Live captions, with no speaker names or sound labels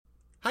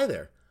Hi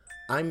there,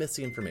 I'm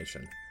Missy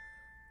Information.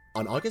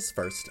 On August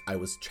 1st, I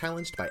was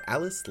challenged by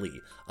Alice Lee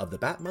of the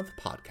Bat Month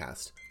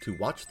podcast to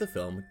watch the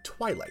film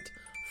Twilight,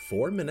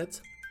 4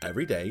 minutes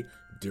every day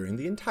during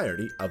the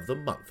entirety of the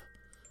month.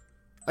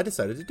 I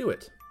decided to do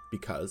it,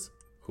 because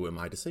who am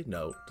I to say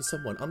no to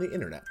someone on the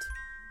internet?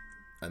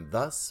 And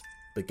thus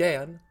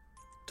began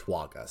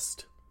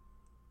Twaugust.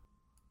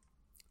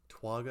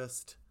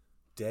 Twaugust,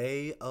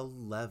 day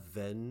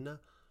 11.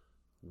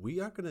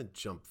 We are going to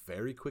jump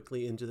very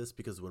quickly into this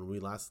because when we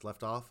last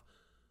left off,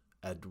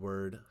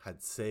 Edward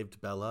had saved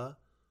Bella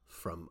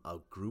from a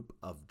group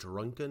of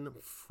drunken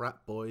frat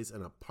boys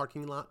in a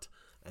parking lot,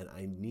 and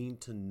I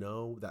need to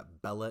know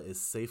that Bella is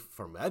safe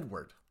from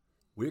Edward.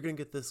 We're going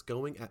to get this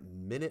going at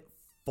minute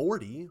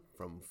 40,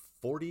 from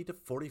 40 to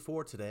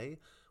 44 today,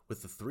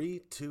 with the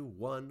 3, 2,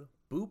 1,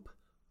 boop,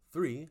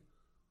 3,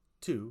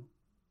 2,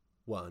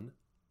 1,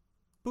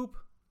 boop.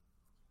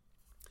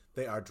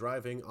 They are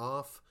driving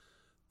off.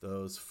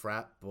 Those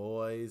frat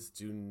boys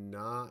do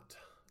not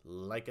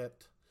like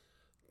it.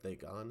 They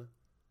gone.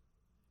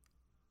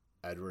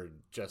 Edward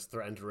just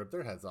threatened to rip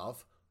their heads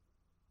off.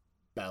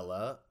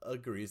 Bella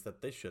agrees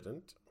that they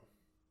shouldn't.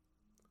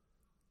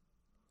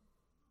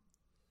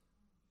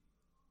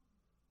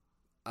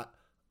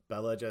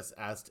 Bella just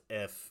asked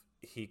if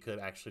he could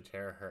actually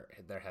tear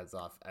their heads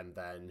off, and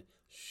then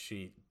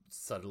she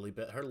suddenly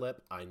bit her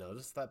lip. I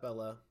noticed that,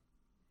 Bella.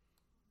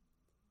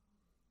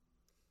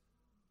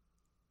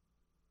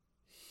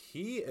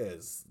 He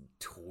is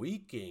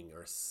tweaking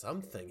or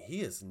something.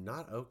 He is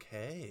not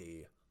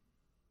okay.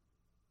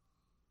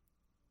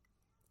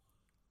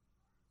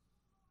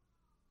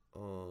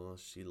 Oh,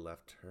 she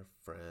left her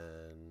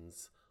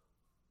friends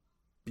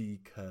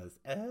because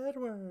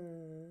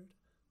Edward.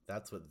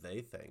 That's what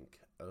they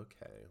think.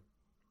 Okay.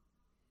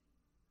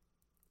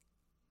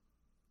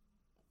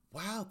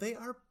 Wow, they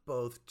are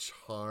both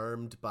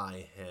charmed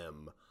by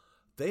him.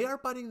 They are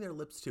biting their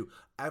lips too.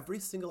 Every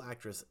single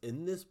actress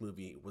in this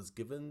movie was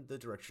given the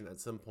direction at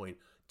some point,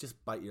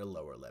 just bite your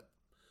lower lip.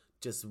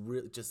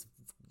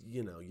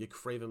 You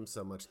crave him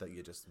so much that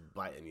you just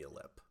bite in your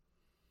lip.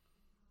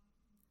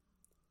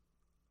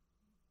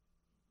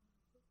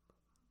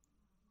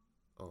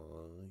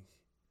 Oh,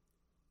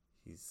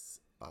 he's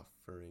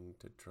offering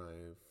to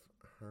drive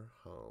her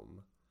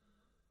home,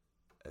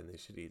 and they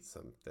should eat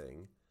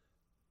something.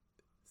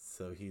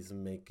 So he's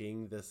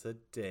making this a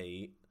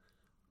date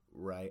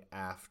right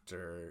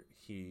after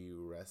he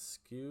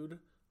rescued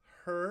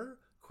her?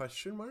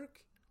 Question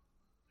mark?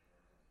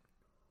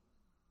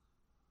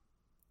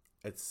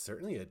 It's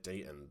certainly a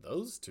date in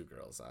those two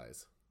girls'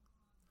 eyes.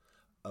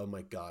 Oh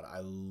my god,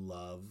 I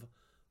love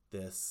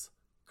this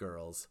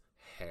girl's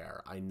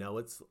hair. I know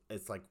it's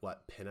like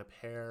what, pinup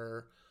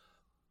hair?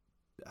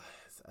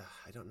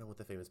 I don't know what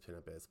the famous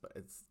pinup is, but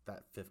it's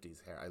that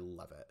 50s hair. I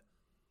love it.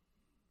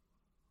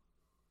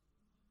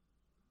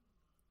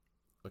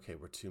 Okay,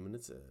 we're 2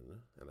 minutes in,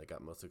 and I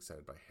got most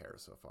excited by hair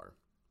so far.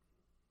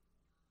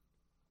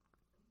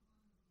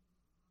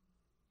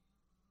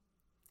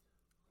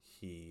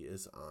 He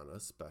is on a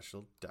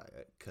special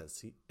diet because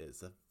he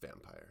is a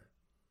vampire.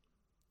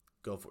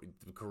 Go for it.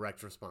 The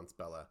correct response,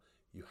 Bella.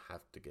 You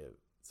have to give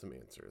some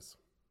answers.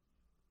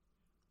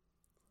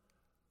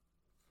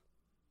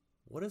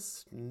 What a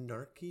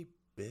snarky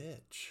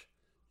bitch.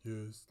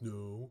 Yes,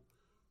 no.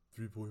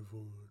 3.4.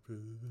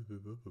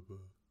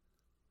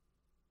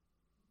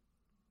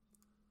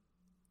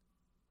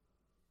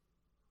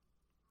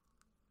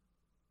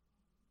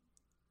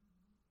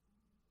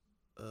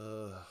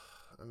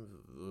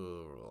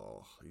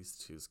 These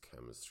two's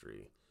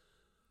chemistry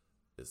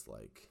is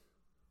like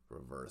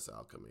reverse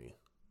alchemy.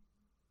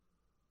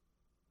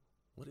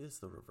 What is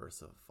the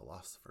reverse of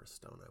Philosopher's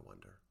Stone, I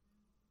wonder?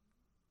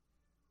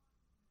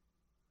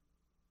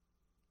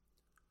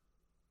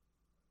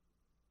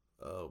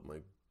 Oh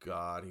my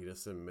god, he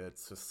just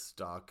admits to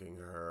stalking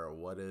her.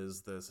 What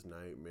is this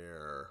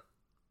nightmare?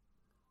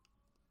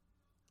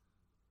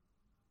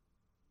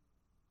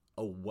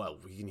 Oh,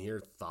 what? We can hear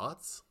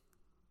thoughts?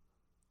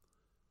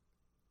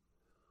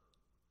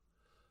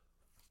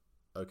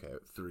 Okay,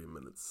 3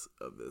 minutes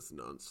of this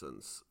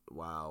nonsense.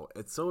 Wow,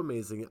 it's so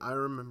amazing. I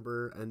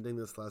remember ending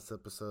this last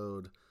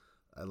episode.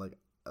 I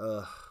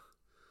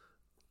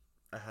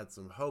had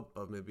some hope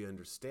of maybe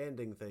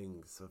understanding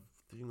things, of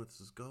seeing where this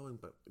is going,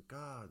 but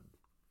God.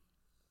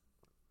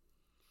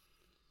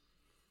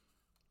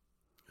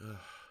 Ugh.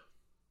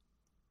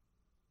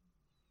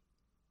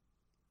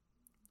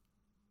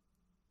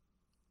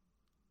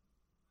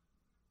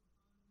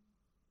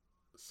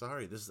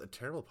 Sorry, this is a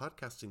terrible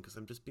podcasting because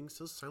I'm just being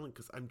so silent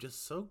because I'm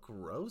just so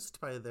grossed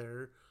by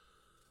their,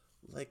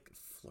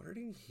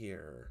 flirting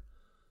here.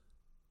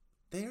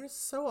 They are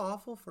so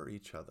awful for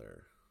each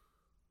other.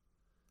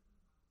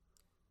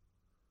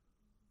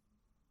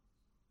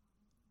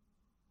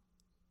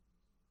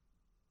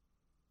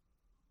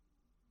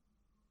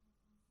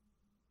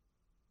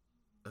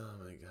 Oh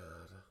my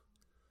god.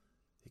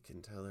 He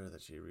can tell her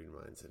that she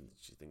reminds him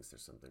that she thinks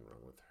there's something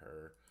wrong with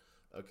her.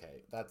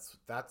 Okay, that's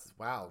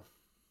wow.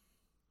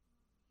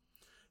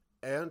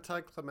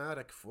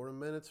 Anticlimactic 4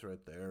 minutes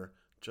right there.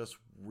 just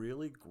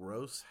really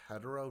gross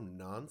hetero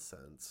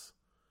nonsense.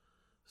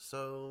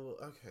 So,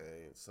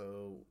 okay,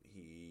 so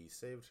he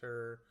saved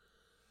her.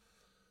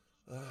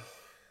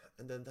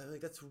 And then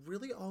that's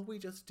really all we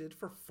just did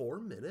for 4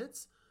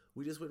 minutes?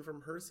 We just went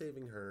from her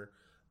saving her,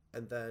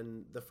 and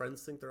then the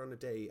friends think they're on a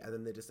date, and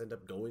then they just end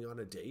up going on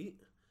a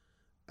date?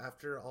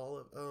 After all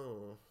of...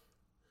 Oh...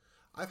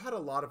 I've had a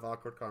lot of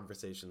awkward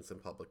conversations in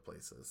public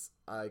places.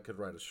 I could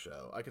write a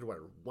show. I could write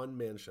a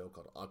one-man show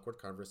called Awkward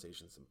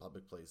Conversations in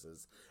Public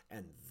Places,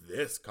 and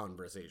this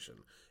conversation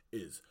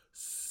is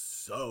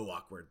so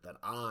awkward that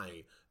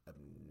I am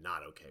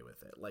not okay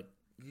with it. Like,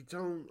 you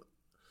don't...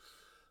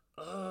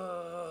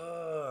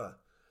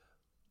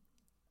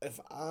 If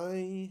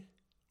I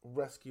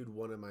rescued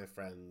one of my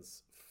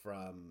friends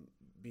from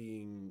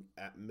being,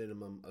 at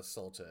minimum,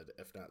 assaulted,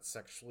 if not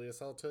sexually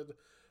assaulted...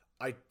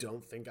 I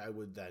don't think I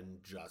would then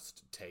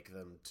just take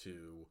them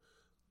to,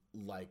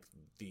 like,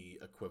 the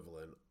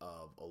equivalent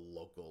of a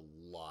local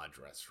lodge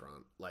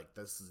restaurant. Like,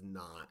 this is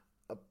not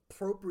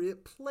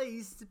appropriate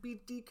place to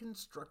be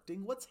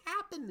deconstructing what's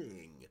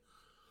happening.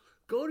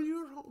 Go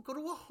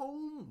to a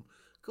home.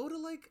 Go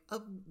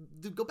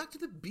back to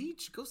the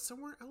beach. Go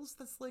somewhere else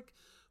that's, like,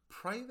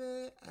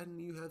 private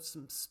and you have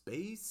some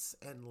space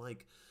and,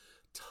 like,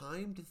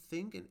 time to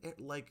think and,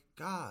 like,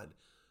 God.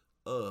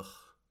 Ugh.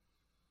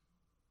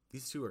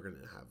 These two are going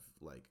to have,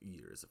 like,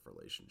 years of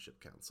relationship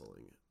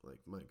counseling. Like,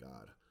 my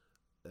God.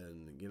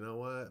 And you know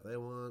what? If they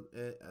want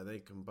it, they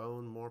can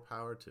bone, more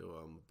power to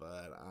them.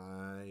 But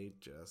I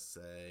just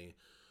say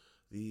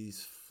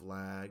these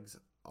flags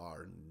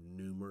are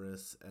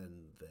numerous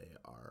and they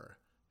are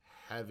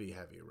heavy,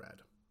 heavy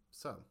red.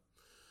 So,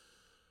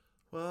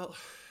 well,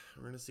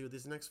 we're going to see what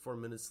these next 4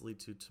 minutes lead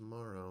to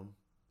tomorrow.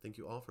 Thank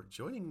you all for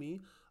joining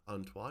me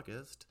on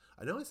Twaugust.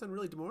 I know I sound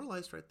really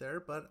demoralized right there,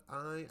 but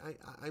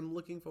I'm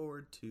looking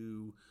forward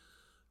to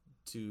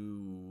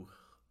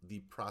the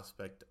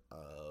prospect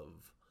of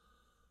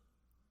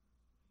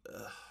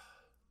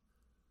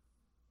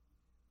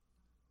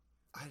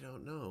I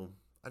don't know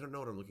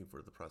what I'm looking for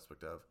to the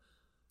prospect of.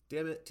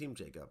 Damn it, Team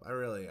Jacob. I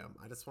really am.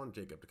 I just want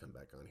Jacob to come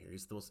back on here.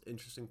 He's the most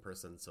interesting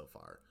person so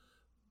far.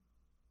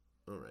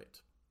 All right.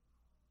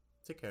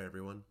 Take care,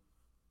 everyone.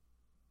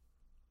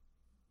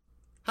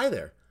 Hi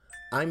there.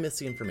 I'm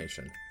Missy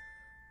Information.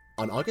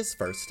 On August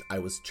 1st, I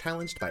was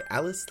challenged by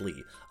Alice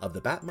Lee of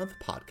the Bat Month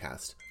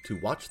podcast to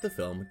watch the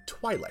film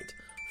Twilight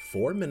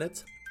 4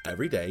 minutes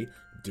every day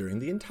during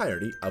the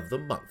entirety of the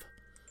month.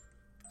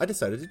 I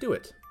decided to do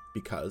it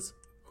because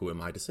who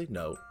am I to say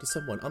no to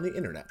someone on the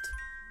internet?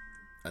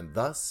 And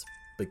thus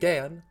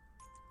began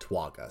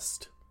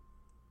Twaugust.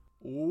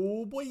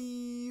 Oh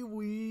boy,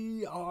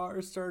 we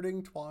are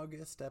starting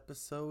Twaugust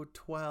episode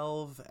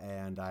 12,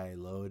 and I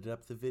loaded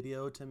up the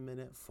video to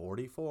minute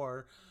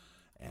 44,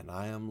 and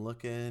I am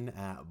looking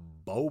at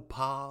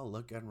Beaupa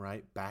looking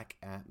right back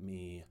at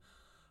me.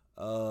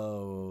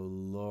 Oh,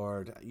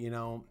 Lord. You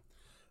know,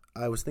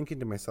 I was thinking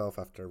to myself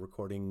after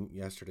recording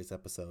yesterday's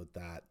episode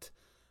that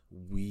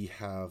we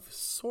have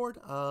sort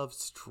of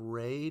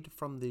strayed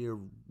from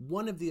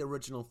one of the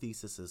original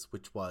theses,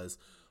 which was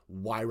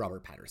why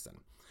Robert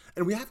Patterson.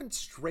 And we haven't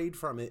strayed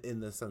from it in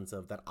the sense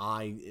of that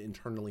I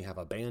internally have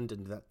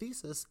abandoned that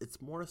thesis.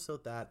 It's more so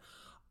that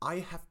I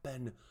have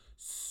been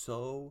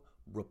so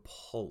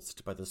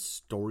repulsed by the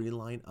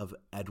storyline of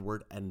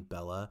Edward and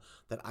Bella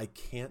that I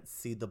can't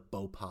see the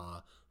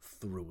Beaupa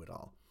through it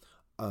all.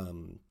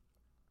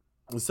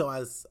 So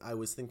as I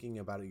was thinking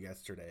about it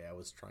yesterday, I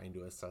was trying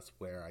to assess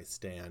where I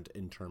stand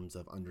in terms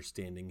of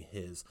understanding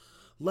his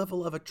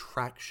level of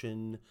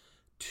attraction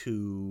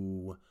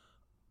to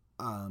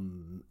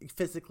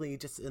physically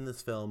just in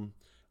this film.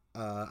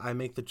 I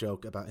make the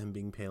joke about him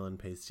being pale and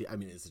pasty. I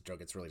mean, it's a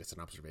joke. It's really just an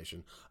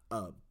observation.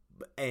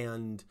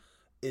 And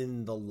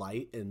in the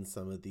light in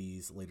some of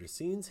these later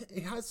scenes,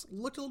 it has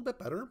looked a little bit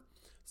better.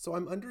 So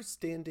I'm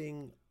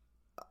understanding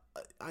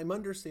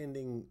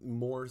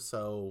more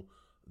so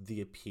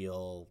the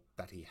appeal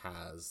that he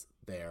has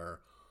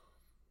there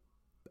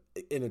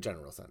in a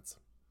general sense.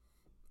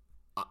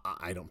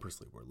 I don't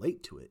personally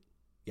relate to it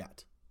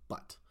yet,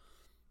 but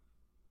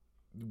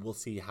we'll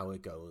see how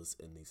it goes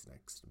in these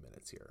next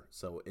minutes here.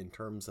 So in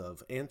terms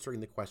of answering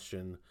the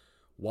question,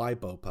 why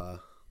Beaupa,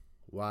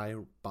 why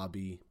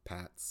Bobby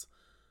Pats,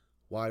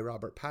 why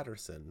Robert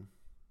Patterson,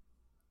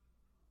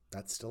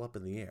 that's still up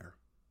in the air.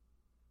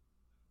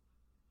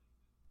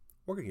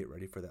 We're going to get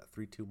ready for that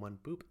 3, 2, 1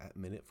 boop at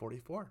minute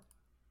 44.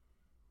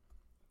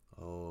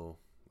 Oh,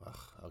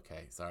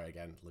 okay. Sorry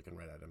again, looking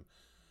right at him.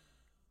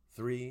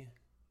 3,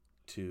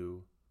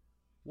 2,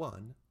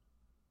 1,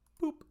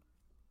 boop.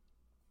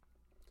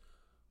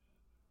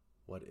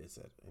 What is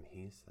it? And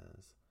he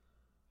says,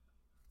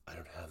 I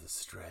don't have the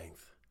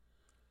strength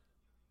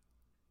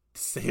to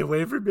stay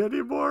away from me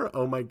anymore.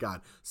 Oh my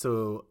God.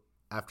 So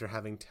after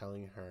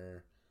telling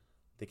her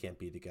they can't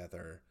be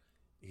together,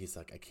 he's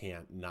like, I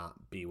can't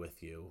not be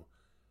with you.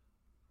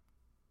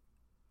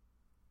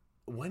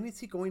 When is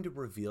he going to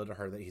reveal to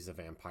her that he's a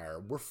vampire?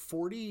 We're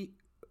 40.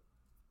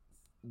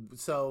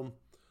 So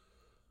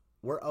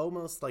we're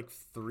almost like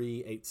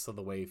 3/8 of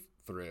the way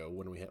through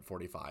when we hit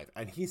 45,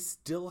 and he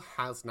still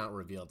has not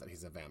revealed that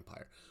he's a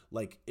vampire.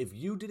 Like, if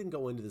you didn't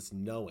go into this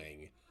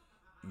knowing,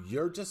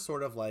 you're just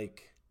sort of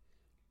like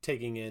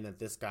taking in that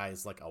this guy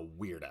is like a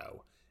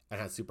weirdo and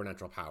has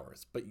supernatural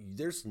powers, but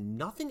there's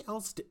nothing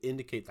else to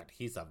indicate that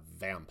he's a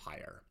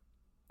vampire.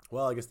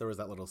 Well, I guess there was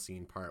that little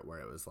scene part where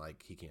it was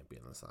like he can't be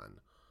in the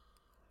sun.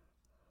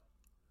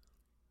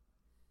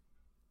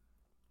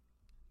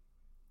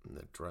 And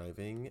they're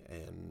driving,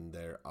 and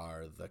there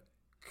are the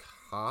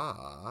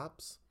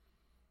cops.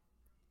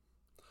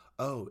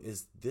 Oh,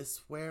 is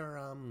this where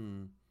oh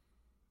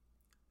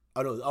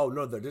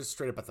no, they're just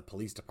straight up at the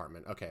police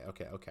department. Okay.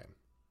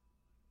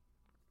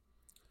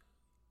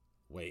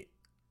 Wait.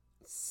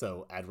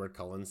 So Edward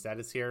Cullen's dad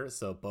is here,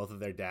 so both of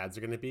their dads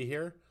are gonna be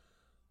here?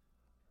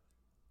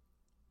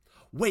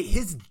 Wait,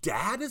 his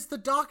dad is the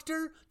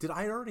doctor? Did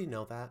I already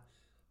know that?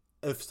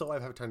 If so, I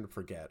have time to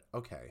forget.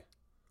 Okay.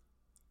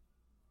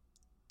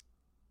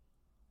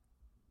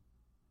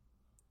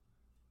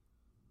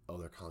 Oh,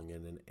 they're calling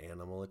in an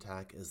animal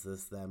attack? Is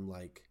this them,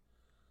 like...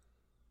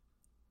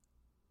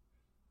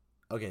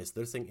 Okay, so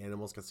they're saying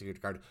animals can security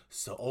guard.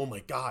 So, oh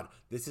my god,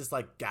 this is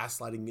like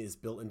gaslighting is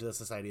built into the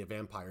society of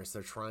vampires.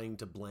 They're trying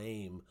to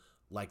blame,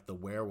 like, the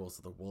werewolves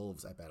or the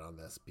wolves, I bet, on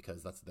this,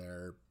 because that's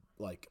their,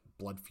 like,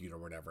 blood feud or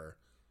whatever.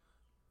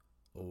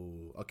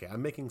 Oh, okay.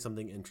 I'm making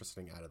something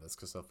interesting out of this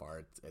because so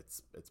far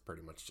it's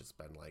pretty much just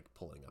been like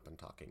pulling up and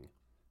talking.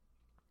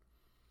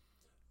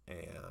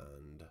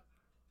 And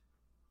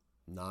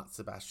not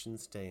Sebastian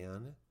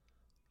Stan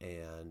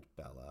and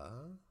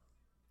Bella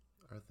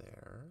are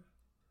there.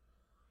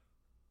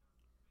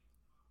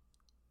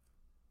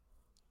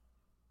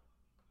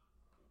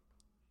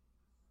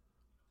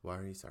 Why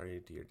are you sorry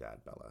to your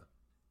dad, Bella?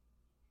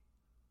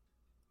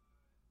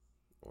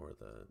 Or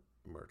the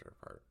murder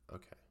part.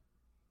 Okay.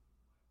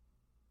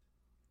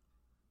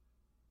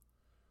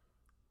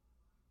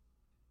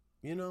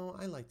 You know,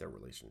 I like their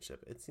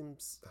relationship. It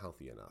seems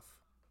healthy enough.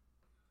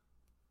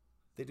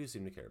 They do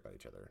seem to care about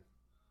each other,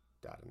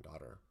 dad and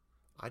daughter.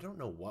 I don't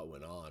know what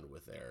went on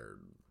with their,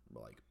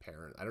 like,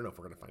 parent. I don't know if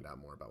we're going to find out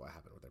more about what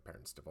happened with their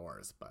parents'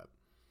 divorce, but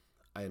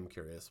I am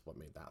curious what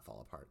made that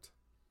fall apart.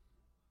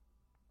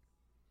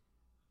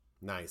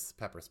 Nice.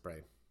 Pepper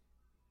spray.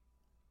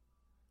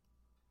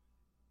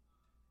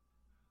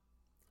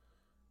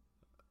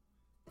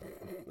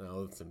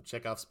 No, some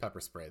Chekhov's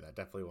pepper spray. That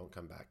definitely won't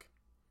come back.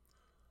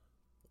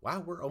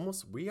 Wow,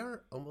 we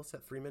are almost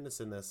at 3 minutes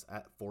in this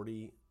at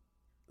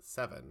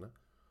 47.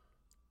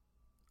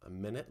 A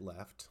minute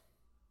left.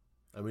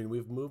 I mean,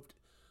 we've moved.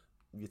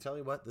 You tell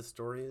me what, the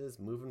story is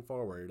moving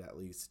forward, at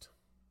least.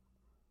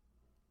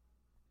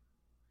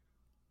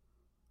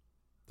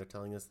 They're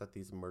telling us that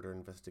these murder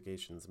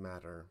investigations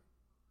matter.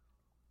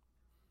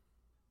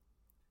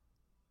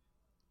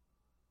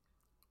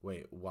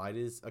 Wait, why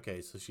does...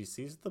 Okay, so she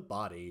sees the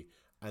body,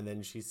 and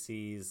then she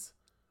sees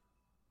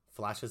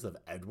flashes of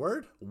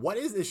Edward? What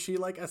is she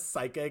like a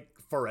psychic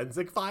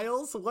forensic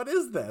files? What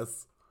is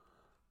this?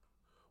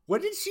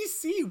 What did she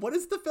see? What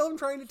is the film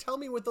trying to tell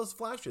me with those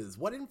flashes?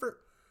 What info...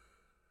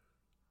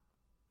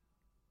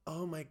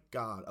 Oh my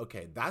god.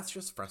 Okay, that's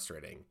just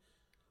frustrating.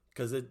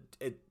 Because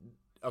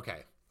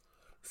okay.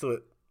 So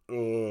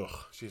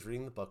she's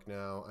reading the book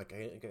now. I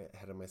can't get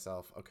ahead of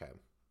myself. Okay.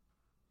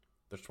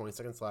 There's 20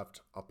 seconds left.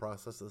 I'll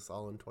process this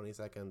all in 20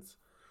 seconds.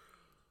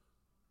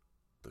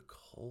 The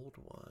cold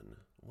one.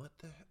 What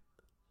the heck?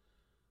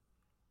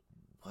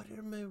 What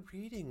am I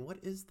reading? What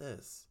is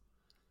this?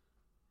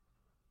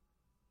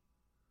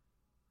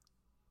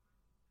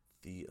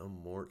 The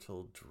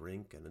immortal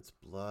drink and its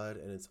blood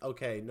and it's...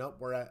 Okay, nope,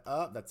 we're at...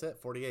 Oh, that's it,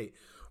 48.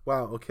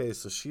 Wow, okay,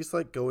 so she's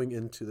like going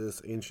into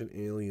this Ancient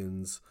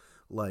Aliens,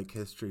 like,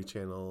 History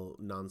Channel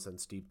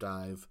nonsense deep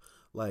dive.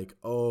 Like,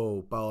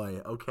 oh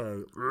boy,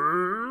 okay.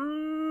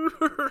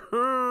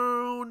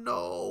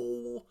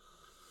 No.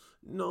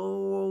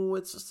 No,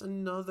 it's just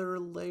another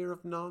layer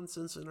of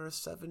nonsense in our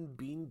 7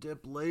 bean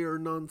dip layer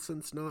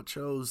nonsense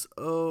nachos.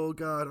 Oh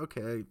god,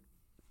 okay.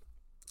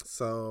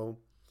 So,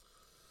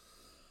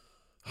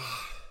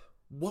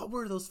 what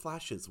were those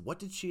flashes? What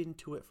did she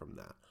intuit from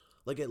that?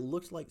 Like, it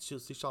looked like she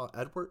saw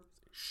Edward.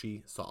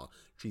 She saw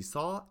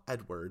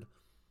Edward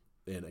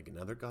in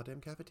another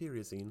goddamn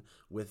cafeteria scene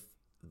with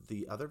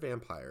the other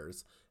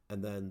vampires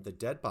and then the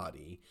dead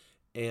body,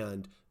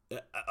 and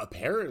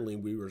apparently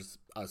we were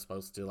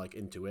supposed to like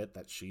intuit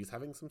that she's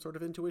having some sort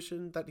of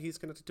intuition that he's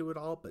connected to it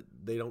all, but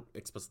they don't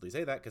explicitly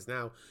say that because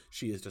now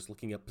she is just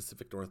looking up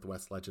Pacific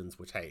Northwest legends,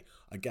 which, hey,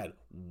 again,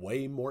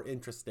 way more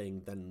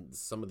interesting than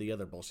some of the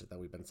other bullshit that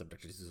we've been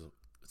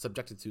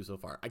subjected to so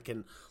far. I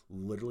can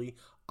literally,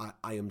 I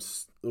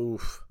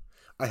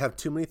have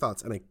too many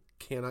thoughts and I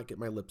cannot get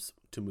my lips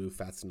to move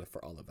fast enough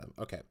for all of them.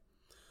 Okay.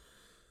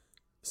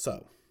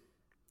 So,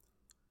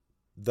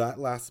 that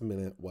last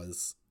minute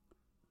was...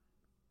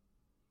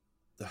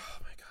 Oh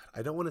my god.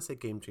 I don't want to say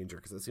game changer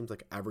because it seems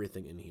like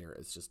everything in here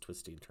is just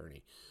twisty and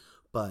turny.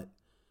 But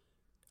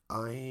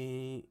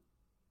I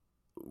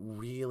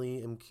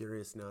really am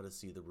curious now to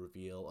see the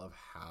reveal of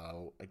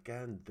how,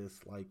 again,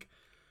 this, like,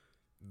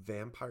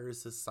 vampire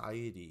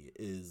society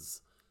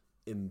is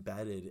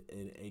embedded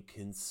in a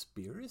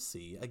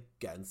conspiracy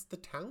against the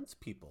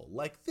townspeople.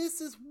 Like, this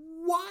is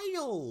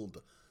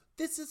wild.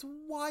 This is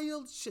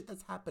wild shit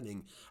that's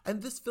happening.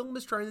 And this film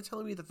is trying to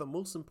tell me that the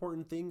most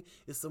important thing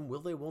is some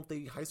will they, won't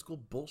they high school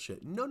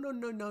bullshit. No.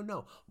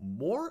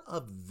 More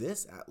of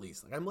this, at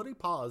least. Like, I'm literally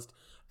paused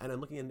and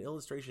I'm looking at an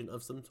illustration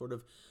of some sort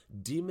of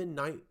demon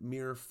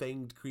nightmare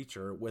fanged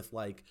creature with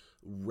like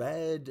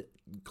red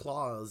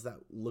claws that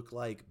look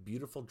like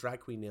beautiful drag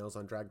queen nails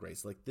on Drag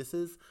Race. Like, this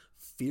is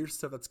fierce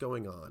stuff that's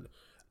going on.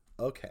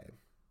 Okay.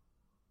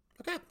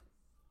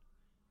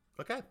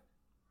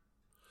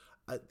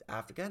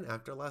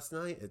 After last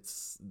night,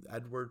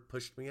 Edward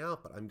pushed me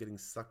out, but I'm getting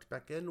sucked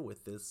back in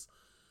with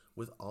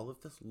all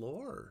of this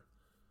lore.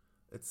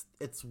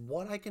 It's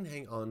what I can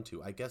hang on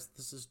to. I guess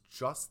this is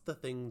just the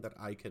thing that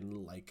I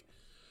can like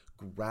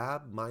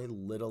grab my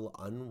little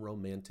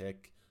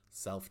unromantic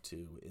self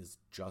to, is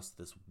just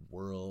this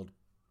world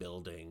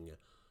building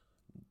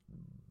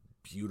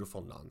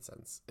beautiful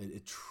nonsense.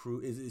 It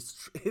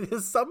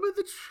is some of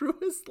the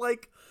truest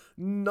like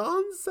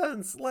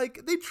nonsense.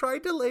 Like, they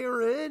tried to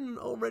layer in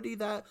already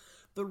that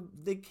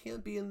they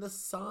can't be in the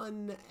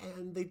sun,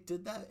 and they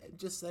did that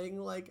just saying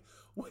like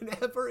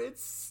whenever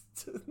it's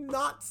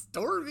not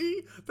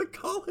stormy, the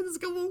columns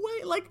go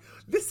away. Like,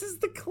 this is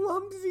the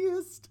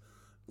clumsiest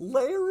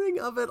layering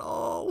of it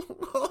all.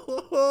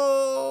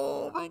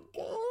 Oh my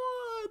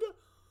god.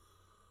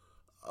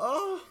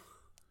 Oh.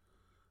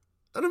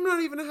 And I'm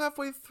not even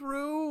halfway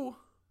through.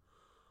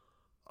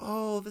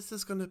 Oh, this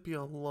is going to be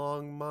a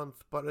long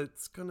month, but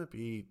it's going to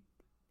be...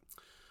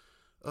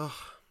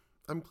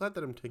 I'm glad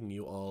that I'm taking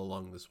you all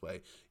along this way.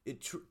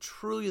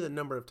 Truly the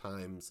number of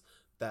times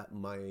that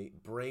my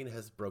brain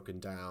has broken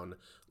down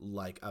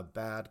like a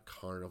bad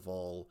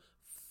carnival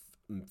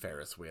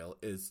Ferris wheel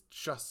is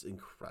just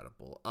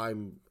incredible.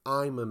 I'm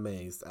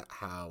amazed at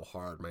how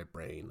hard my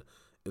brain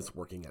is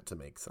working at to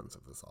make sense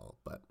of this all,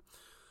 but...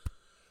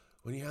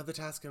 when you have the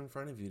task in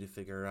front of you to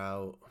figure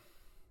out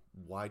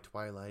why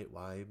Twilight,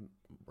 why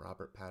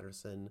Robert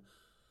Pattinson,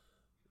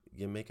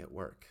 you make it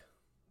work.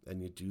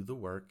 And you do the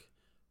work,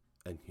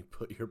 and you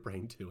put your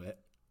brain to it.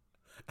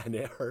 And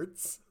it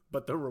hurts,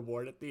 but the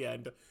reward at the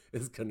end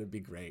is going to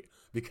be great,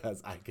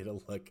 because I get a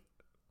look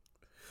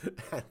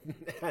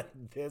at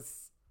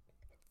this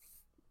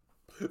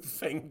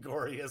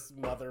Fangorious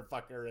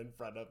motherfucker in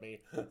front of me.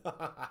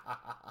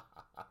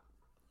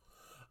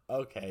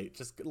 Okay,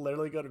 just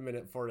literally go to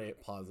minute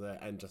 48, pause it,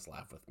 and just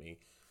laugh with me.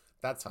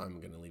 That's how I'm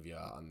going to leave you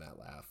out on that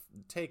laugh.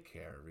 Take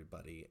care,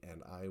 everybody,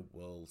 and I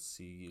will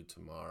see you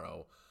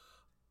tomorrow.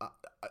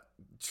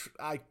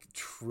 I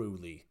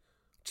truly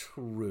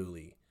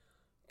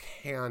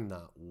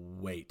cannot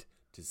wait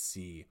to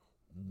see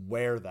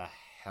where the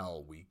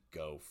hell we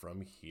go from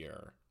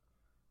here.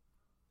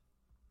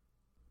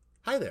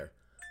 Hi there,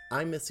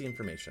 I'm Missy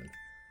Information.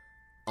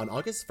 On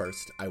August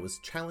 1st, I was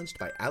challenged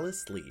by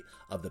Alice Lee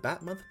of the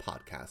Bat Month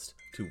podcast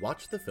to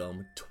watch the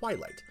film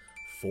Twilight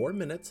 4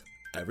 minutes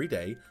every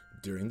day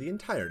during the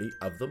entirety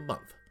of the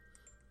month.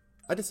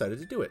 I decided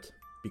to do it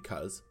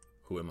because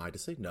who am I to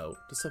say no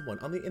to someone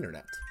on the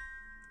internet?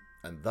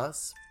 And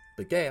thus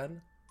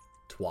began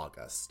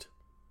Twaugust.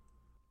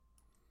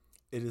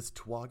 It is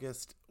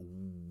Twaugust,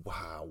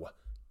 wow,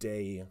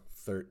 day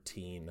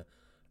 13,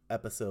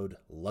 episode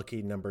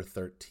lucky number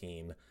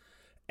 13.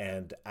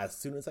 And as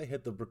soon as I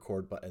hit the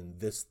record button,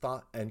 this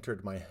thought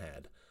entered my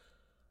head.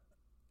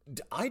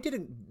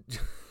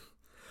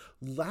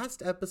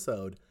 Last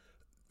episode,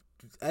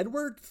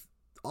 Edward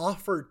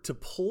offered to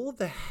pull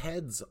the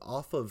heads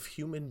off of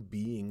human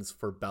beings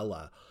for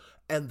Bella.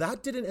 And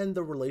that didn't end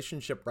the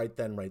relationship right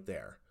then, right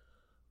there.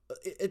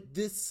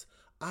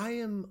 I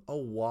am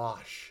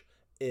awash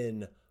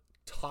in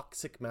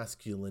toxic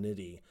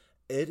masculinity.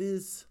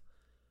 It's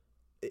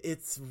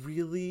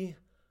really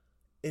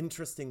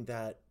interesting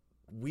that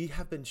we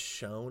have been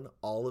shown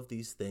all of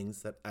these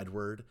things that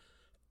Edward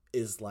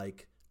is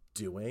like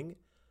doing,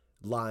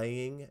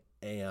 lying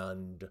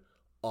and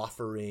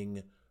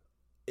offering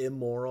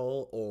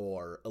immoral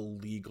or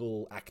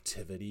illegal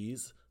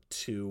activities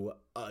to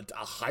a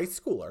high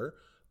schooler,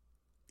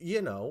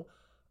 you know,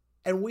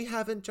 and we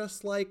haven't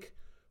just like,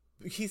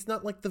 he's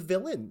not like the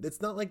villain. It's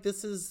not like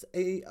this is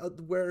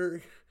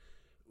where,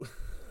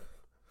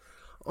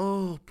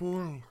 oh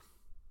boy.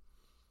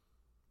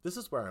 This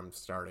is where I'm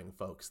starting,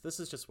 folks. This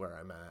is just where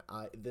I'm at.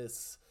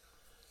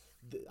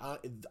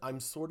 I'm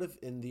sort of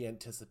in the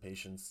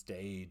anticipation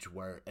stage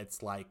where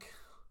it's like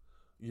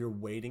you're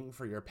waiting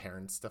for your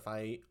parents to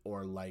fight,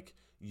 or like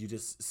you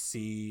just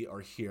see or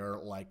hear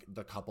like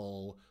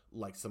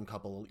some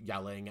couple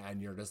yelling,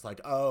 and you're just like,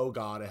 oh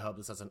God, I hope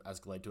this doesn't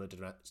escalate to a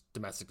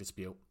domestic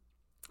dispute.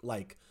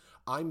 Like,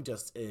 I'm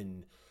just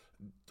in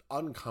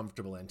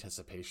uncomfortable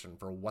anticipation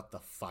for what the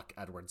fuck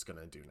Edward's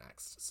gonna do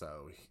next.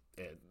 So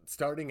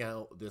starting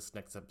out this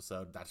next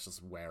episode, that's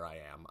just where I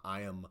am.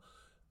 I am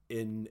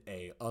in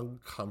a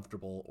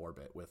uncomfortable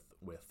orbit with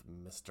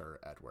Mr.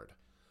 Edward.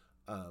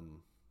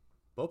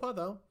 Bopa,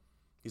 though,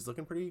 he's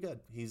looking pretty good.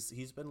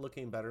 He's been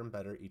looking better and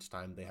better each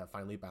time. They have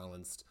finally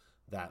balanced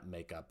that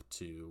makeup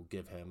to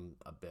give him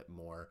a bit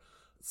more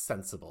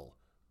sensible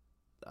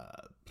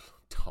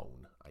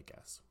tone, I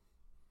guess.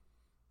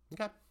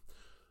 Okay.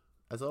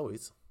 As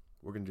always,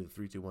 we're going to do the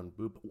 3, 2, 1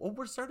 boop. Oh,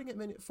 we're starting at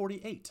minute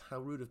 48. How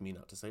rude of me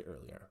not to say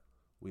earlier.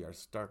 We are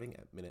starting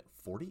at minute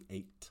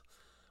 48.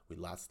 We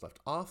last left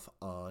off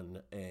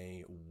on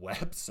a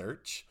web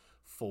search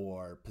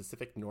for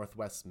Pacific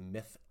Northwest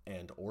myth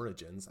and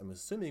origins. I'm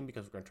assuming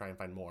because we're going to try and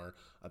find more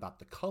about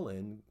the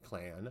Cullen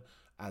clan,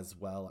 as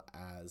well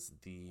as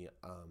the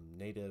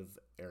native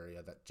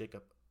area that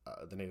Jacob,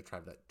 the native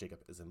tribe that Jacob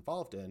is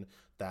involved in,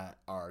 that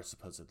are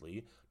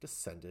supposedly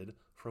descended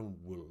from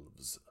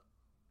wolves.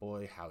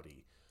 Boy,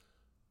 howdy.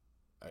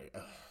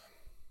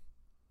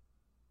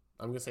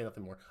 I'm going to say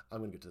nothing more. I'm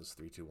going to get to this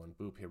 3, 2, 1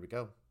 boop. Here we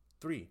go.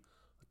 3,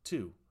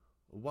 2,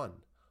 1,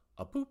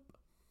 a boop.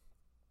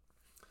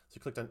 So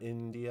you clicked on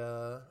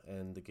India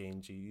and the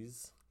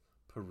Ganges,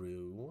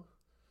 Peru.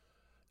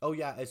 Oh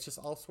yeah, it's just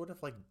all sort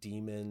of like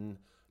demon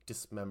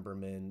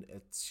dismemberment.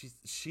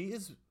 She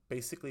is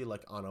basically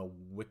like on a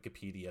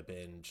Wikipedia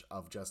binge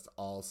of just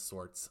all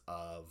sorts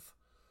of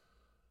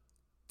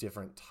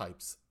different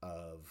types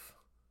of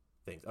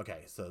things.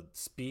 Okay, so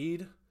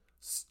speed,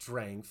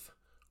 strength,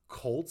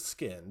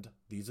 cold-skinned.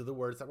 These are the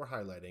words that we're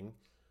highlighting.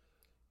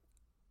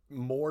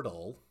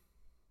 Mortal,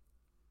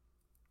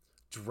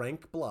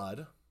 drank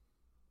blood,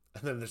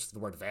 and then there's the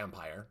word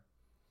vampire.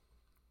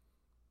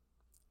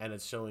 And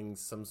it's showing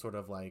some sort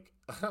of like,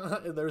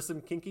 there's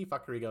some kinky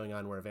fuckery going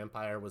on where a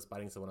vampire was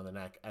biting someone on the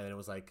neck, and it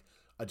was like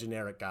a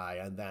generic guy,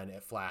 and then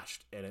it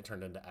flashed and it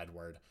turned into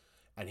Edward.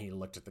 And he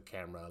looked at the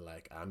camera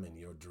like, I'm in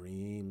your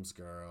dreams,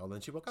 girl. And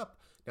then she woke up.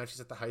 Now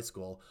she's at the high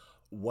school.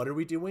 What are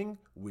we doing?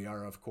 We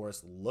are, of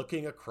course,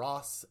 looking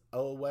across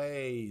a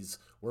ways.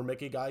 We're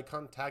making eye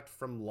contact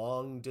from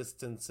long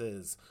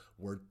distances.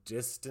 We're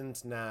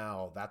distant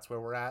now. That's where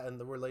we're at in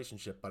the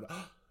relationship. But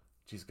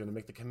she's going to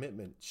make the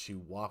commitment. She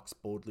walks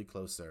boldly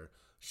closer.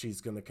 She's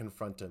going to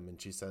confront him.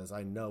 And she says,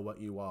 I know what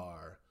you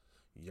are.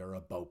 You're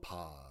a beau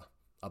pas,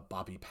 a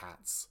Bobby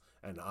Pats.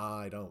 And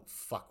I don't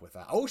fuck with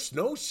that. Oh,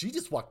 no, she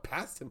just walked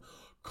past him.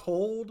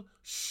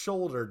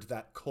 Cold-shouldered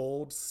that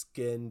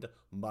cold-skinned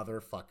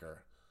motherfucker.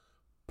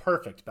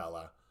 Perfect,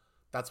 Bella.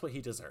 That's what he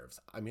deserves.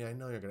 I mean, I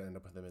know you're going to end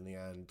up with him in the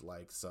end,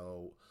 like,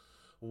 so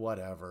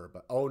whatever.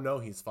 But, oh, no,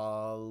 he's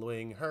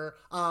following her.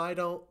 I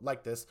don't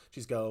like this.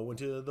 She's going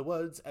to the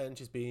woods, and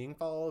she's being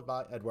followed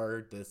by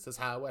Edward. This is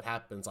how it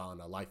happens on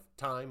a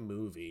Lifetime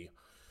movie.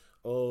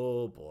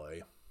 Oh,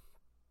 boy.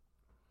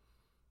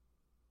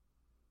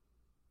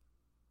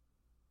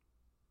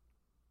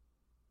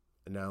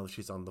 And now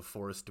she's on the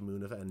forest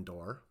moon of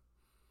Endor.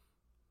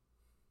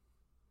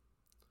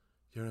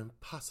 You're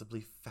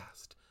impossibly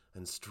fast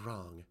and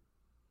strong.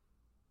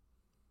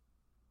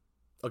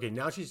 Okay,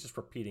 now she's just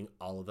repeating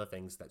all of the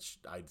things that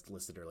I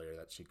listed earlier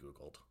that she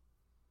Googled.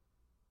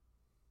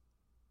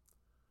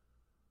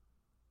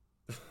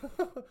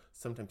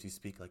 Sometimes you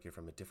speak like you're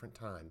from a different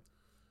time.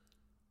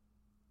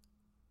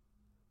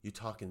 You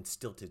talk in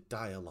stilted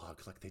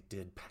dialogue like they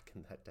did back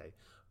in that day.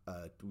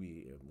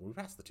 We're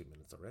past the 2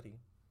 minutes already.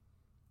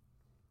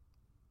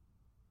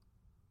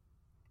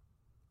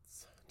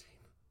 17.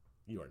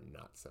 You are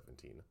not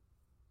 17.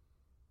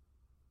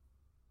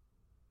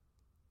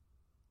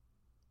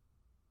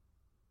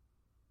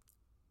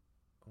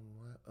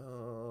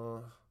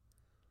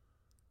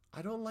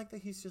 I don't like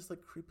that he's just like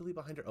creepily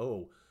behind her.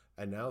 Oh,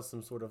 and now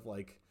some sort of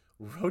like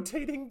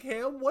rotating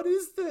cam. What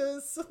is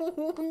this?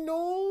 Oh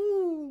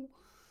no!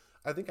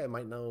 I think I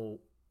might know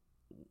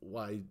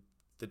why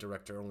the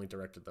director only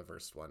directed the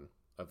first one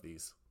of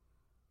these.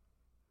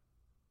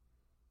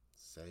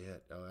 Say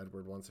it. Oh,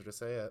 Edward wants her to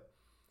say it.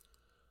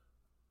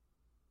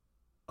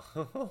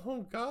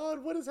 Oh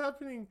God, what is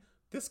happening?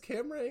 This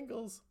camera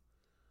angles.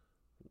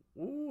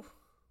 Ooh.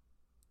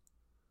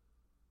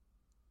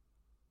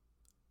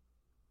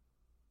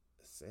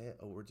 Say it.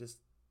 Oh, we're just...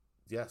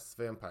 Yes,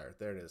 vampire.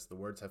 There it is. The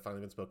words have finally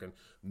been spoken.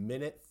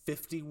 Minute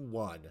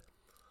 51.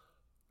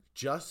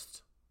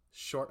 Just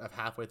short of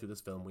halfway through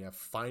this film, we have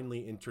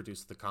finally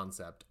introduced the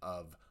concept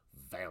of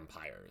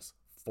vampires.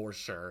 For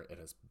sure, it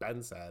has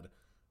been said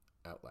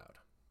out loud.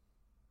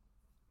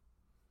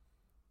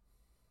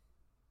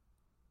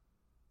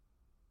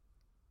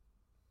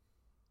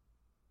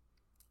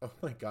 Oh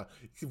my God.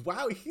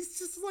 Wow, he's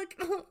just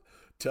like,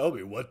 tell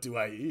me, what do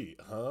I eat,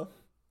 huh?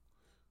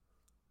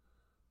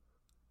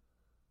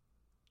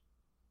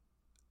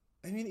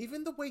 I mean,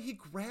 even the way he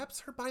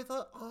grabs her by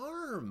the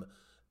arm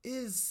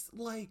is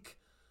like,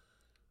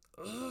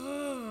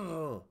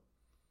 ugh.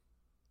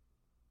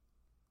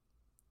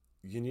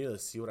 You need to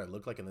see what I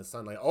look like in the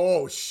sun. Like,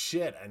 oh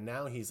shit! And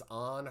now he's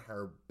on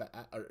her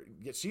back.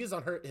 She is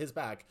on his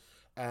back,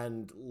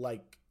 and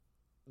like,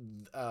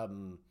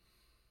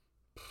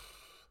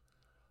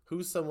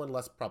 who's someone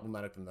less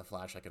problematic than the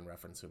Flash I can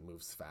reference who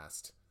moves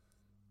fast?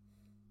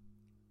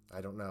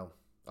 I don't know.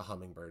 A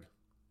hummingbird.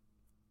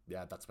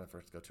 Yeah, that's my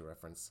first go-to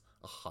reference.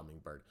 A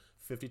hummingbird.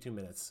 52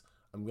 minutes.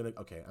 I'm gonna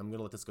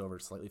let this go over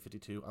to slightly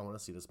 52. I want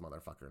to see this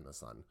motherfucker in the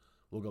sun.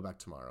 We'll go back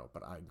tomorrow,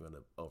 but I'm gonna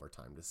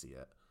overtime to see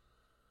it.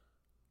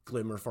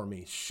 Glimmer for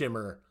me.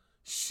 Shimmer.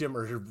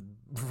 Shimmer,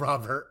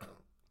 Robert.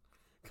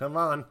 Come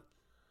on.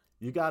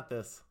 You got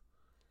this.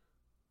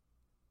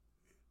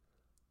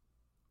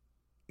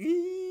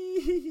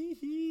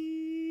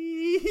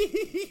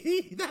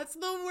 That's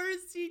the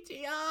worst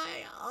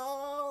CGI.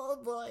 Oh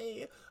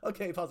boy.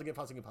 Okay, pausing it.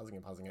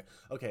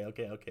 Okay.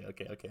 Okay.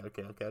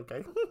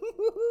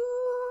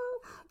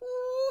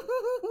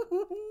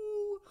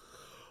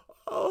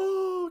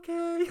 Oh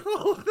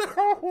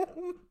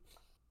no.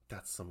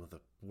 That's some of the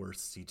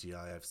worst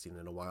CGI I've seen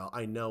in a while.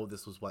 I know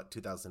this was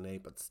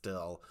 2008, but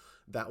still,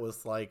 that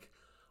was like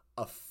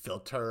a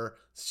filter,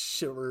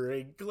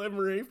 shimmering,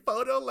 glimmering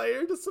photo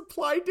layer to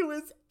supply to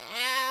his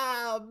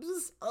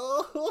abs.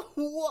 Oh,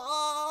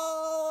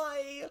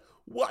 why?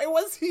 Why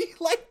was he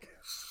like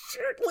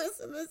shirtless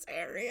in this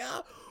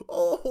area?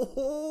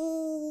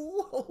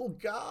 Oh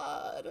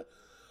God.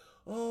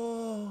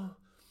 Oh.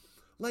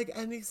 Like,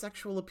 any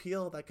sexual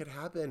appeal that could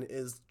happen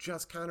is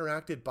just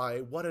counteracted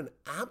by what an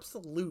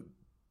absolute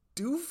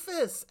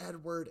doofus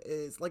Edward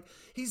is. Like,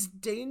 he's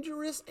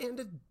dangerous and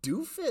a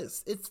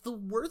doofus. It's the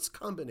worst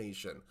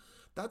combination.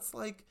 That's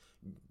like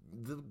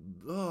the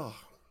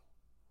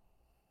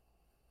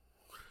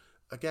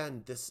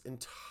again, this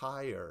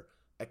entire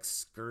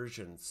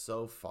excursion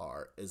so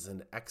far is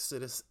an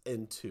exodus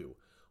into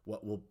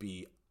what will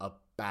be a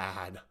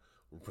bad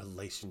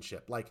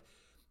relationship. Like,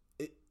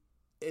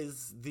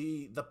 is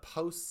the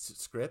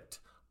postscript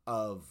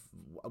of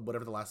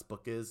whatever the last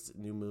book is,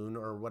 New Moon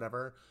or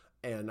whatever,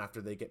 and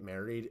after they get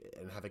married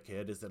and have a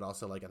kid, is it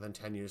also like, and then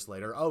 10 years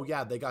later, oh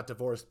yeah, they got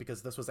divorced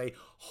because this was a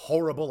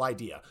horrible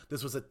idea.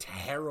 This was a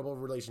terrible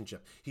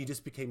relationship. He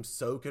just became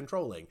so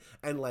controlling.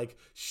 And like,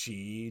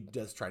 she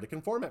just tried to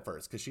conform at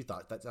first because she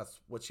thought that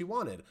that's what she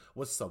wanted,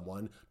 was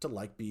someone to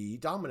like be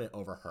dominant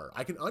over her.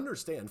 I can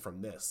understand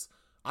from this.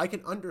 I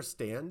can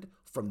understand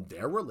from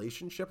their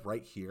relationship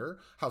right here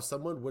how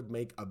someone would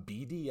make a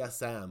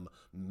BDSM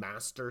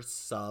master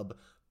sub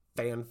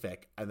fanfic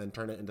and then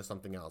turn it into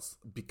something else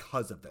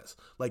because of this.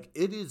 Like,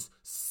 it is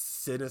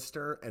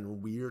sinister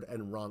and weird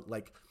and wrong.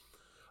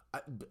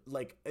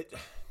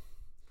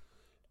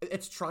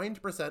 It's trying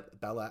to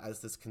present Bella as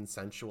this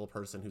consensual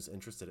person who's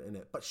interested in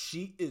it, but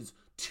she is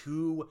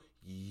too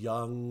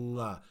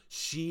young.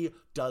 She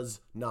does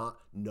not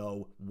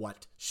know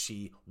what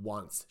she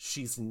wants.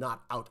 She's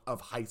not out of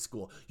high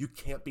school. You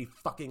can't be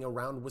fucking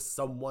around with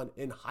someone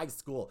in high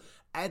school.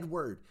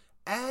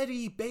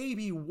 Eddie,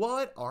 baby,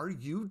 what are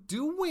you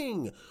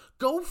doing?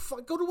 Go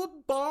to a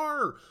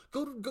bar.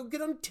 Go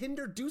get on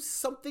Tinder. Do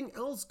something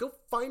else. Go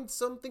find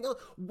something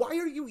else. Why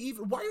are you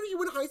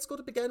in high school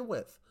to begin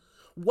with?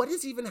 What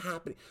is even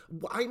happening?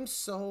 I am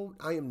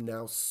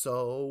now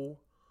so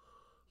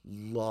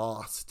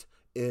lost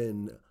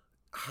in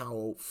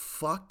how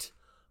fucked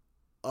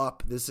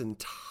up this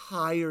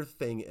entire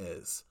thing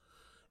is.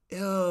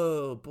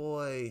 Oh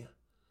boy.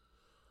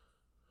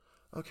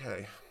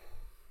 Okay.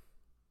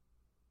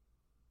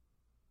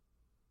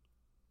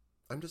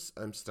 I'm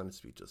stunned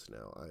speechless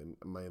now.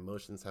 My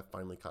emotions have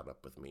finally caught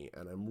up with me,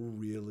 and I'm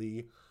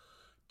really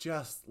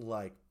just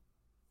like,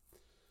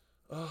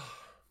 oh.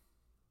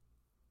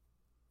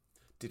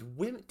 Did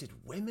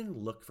women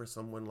look for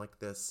someone like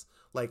this?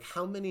 Like,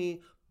 how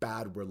many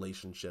bad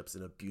relationships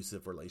and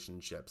abusive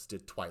relationships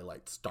did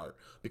Twilight start?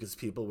 Because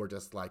people were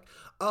just like,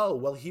 oh,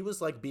 well, he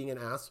was like being an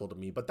asshole to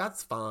me, but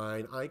that's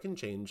fine. I can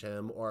change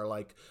him. Or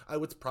like,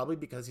 oh, it's probably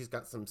because he's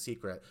got some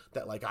secret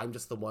that like, I'm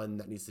just the one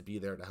that needs to be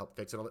there to help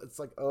fix it. It's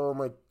like, oh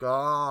my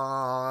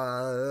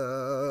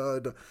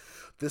God,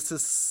 this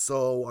is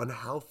so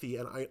unhealthy.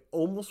 And I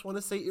almost want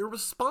to say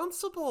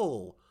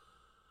irresponsible.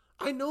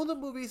 I know the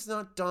movie's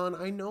not done.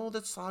 I know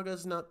the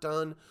saga's not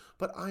done,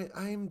 but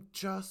I'm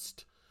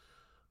just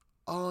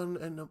on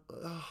and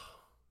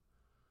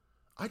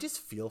I just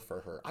feel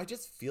for her. I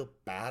just feel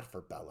bad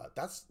for Bella.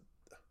 That's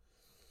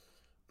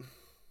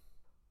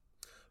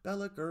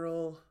Bella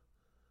girl.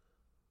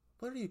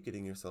 What are you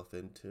getting yourself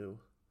into?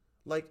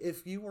 Like,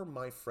 if you were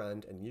my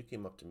friend and you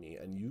came up to me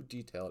and you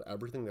detailed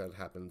everything that had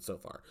happened so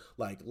far,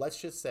 like, let's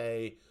just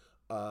say,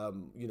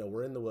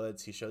 we're in the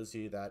woods, he shows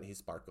you that he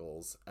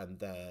sparkles, and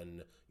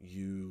then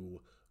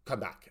you come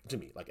back to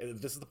me. Like,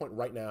 this is the point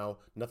right now,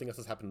 nothing else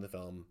has happened in the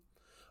film.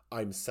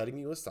 I'm setting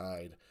you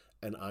aside,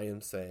 and I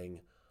am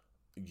saying,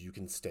 you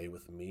can stay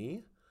with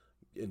me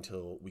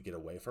until we get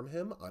away from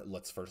him.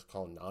 Let's first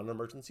call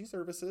non-emergency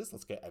services.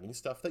 Let's get any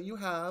stuff that you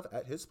have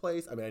at his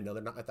place. I mean, I know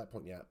they're not at that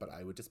point yet, but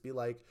I would just be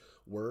like,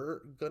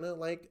 we're gonna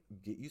like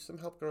get you some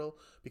help, girl,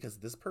 because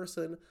this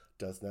person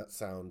does not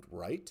sound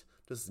right,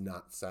 does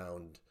not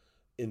sound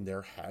in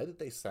their head.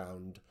 They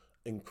sound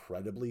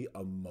incredibly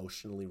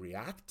emotionally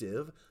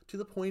reactive to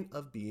the point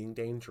of being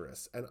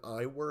dangerous, and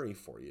I worry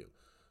for you.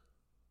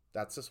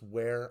 That's just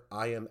where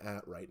I am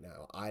at right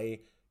now. I've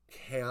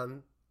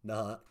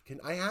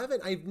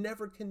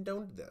never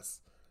condoned this.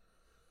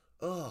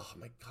 Oh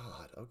my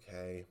God.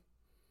 Okay.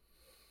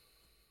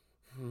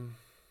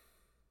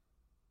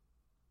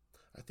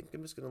 I think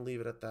I'm just going to leave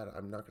it at that.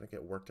 I'm not going to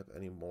get worked up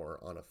anymore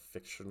on a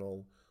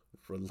fictional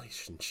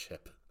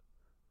relationship,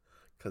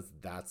 because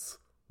that's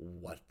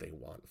what they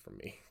want from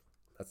me.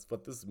 That's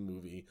what this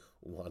movie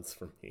wants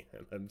from me,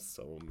 and I'm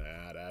so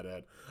mad at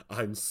it.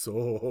 I'm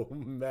so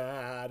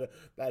mad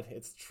that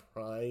it's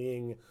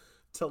trying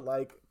to,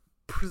 like,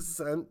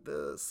 present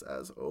this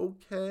as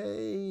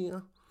okay.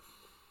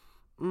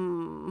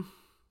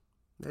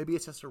 Maybe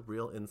it's just a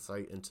real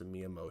insight into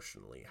me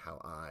emotionally,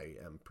 how I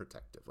am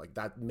protective. Like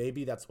that,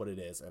 maybe that's what it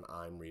is, and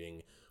I'm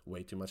reading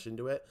way too much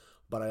into it.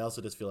 But I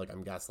also just feel like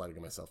I'm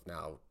gaslighting myself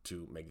now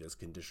to make this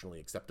conditionally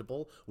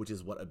acceptable, which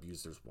is what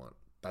abusers want.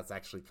 That's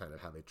actually kind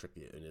of how they trick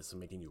you, and it's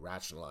making you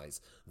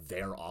rationalize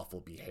their awful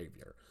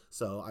behavior.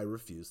 So I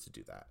refuse to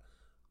do that.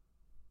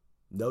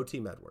 No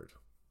Team Edward.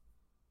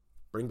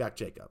 Bring back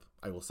Jacob.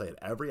 I will say it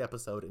every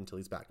episode until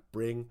he's back.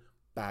 Bring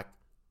back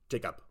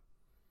Jacob.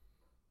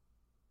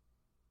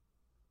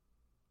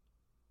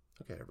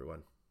 Okay,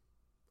 everyone.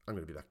 I'm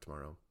going to be back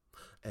tomorrow.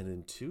 And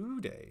in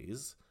 2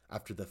 days,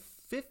 after the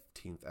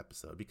 15th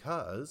episode,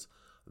 because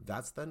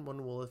that's then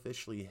when we'll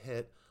officially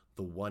hit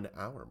the 1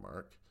 hour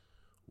mark,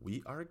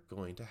 we are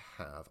going to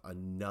have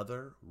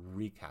another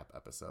recap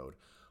episode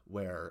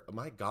where, oh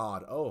my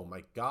God,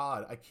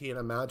 I can't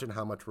imagine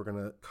how much we're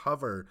going to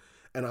cover.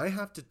 And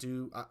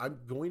I'm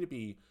going to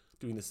be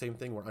doing the same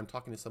thing where I'm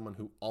talking to someone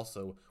who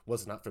also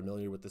was not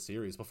familiar with the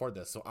series before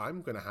this. So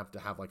I'm going to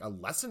have like a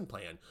lesson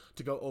plan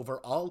to go over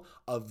all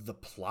of the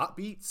plot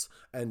beats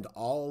and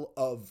all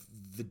of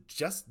the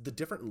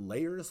different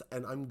layers.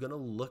 And I'm going to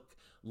look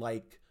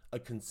like a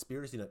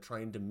conspiracy nut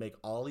trying to make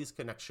all these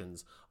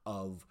connections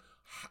of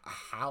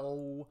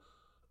how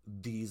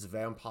these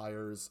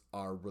vampires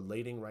are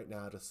relating right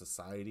now to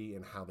society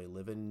and how they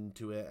live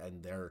into it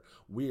and their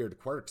weird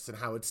quirks and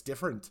how it's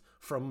different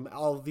from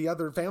all the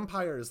other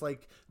vampires.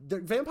 Like, the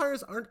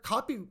vampires aren't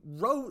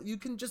copyright. You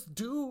can just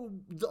do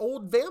the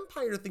old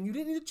vampire thing. You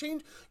didn't need to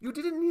change. You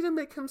didn't need to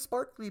make him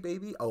sparkly,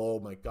 baby. Oh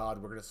my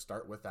God, we're going to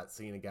start with that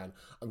scene again.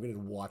 I'm going to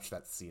watch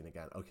that scene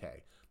again.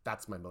 Okay,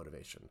 that's my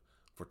motivation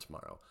for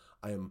tomorrow.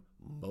 I am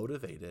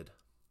motivated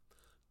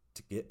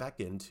to get back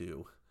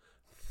into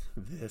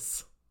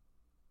this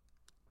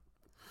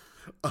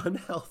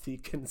unhealthy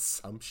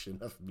consumption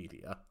of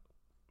media.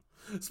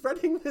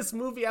 Spreading this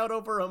movie out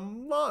over a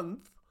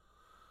month.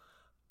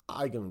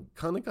 I'm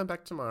gonna come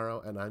back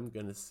tomorrow and I'm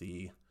gonna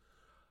see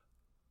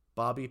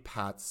Bobby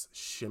Pat's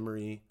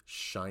shimmery,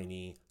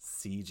 shiny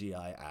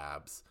CGI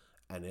abs,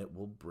 and it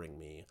will bring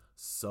me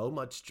so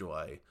much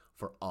joy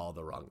for all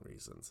the wrong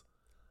reasons.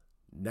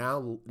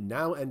 Now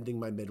ending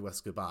my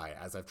Midwest goodbye,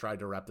 as I've tried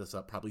to wrap this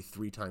up probably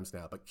 3 times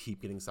now, but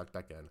keep getting sucked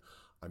back in.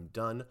 I'm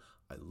done.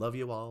 I love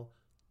you all.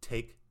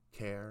 Take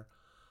care.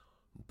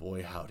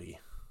 Boy, howdy.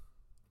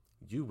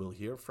 You will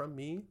hear from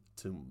me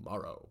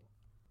tomorrow.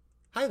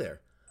 Hi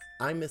there.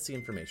 I'm Missy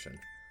Information.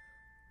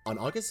 On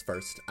August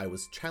 1st, I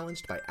was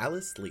challenged by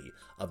Alice Lee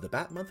of the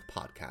Bat Month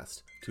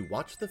podcast to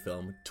watch the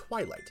film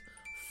Twilight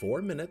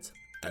 4 minutes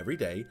every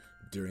day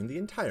during the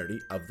entirety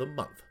of the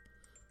month.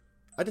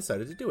 I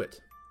decided to do it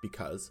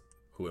because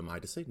who am I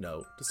to say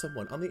no to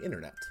someone on the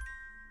internet?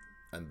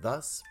 And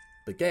thus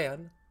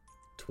began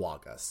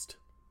Twaugust.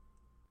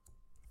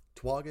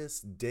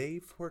 Twaugust, day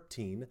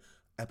 14,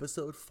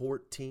 episode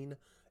 14.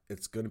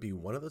 It's going to be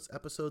one of those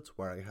episodes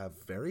where I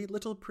have very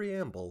little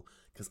preamble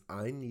because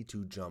I need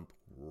to jump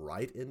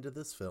right into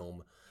this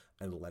film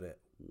and let it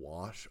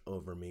wash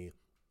over me.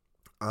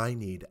 I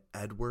need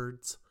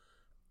Edward's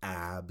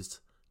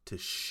abs to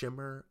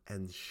shimmer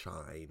and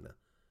shine.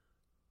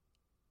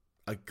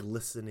 A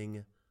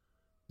glistening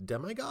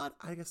demigod?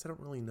 I guess I don't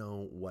really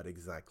know what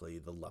exactly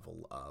the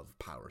level of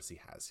powers he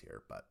has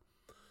here, but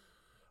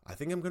I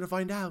think I'm going to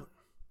find out.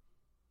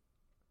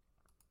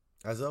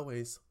 As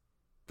always,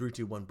 3,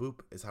 2, 1, boop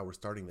is how we're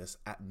starting this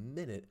at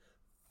minute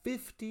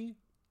 52.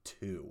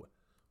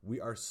 We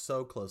are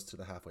so close to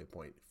the halfway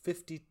point.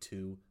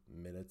 52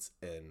 minutes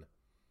in.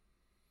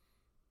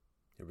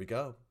 Here we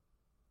go.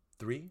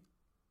 3,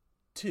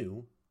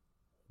 2,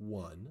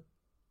 1,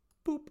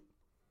 boop.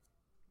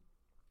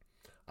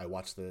 I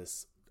watched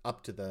this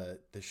up to the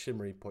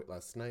shimmery point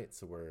last night,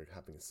 so we're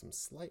having some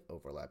slight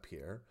overlap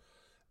here.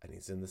 And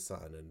he's in the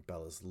sun, and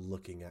Bella's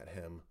looking at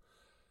him.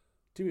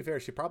 To be fair,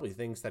 she probably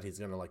thinks that he's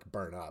going to, like,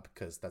 burn up,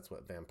 because that's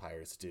what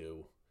vampires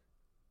do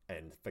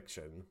in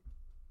fiction.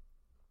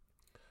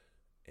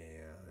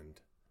 And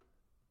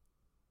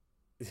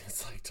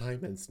it's like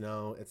diamonds.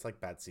 No, it's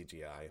like bad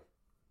CGI.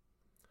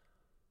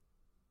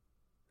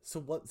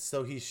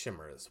 So he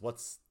shimmers.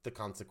 What's the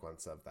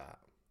consequence of that?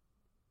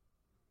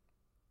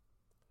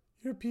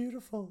 You're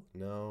beautiful.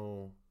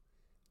 No,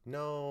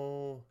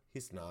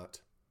 he's not.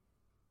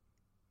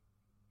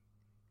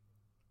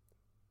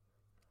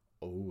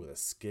 Oh, the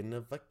skin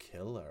of a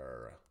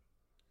killer.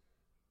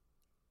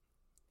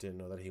 Didn't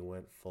know that he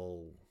went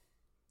full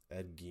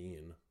Ed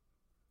Gein.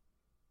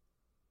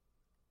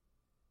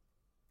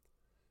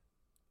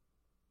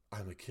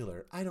 I'm a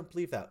killer. I don't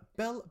believe that.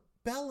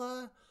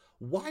 Bella,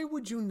 why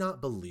would you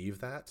not believe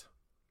that?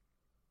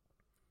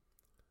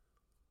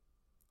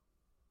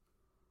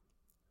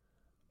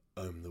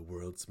 I'm the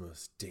world's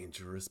most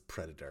dangerous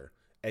predator,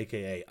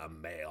 aka a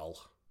male.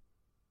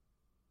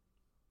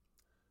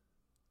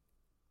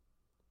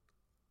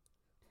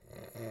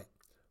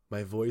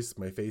 My voice,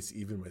 my face,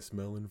 even my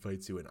smell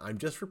invites you in. I'm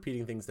just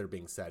repeating things that are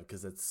being said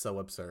because it's so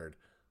absurd.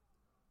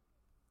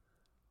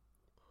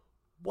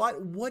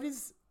 What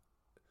is...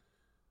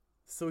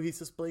 So he's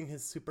displaying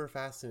his super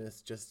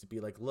fastness just to be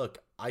like, look,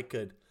 I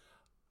could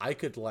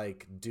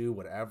like do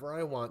whatever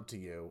I want to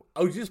you.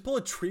 Oh, you just pull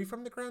a tree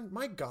from the ground?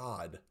 My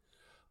God.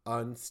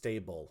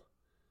 Unstable.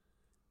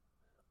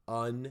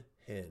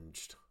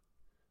 Unhinged.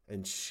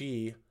 And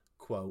she,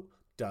 quote,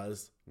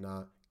 does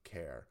not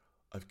care.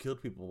 I've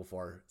killed people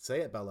before.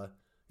 Say it, Bella.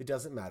 It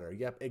doesn't matter.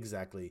 Yep,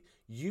 exactly.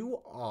 You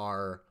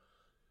are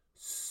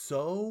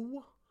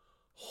so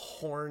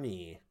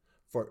horny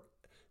for...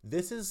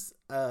 This is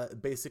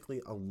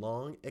basically a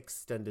long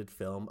extended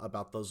film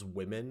about those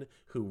women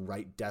who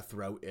write death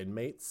row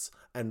inmates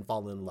and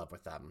fall in love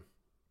with them.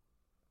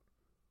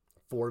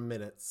 4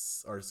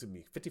 minutes, or excuse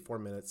me, 54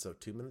 minutes, so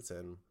 2 minutes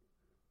in.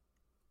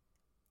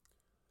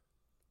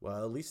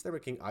 Well, at least they're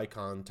making eye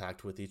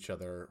contact with each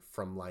other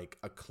from like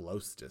a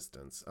close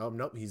distance. Oh,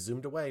 nope, he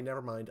zoomed away.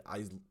 Never mind.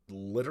 I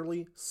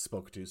literally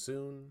spoke too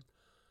soon.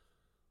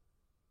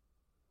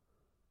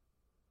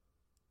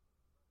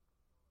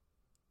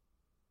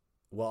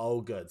 Well,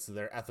 oh, good. So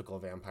they're ethical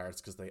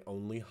vampires because they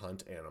only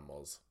hunt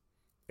animals.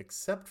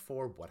 Except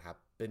for what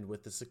happened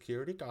with the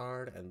security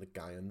guard and the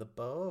guy in the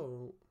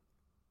boat.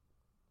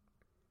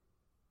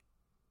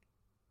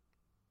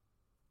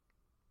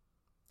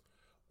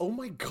 Oh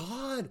my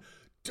God.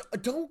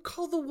 Don't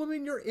call the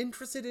woman you're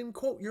interested in,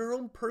 quote, your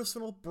own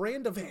personal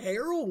brand of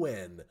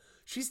heroin.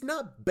 She's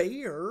not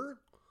Bayer.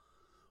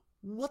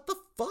 What the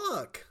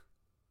fuck?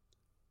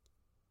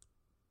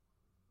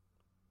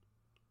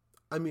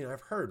 I mean,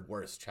 I've heard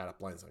worse chat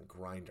up lines on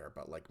Grindr,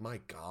 but like, my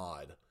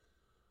God.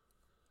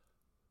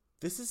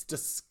 This is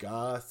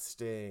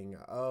disgusting.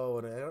 Oh,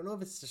 and I don't know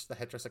if it's just the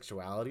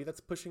heterosexuality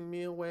that's pushing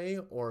me away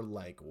or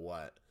like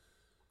what.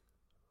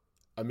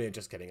 I mean,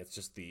 just kidding. It's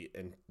just the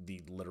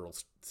literal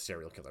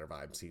serial killer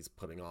vibes he's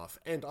putting off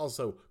and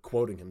also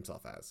quoting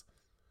himself as.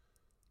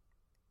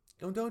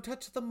 Oh, don't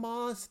touch the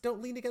moss.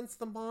 Don't lean against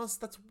the moss.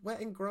 That's wet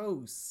and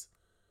gross.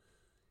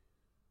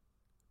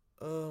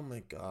 Oh my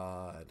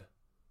God.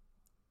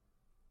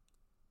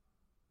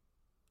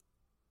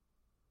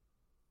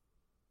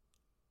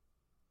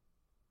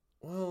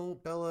 Well,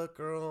 Bella,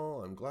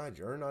 girl, I'm glad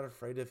you're not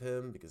afraid of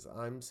him because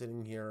I'm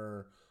sitting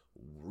here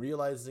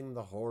realizing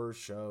the horror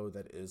show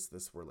that is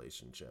this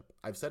relationship.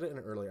 I've said it in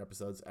earlier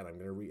episodes and I'm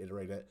going to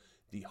reiterate it.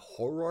 The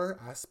horror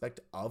aspect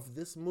of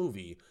this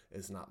movie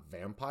is not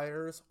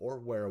vampires or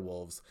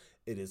werewolves.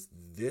 It is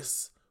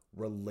this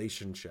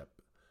relationship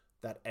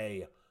that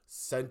a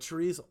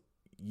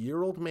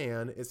centuries-year-old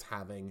man is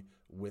having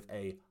with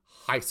a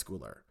high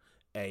schooler,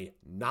 a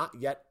not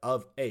yet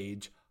of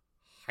age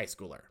high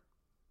schooler.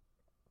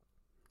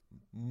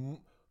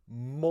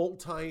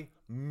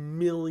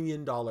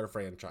 Multi-million-dollar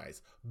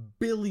franchise,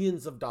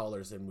 billions of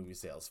dollars in movie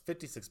sales.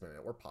 56 minutes.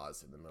 We're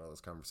paused in the middle of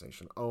this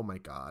conversation. Oh my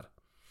God.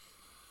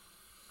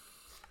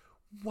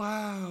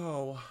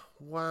 Wow.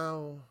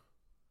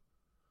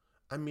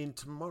 I mean,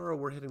 tomorrow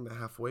we're hitting the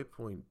halfway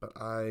point, but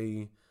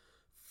I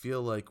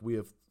feel like we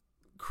have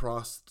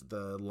crossed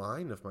the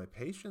line of my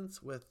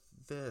patience with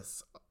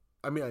this.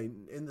 I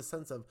mean, in the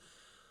sense of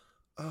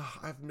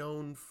I've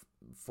known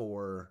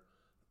for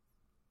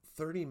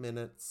 30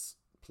 minutes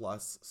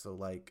plus, so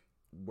like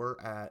we're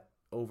at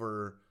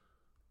over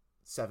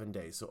 7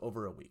 days, so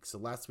over a week. So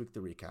last week, the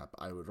recap,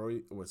 I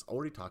was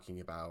already talking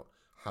about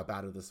how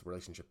bad this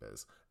relationship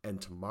is,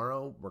 and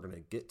tomorrow we're gonna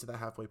get to the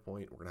halfway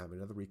point. We're gonna have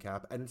another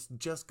recap, and it's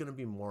just gonna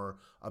be more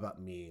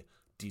about me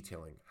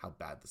detailing how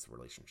bad this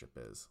relationship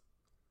is.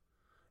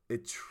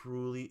 It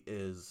truly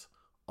is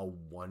a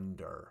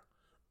wonder.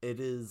 It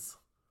is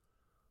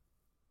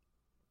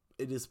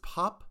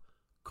pop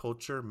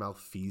culture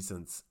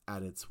malfeasance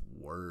at its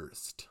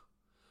worst.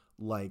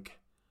 Like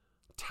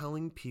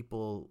telling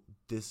people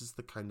this is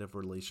the kind of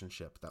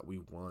relationship that we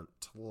want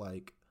to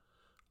like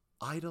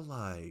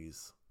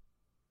idolize.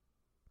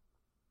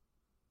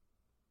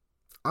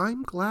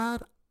 I'm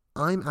glad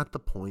I'm at the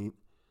point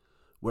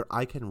where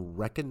I can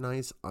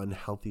recognize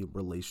unhealthy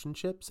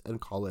relationships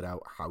and call it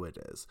out how it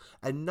is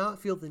and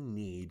not feel the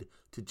need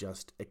to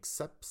just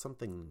accept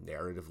something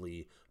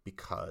narratively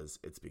because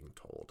it's being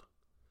told.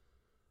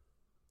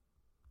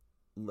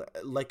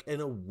 Like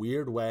in a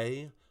weird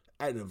way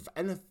and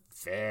a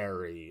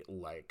very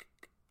like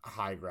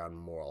high ground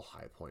moral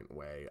high point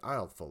way,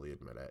 I'll fully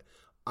admit it,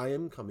 I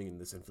am coming in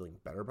this and feeling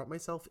better about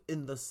myself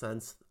in the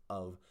sense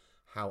of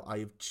how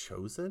I've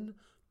chosen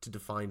to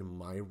define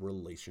my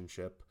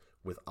relationship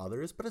with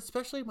others, but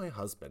especially my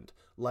husband.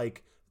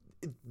 Like,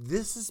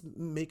 this is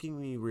making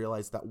me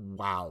realize that,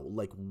 wow,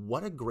 like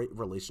what a great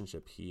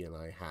relationship he and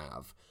I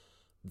have,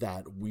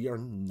 that we are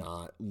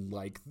not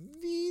like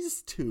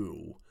these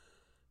two.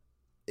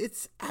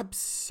 It's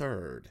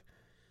absurd.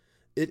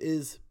 It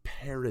is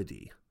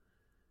parody.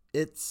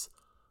 It's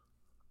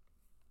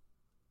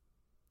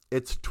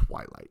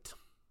Twilight.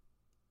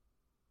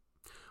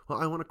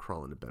 Well, I want to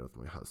crawl into bed with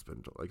my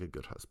husband like a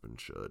good husband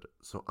should.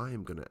 So I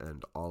am going to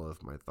end all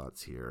of my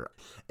thoughts here.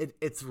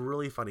 It's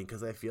really funny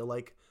because I feel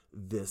like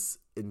this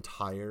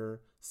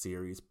entire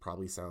series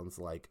probably sounds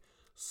like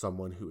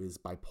someone who is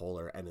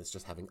bipolar and is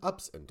just having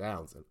ups and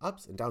downs and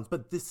ups and downs.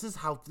 But this is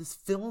how this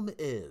film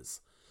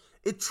is.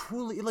 It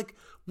truly, like,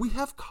 we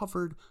have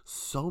covered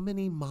so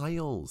many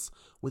miles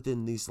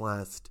within these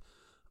last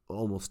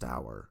almost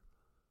hour.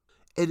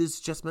 It is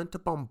just meant to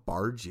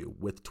bombard you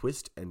with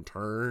twist and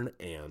turn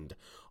and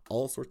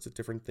all sorts of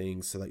different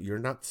things so that you're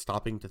not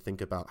stopping to think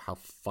about how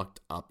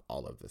fucked up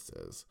all of this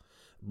is.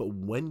 But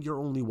when you're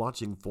only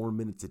watching 4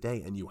 minutes a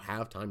day and you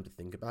have time to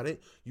think about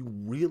it, you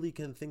really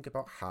can think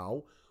about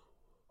how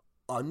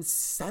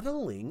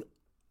unsettling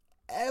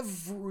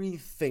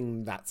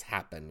everything that's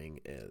happening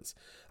is.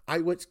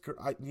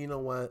 You know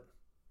what?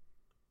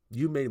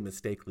 You made a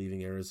mistake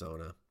leaving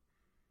Arizona.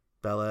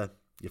 Bella,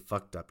 you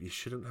fucked up. You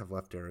shouldn't have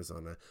left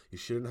Arizona. You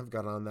shouldn't have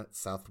got on that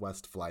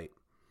Southwest flight.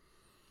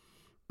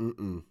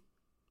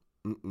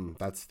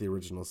 That's the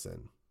original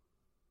sin.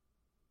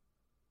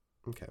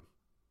 Okay.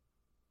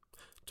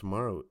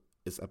 Tomorrow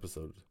is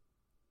episode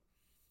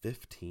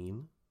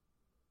 15.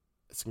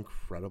 It's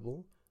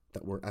incredible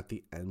that we're at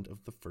the end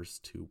of the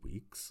first 2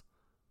 weeks.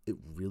 It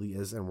really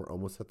is, and we're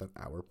almost at that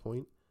hour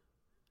point.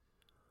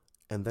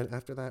 And then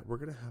after that, we're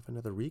going to have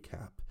another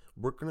recap.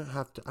 We're going to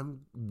have to,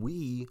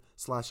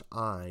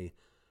 I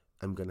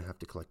am going to have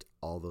to collect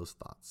all those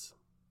thoughts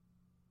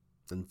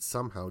and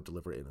somehow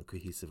deliver it in a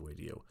cohesive way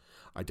to you.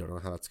 I don't know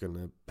how that's going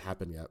to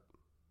happen yet.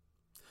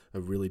 I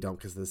really don't,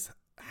 because this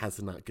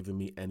has not given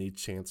me any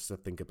chance to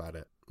think about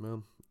it.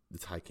 Well,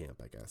 it's high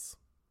camp, I guess.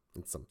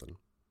 It's something.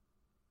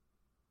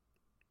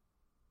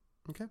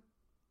 Okay.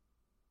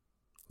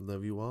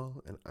 Love you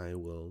all, and I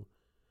will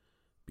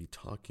be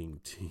talking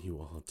to you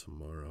all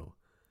tomorrow.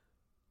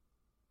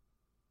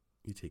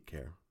 You take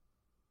care.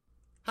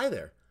 Hi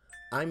there.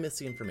 I'm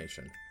Missy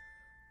Information.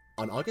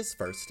 On August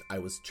 1st, I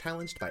was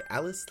challenged by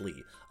Alice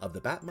Lee of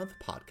the Bat Month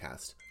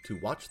podcast to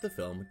watch the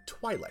film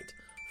Twilight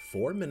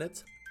 4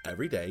 minutes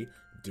every day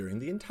during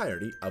the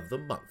entirety of the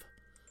month.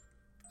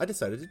 I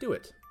decided to do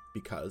it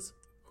because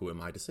who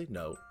am I to say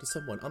no to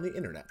someone on the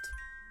internet?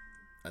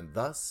 And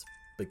thus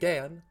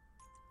began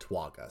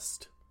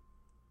Twaugust.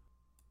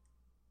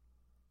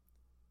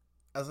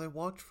 As I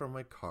walked from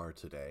my car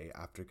today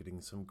after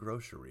getting some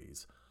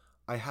groceries,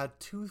 I had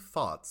 2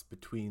 thoughts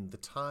between the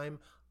time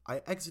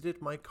I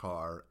exited my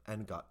car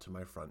and got to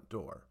my front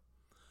door.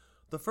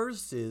 The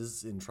first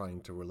is, in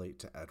trying to relate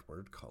to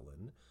Edward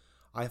Cullen,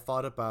 I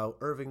thought about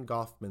Irving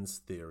Goffman's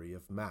theory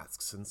of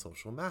masks and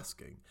social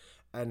masking,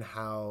 and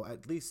how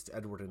at least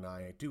Edward and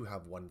I do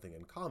have one thing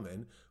in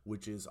common,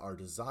 which is our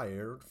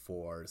desire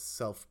for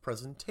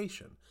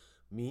self-presentation.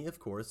 Me, of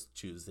course,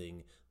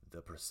 choosing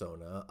the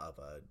persona of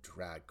a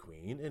drag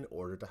queen in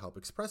order to help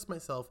express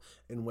myself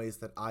in ways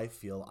that I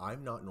feel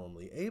I'm not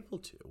normally able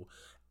to.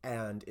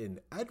 And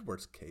in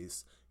Edward's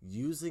case,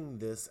 using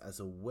this as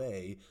a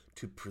way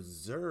to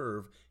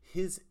preserve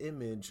his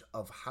image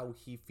of how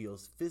he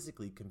feels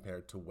physically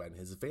compared to when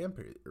his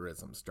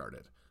vampirism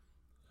started.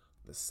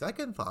 The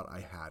second thought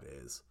I had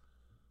is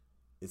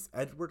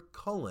Edward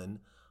Cullen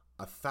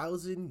a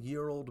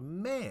 1,000-year-old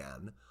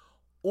man,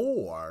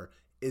 or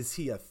is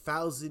he a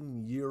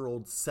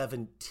 1,000-year-old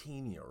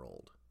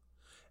 17-year-old?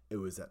 It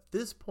was at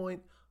this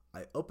point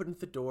I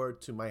opened the door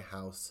to my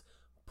house,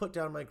 put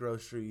down my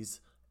groceries,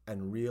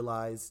 and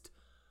realized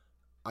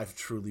I've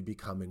truly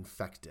become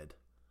infected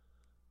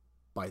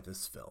by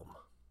this film.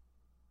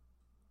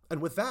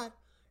 And with that,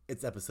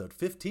 it's episode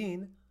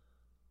 15,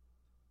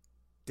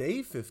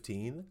 day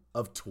 15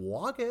 of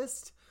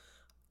Twaugust,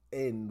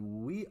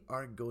 and we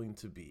are going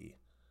to be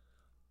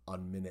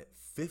on minute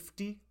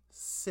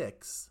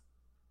 56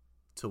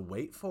 to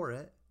wait for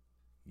it.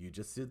 You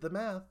just did the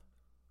math.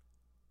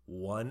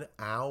 1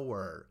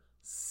 hour,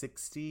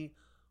 60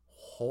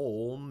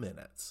 whole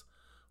minutes.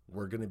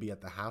 We're going to be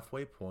at the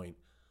halfway point,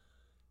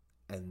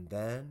 and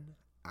then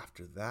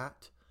after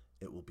that,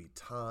 it will be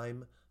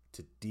time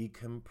to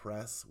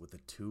decompress with a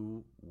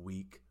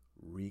 2-week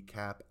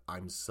recap.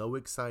 I'm so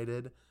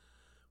excited.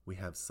 We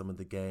have some of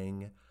the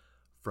gang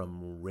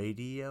from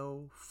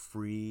Radio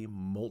Free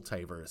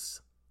Multiverse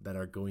that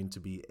are going to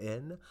be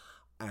in,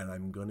 and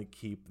I'm going to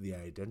keep the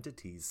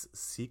identities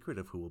secret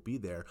of who will be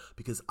there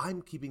because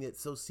I'm keeping it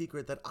so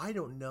secret that I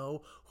don't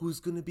know who's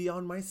going to be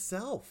on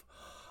myself.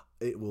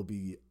 It will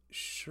be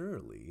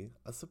surely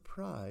a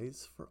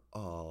surprise for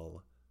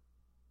all.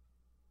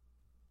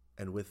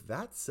 And with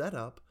that set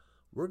up,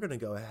 we're going to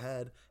go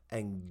ahead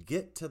and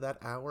get to that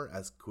hour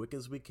as quick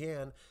as we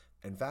can.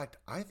 In fact,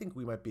 I think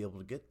we might be able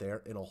to get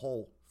there in a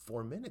whole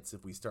 4 minutes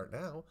if we start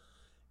now.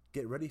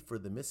 Get ready for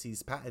the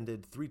Missy's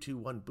patented 3, 2,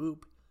 1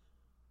 boop.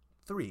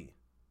 3,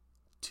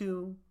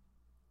 2,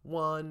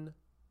 1,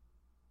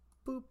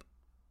 boop.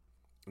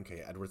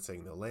 Okay, Edward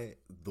saying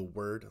the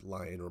word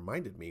lion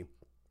reminded me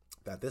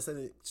that this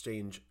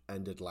exchange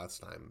ended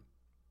last time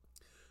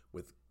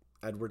with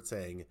Edward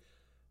saying,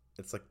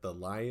 it's like the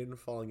lion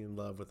falling in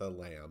love with a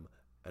lamb,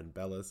 and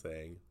Bella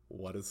saying,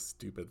 what a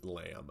stupid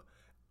lamb.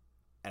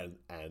 And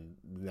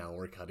now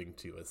we're cutting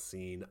to a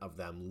scene of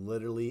them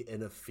literally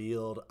in a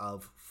field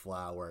of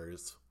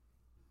flowers.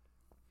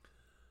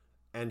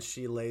 And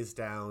she lays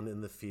down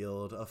in the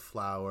field of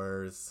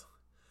flowers,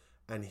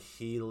 and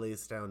he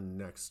lays down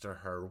next to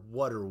her.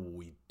 What are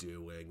we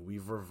doing?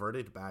 We've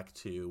reverted back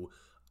to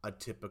a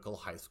typical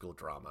high school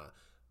drama.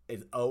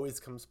 It always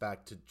comes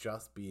back to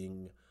just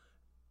being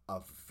a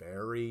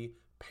very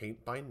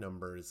paint by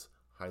numbers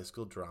high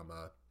school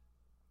drama,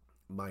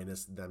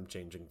 minus them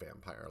changing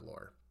vampire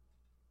lore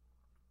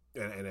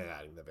and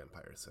adding the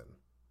vampires in.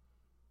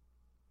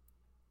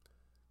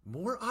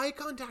 More eye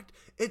contact.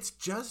 It's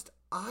just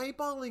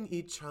eyeballing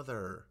each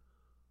other.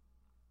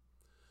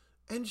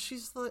 And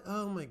she's like,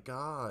 oh my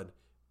god.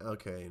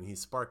 Okay, and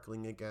he's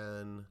sparkling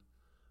again,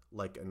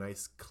 like a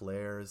nice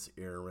Claire's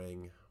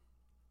earring.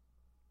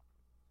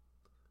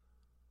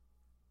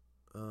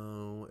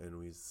 Oh, and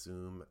we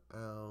zoom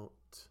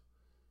out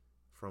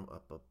from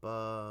up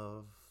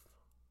above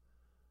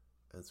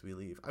as we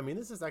leave. I mean,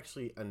 this is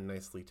actually a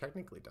nicely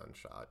technically done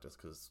shot, just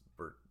because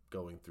we're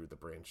going through the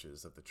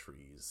branches of the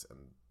trees and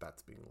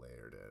that's being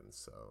layered in,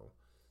 so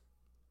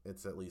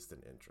it's at least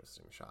an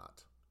interesting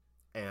shot.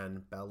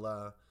 And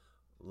Bella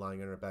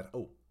lying in her bed.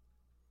 Oh,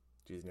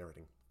 she's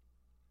narrating.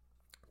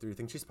 Three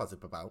things she's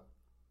positive about.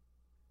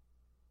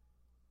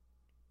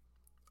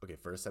 Okay,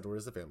 first, Edward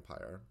is a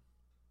vampire.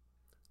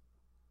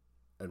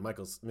 And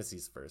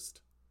Missy's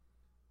first.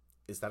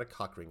 Is that a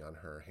cock ring on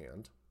her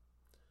hand?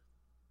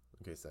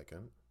 Okay,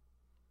 second.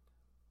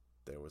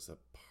 There was a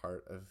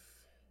part of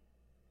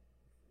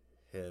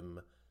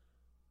him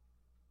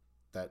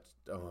that,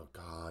 oh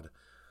god,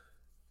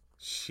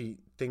 she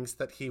thinks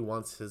that he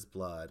wants his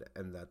blood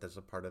and that there's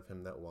a part of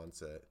him that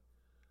wants it.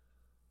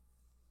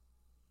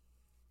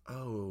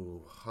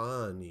 Oh,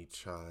 honey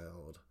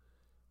child.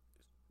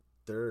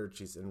 Third,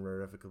 she's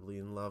irrevocably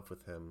in love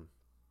with him.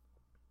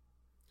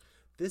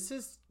 This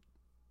is,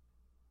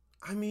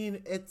 I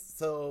mean, it's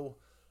so,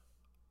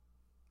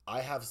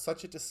 I have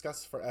such a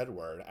disgust for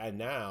Edward, and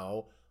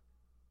now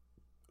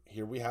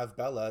here we have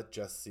Bella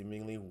just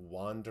seemingly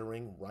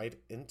wandering right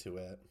into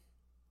it.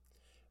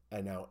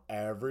 And now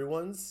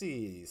everyone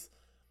sees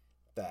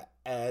that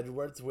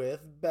Edward's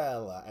with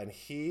Bella, and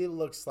he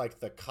looks like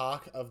the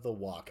cock of the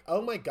walk.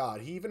 Oh my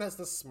god, he even has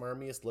the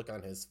smarmiest look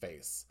on his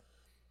face.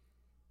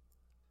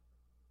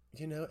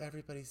 You know,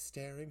 everybody's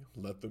staring.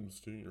 Let them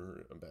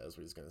stare. That's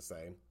what he's going to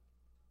say.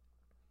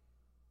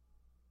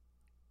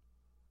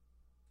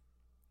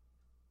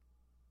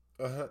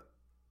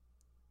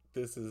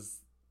 This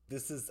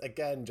is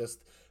again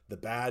just the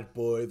bad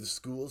boy, the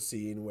school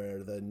scene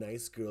where the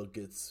nice girl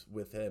gets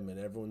with him and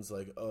everyone's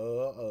like,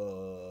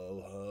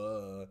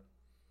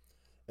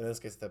 in this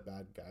case, the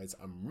bad guy's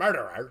a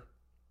murderer.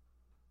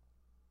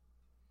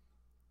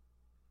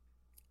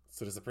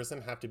 So does a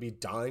person have to be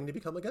dying to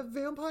become like a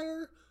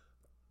vampire?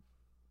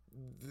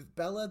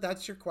 Bella,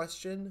 that's your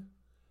question?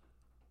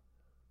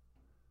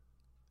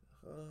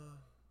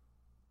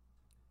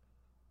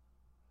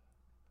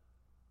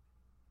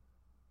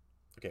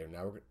 Okay,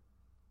 now we're...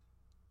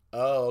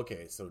 Oh,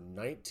 okay, so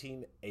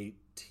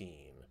 1918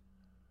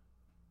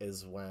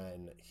 is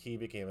when he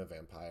became a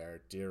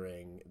vampire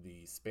during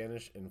the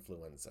Spanish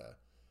influenza.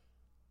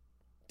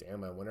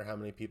 Damn, I wonder how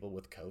many people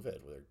with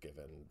COVID were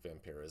given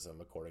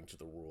vampirism according to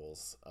the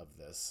rules of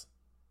this.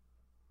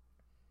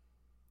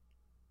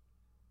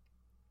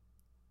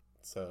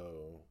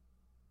 So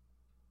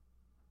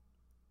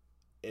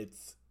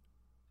it's...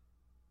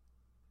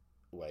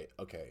 Wait,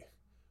 okay.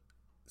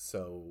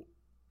 So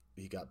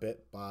he got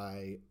bit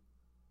by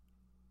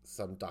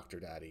some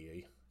Dr.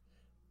 Daddy,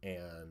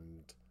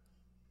 and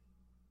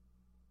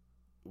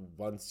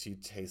once you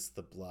taste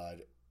the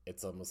blood,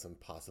 it's almost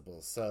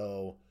impossible.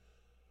 So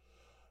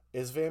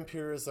is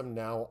vampirism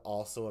now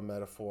also a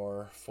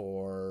metaphor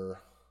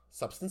for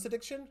substance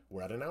addiction?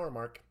 We're at an hour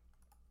mark.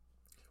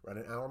 We're at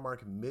an hour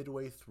mark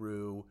midway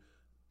through.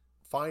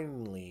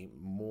 Finally,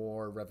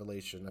 more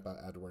revelation about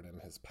Edward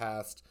and his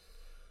past.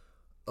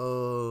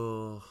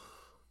 Oh,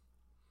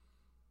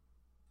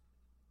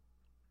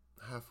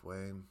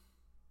 halfway.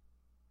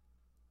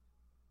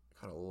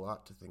 Got a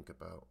lot to think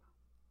about.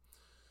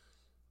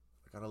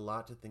 I got a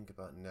lot to think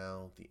about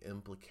now. The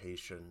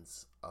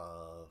implications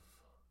of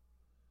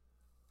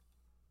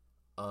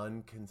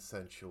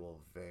unconsensual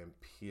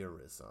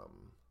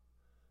vampirism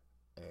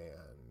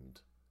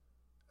and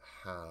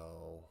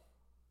how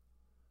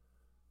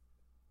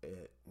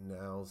it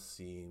now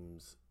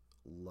seems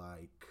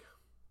like,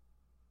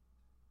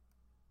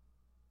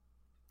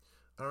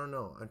 I don't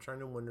know. I'm trying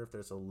to wonder if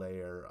there's a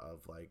layer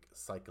of like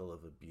cycle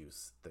of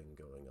abuse thing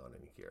going on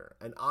in here.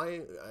 And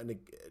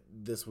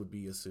this would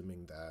be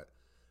assuming that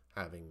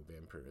having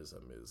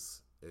vampirism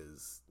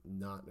is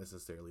not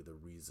necessarily the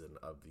reason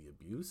of the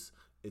abuse.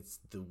 It's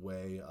the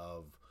way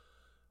of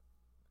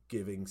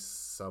giving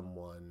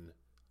someone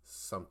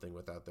something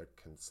without their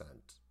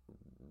consent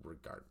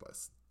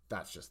regardless.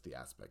 That's just the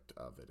aspect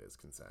of it, is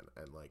consent.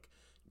 And like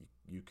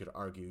you could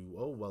argue,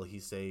 oh well, he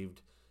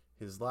saved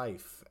his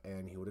life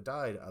and he would have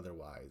died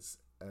otherwise.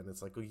 And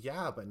it's like, well,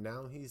 yeah, but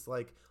now he's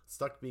like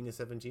stuck being a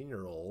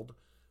 17-year-old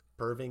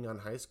perving on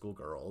high school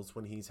girls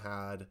when he's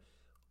had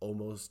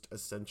almost a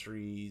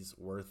century's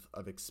worth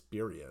of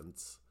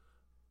experience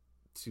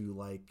to,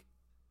 like,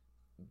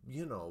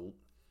 you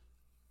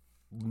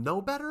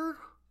know better,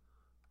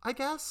 I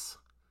guess,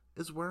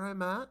 is where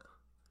I'm at.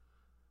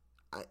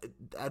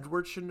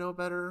 Edward should know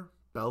better.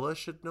 Bella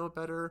should know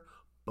better.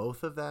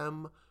 Both of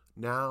them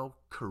now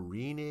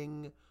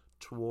careening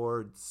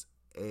towards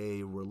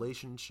a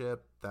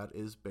relationship that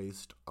is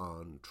based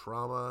on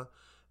trauma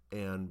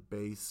and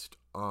based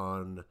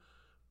on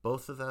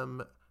both of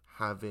them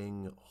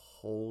having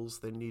holes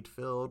they need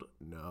filled.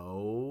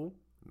 No,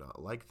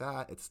 not like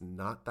that. It's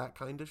not that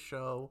kind of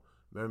show.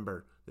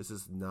 Remember, this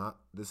has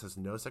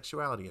no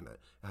sexuality in it.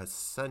 It has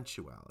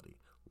sensuality.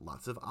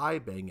 Lots of eye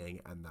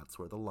banging, and that's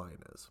where the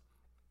line is.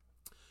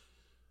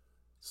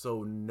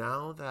 So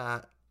now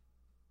that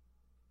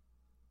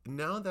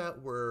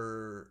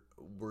we're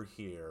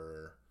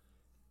here,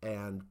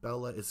 and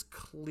Bella is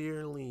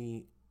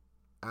clearly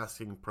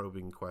asking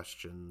probing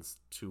questions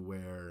to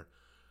where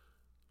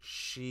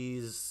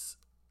she's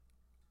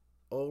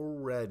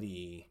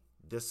already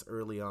this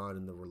early on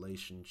in the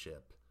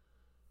relationship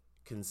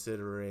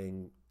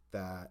considering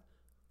that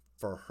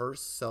for her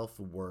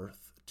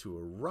self-worth to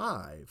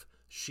arrive,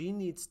 she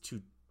needs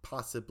to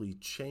possibly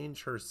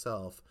change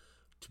herself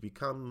to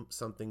become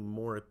something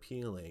more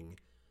appealing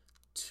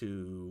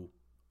to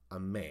a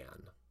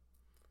man.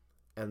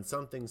 And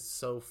something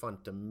so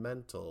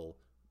fundamental,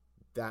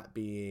 that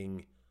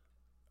being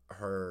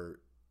a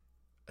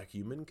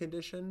human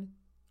condition.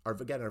 Are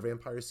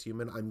vampires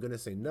human? I'm going to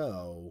say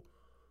no,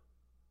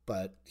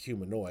 but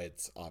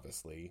humanoids,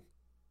 obviously.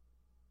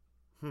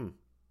 I'm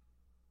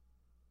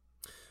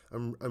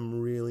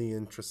really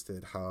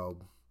interested how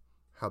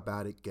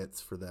bad it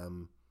gets for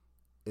them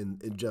in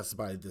just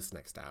by this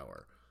next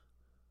hour.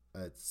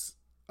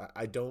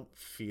 I don't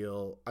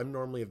feel, I'm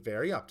normally a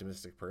very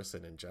optimistic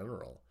person in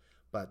general,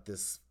 but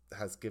this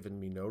has given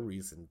me no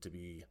reason to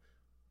be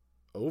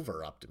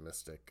over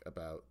optimistic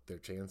about their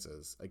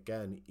chances.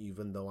 Again,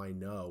 even though I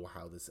know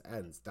how this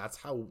ends,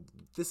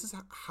 this is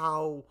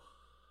how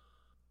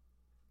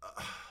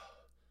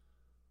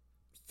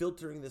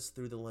filtering this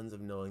through the lens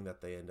of knowing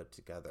that they end up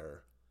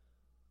together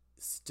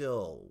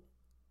still,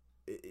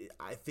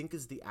 I think,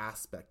 is the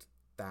aspect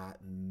that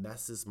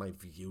messes my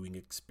viewing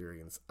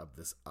experience of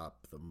this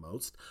up the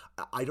most.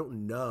 I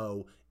don't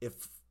know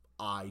if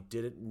I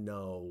didn't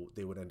know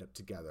they would end up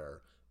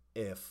together,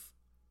 if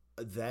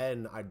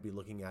then I'd be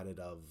looking at it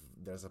of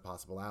there's a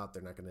possible out.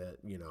 They're not going to,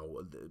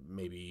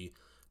 maybe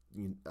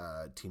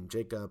Team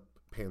Jacob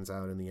pans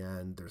out in the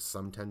end. There's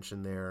some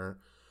tension there.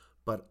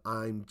 But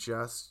I'm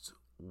just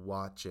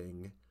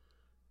watching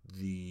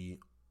the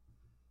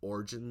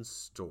origin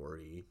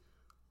story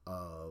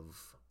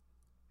of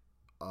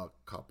a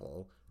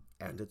couple,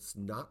 and it's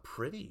not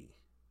pretty.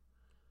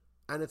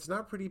 And it's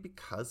not pretty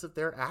because of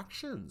their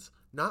actions,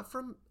 not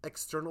from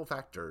external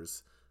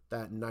factors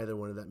that neither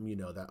one of them,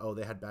 that,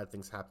 they had bad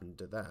things happen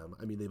to them.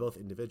 I mean, they both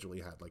individually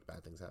had,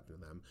 bad things happen to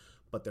them,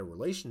 but their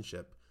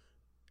relationship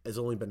has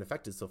only been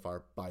affected so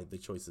far by the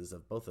choices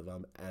of both of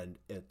them, and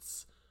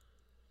it's...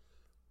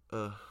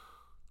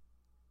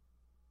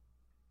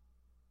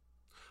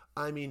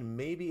 I mean,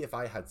 maybe if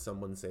I had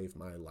someone save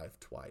my life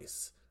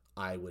twice,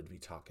 I would be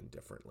talking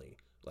differently.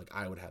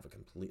 I would have a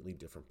completely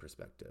different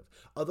perspective.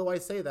 Although I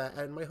say that,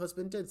 and my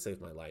husband did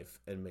save my life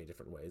in many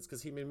different ways,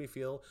 because he made me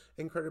feel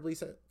incredibly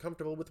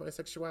comfortable with my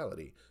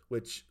sexuality,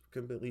 which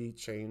completely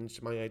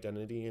changed my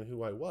identity and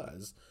who I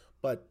was,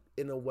 but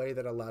in a way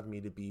that allowed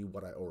me to be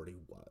what I already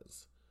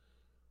was.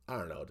 I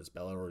don't know, does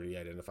Bella already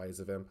identify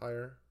as a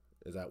vampire?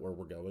 Is that where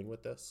we're going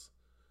with this?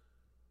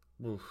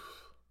 Oof.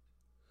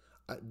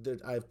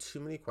 I have too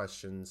many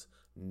questions.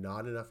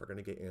 Not enough are going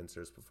to get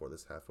answers before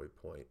this halfway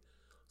point.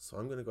 So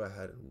I'm going to go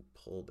ahead and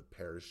pull the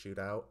parachute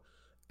out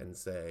and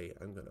say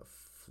I'm going to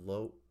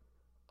float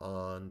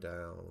on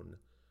down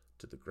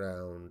to the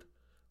ground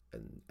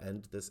and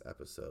end this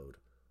episode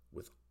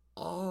with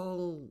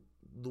all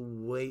the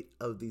weight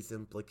of these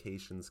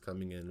implications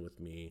coming in with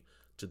me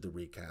to the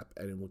recap.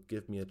 And it will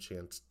give me a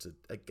chance to,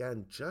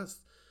 again, just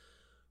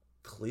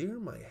clear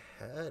my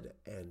head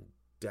and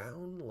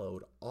download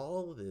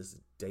all this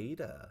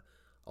data,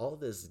 all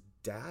this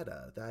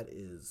data that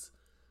is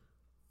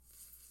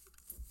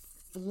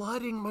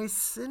flooding my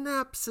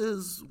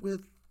synapses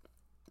with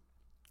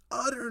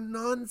utter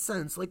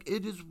nonsense.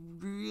 It is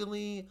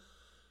really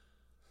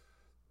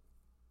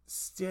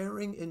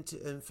staring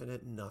into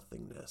infinite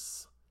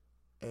nothingness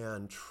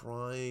and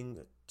trying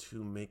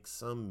to make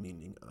some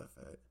meaning of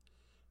it.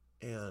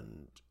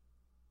 And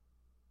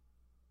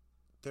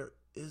there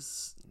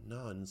is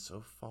none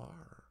so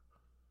far.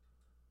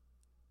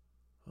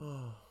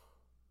 Oh.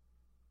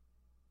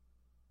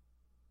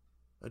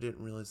 I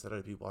didn't realize that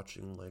I'd be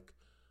watching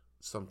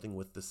something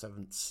with the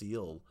Seventh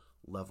Seal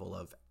level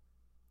of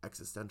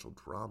existential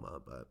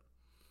drama, but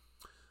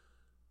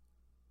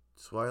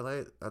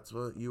Twilight, that's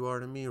what you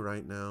are to me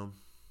right now.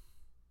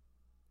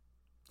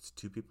 It's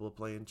two people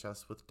playing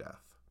chess with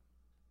death,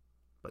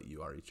 but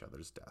you are each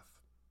other's death.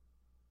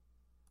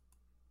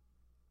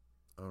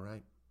 All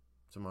right,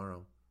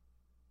 tomorrow.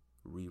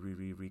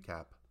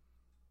 recap,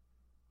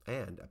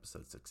 and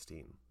episode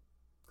 16.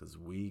 Because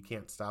we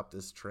can't stop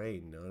this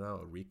train. No,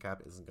 a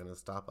recap isn't going to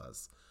stop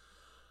us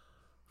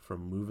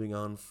from moving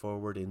on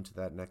forward into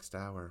that next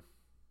hour.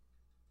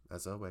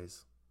 As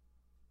always,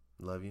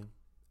 love you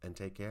and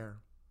take care.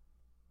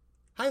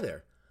 Hi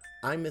there,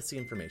 I'm Missy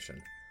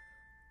Information.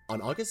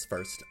 On August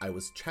 1st, I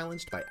was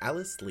challenged by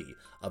Alice Lee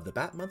of the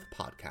Bat Month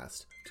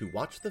podcast to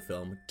watch the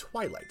film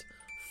Twilight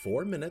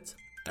 4 minutes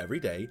every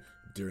day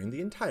during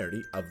the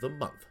entirety of the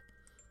month.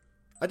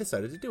 I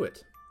decided to do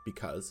it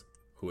because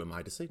who am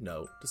I to say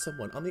no to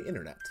someone on the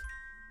internet?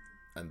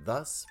 And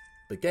thus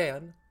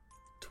began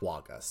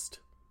Twaugust.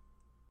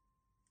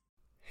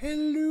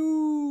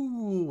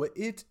 Hello!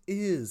 It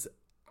is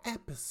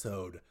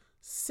episode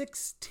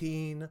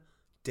 16,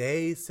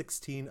 day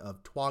 16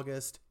 of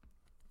Twaugust.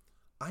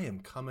 I am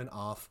coming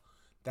off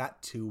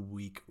that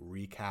 2-week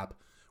recap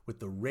with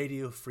the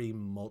Radio Free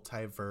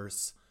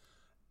Multiverse,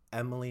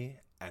 Emily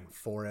and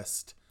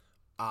Forrest.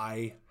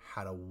 I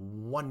had a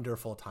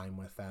wonderful time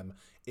with them.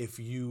 If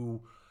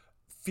you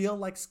feel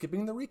like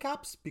skipping the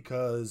recaps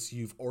because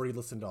you've already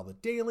listened to all the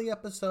daily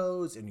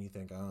episodes and you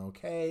think, oh,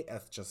 okay,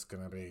 it's just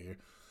going to be,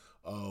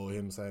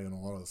 him saying a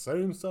lot of the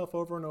same stuff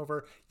over and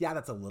over. Yeah,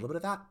 that's a little bit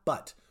of that,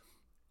 but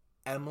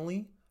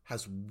Emily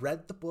has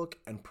read the book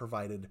and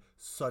provided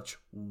such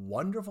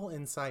wonderful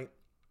insight,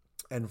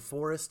 and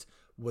Forrest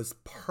was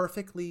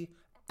perfectly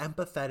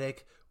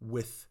empathetic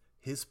with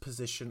his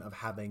position of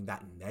having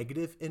that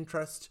negative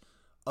interest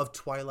of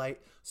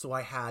Twilight. So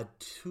I had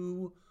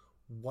two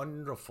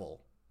wonderful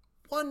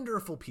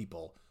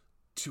people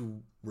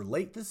to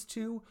relate this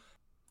to.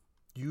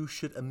 You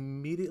should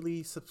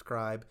immediately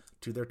subscribe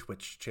to their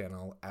Twitch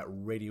channel at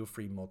Radio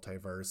Free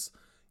Multiverse.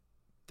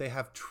 They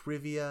have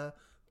trivia,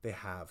 they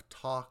have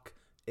talk.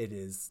 It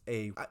is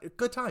a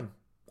good time.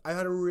 I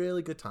had a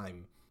really good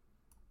time.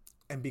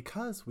 And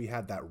because we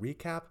had that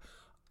recap,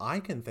 I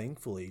can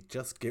thankfully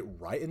just get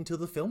right into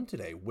the film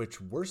today, which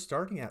we're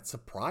starting at,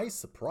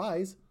 surprise,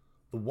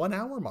 the 1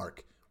 hour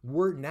mark.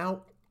 We're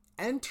now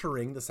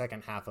entering the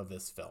second half of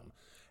this film.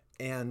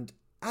 And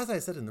as I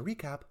said in the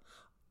recap,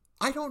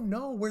 I don't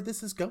know where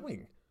this is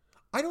going.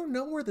 I don't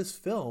know where this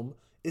film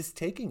is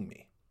taking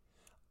me.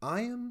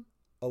 I am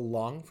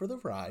along for the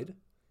ride,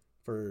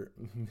 for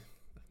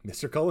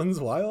Mr. Cullen's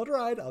wild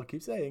ride. I'll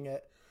keep saying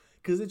it,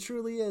 because it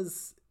truly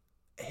is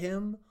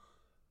him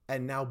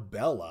and now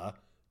Bella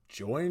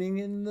joining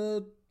in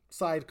the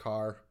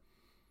sidecar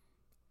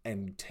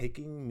and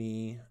taking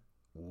me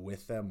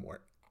with them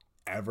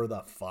wherever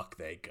the fuck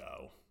they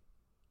go.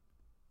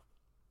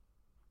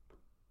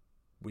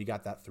 We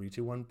got that 3,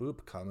 2, 1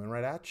 boop coming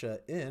right at you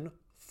in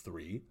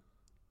 3,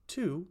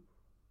 2,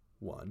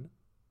 1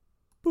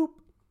 boop.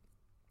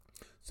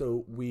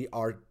 So we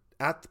are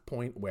at the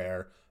point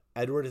where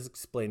Edward is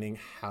explaining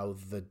how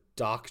the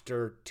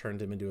doctor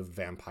turned him into a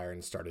vampire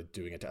and started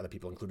doing it to other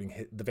people,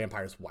 including the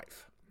vampire's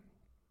wife.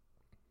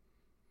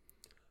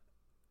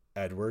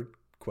 Edward,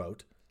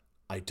 quote,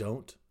 "I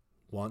don't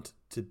want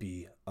to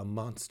be a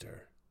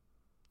monster."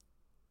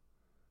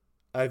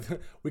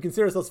 We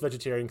consider ourselves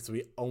vegetarian because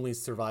we only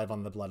survive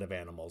on the blood of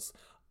animals.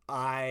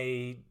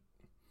 I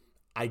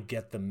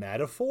get the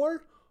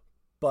metaphor,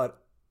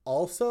 but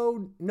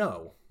also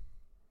no.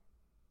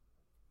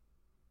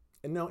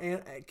 And no,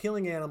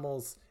 killing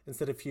animals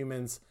instead of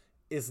humans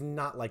is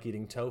not like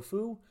eating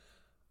tofu.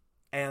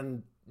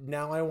 And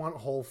now I want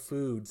Whole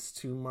Foods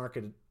to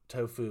market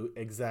tofu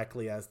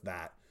exactly as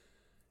that.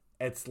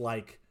 It's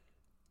like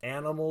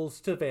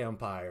animals to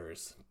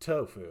vampires,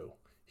 tofu,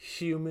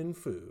 human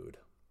food.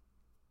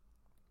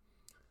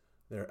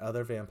 There are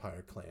other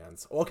vampire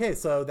clans. Okay,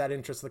 so that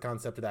interests the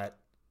concept that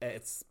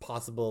it's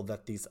possible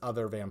that these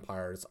other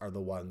vampires are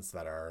the ones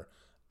that are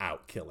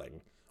out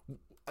killing.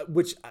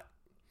 Which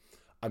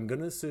I'm going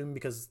to assume,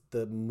 because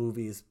the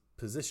movie's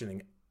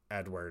positioning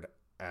Edward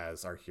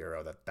as our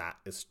hero, that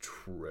is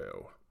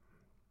true.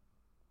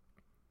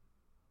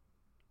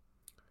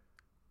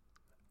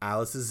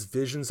 Alice's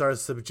visions are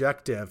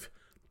subjective.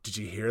 Did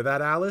you hear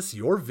that, Alice?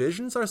 Your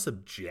visions are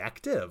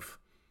subjective.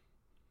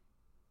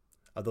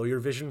 Although your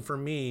vision for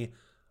me,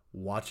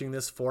 watching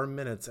this 4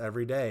 minutes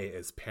every day,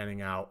 is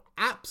panning out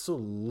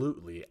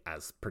absolutely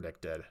as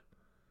predicted.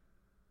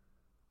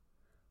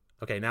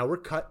 Okay, now we're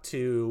cut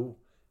to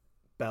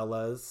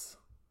Bella's.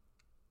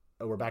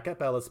 We're back at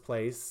Bella's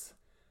place,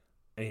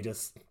 and he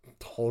just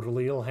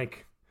totally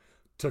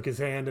took his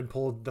hand and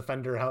pulled the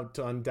fender out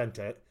to undent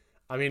it.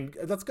 I mean,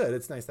 that's good.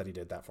 It's nice that he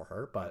did that for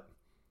her, but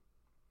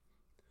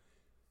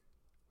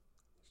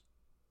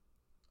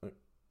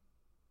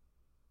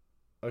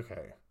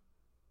okay.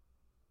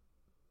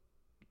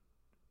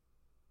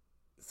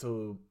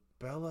 So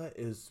Bella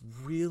is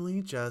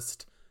really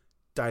just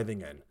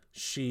diving in.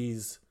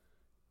 She's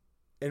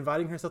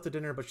inviting herself to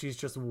dinner, but she's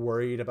just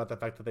worried about the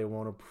fact that they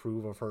won't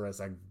approve of her as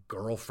a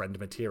girlfriend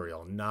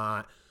material,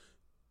 not,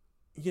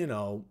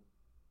 the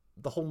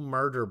whole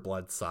murder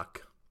blood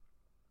suck.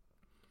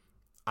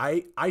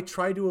 I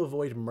try to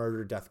avoid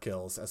murder death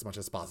kills as much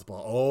as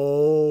possible.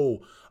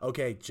 Oh,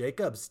 okay.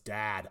 Jacob's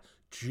dad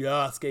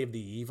just gave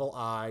the evil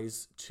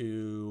eyes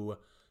to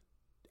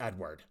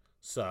Edward.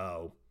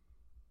 So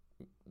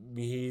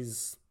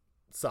he's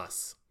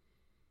sus.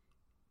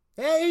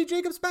 Hey,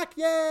 Jacob's back!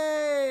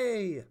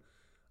 Yay!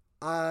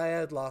 I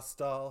had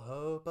lost all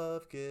hope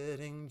of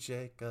getting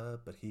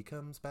Jacob, but he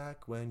comes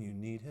back when you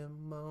need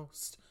him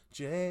most.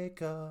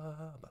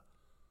 Jacob.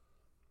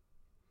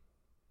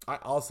 I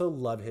also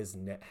love his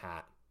knit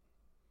hat.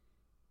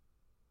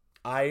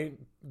 I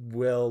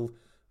will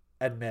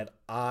admit,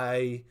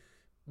 I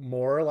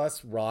more or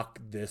less rock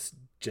this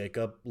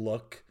Jacob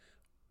look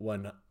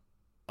when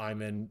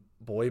I'm in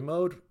boy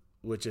mode,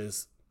 which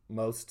is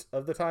most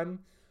of the time.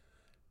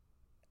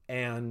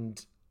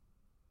 And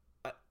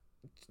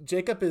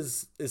Jacob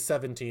is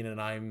 17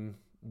 and I'm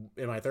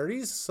in my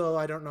 30s, so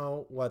I don't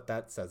know what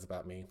that says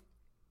about me.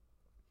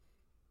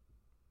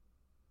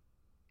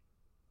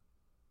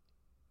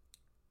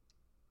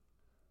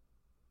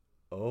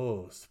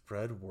 Oh,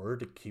 spread word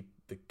to keep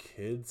the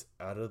kids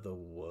out of the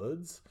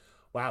woods?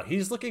 Wow,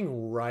 he's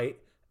looking right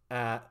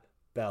at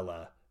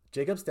Bella.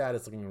 Jacob's dad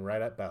is looking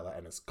right at Bella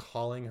and is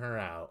calling her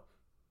out.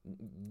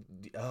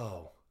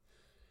 Oh.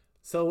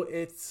 So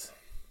it's...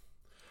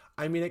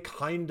 I mean, it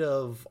kind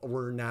of...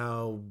 We're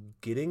now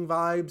getting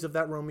vibes of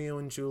that Romeo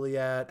and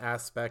Juliet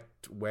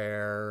aspect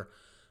where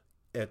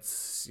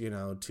it's, you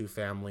know, two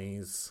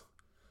families,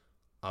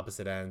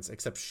 opposite ends,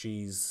 except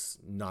she's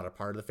not a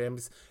part of the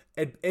families.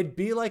 It'd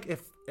be like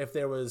if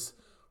there was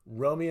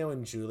Romeo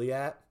and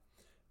Juliet,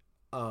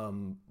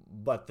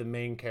 but the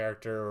main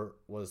character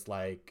was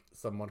like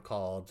someone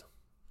called,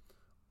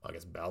 I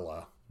guess,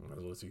 Bella.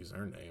 Let's use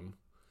her name.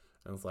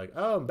 And it's like,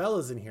 oh,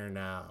 Bella's in here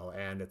now,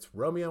 and it's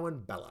Romeo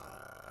and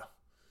Bella.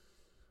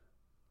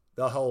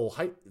 The whole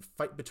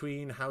fight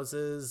between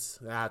houses,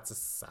 that's a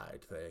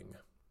side thing.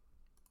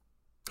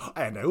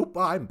 And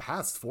I'm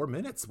past 4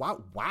 minutes.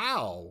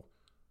 Wow.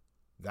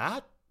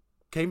 That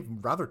came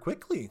rather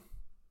quickly.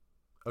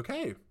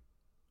 Okay.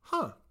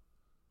 Huh.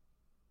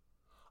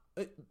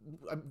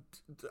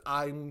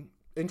 I'm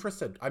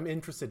interested.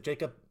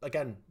 Jacob,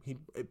 again,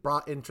 it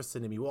brought interest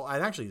into me. Well,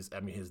 and actually, I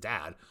mean, his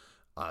dad.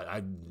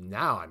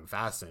 I'm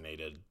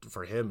fascinated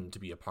for him to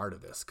be a part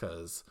of this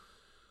because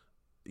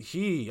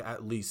he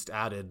at least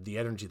added the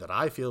energy that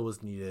I feel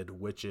was needed,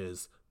 which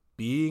is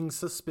being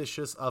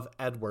suspicious of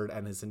Edward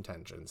and his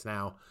intentions.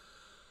 Now,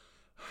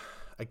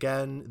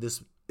 again,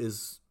 this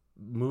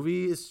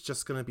movie is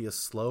just going to be a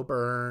slow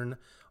burn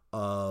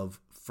of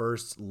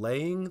first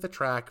laying the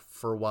track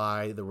for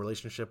why the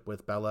relationship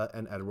with Bella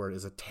and Edward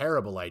is a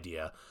terrible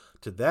idea,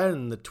 to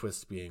then the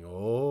twist being,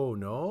 oh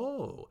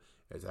no,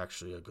 it's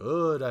actually a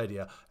good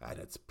idea, and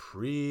it's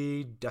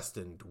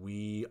predestined.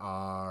 We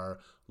are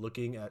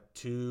looking at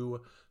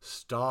two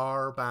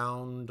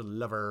star-bound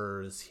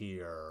lovers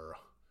here.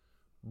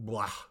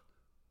 Blah.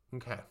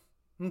 Okay.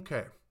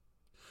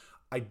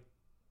 I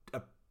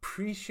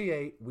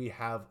appreciate we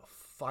have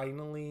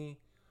finally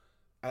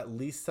at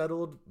least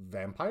settled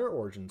vampire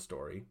origin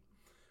story.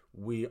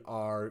 We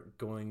are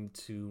going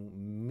to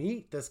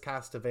meet this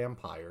cast of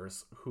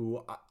vampires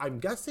who I'm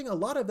guessing a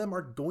lot of them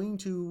are going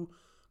to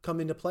come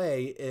into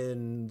play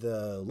in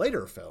the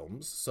later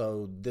films.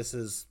 So this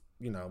is,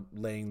 you know,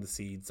 laying the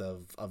seeds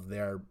of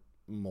their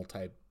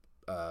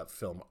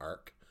film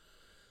arc.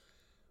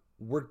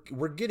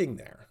 We're getting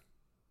there.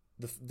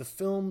 The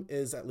film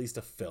is at least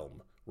a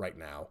film right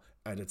now,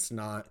 and it's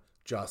not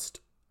just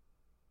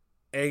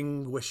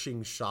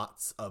anguishing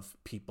shots of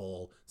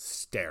people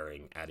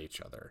staring at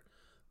each other.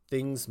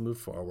 Things move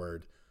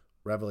forward.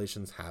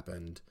 Revelations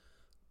happened.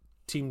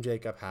 Team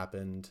Jacob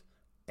happened.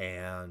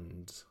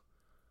 And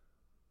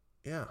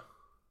yeah.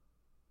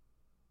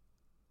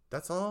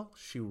 That's all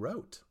she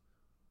wrote.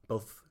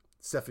 Both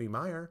Stephenie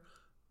Meyer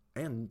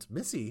and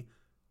Missy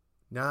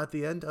now at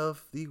the end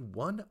of the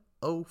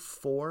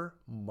 104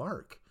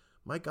 mark.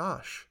 My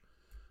gosh.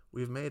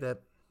 We've made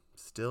it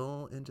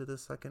still into the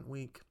second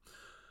week.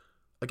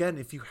 Again,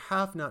 if you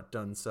have not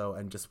done so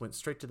and just went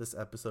straight to this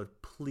episode,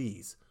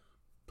 please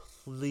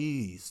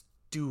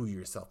do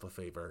yourself a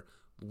favor.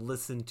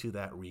 Listen to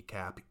that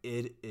recap.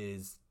 It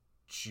is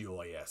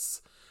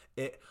joyous.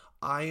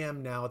 I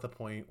am now at the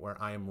point where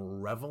I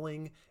am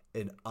reveling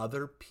in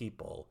other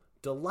people,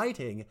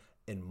 delighting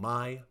in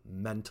my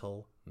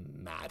mental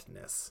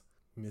madness.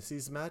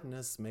 Missy's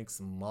madness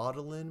makes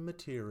modeling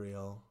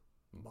material.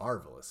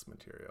 Marvelous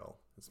material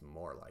is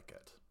more like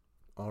it.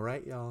 All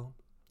right, y'all.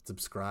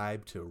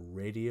 Subscribe to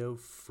Radio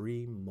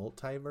Free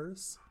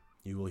Multiverse.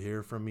 You will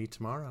hear from me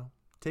tomorrow.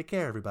 Take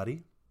care,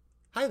 everybody.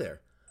 Hi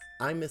there.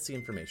 I'm Missy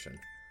Information.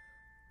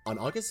 On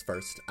August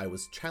 1st, I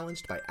was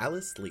challenged by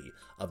Alice Lee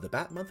of the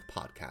Bat Month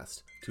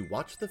podcast to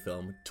watch the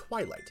film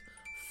Twilight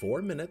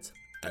 4 minutes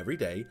every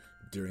day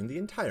during the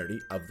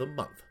entirety of the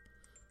month.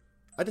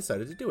 I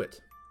decided to do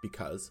it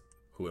because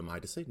who am I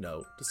to say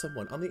no to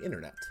someone on the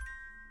internet?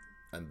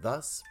 And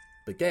thus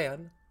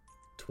began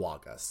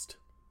Twaugust.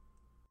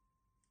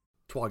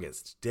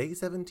 Twaugust, Day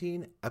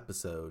 17,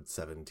 Episode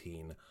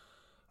 17.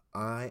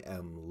 I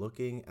am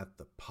looking at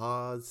the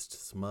paused,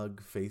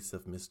 smug face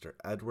of Mr.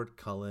 Edward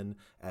Cullen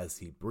as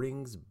he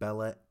brings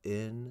Bella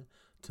in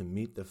to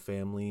meet the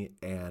family.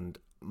 And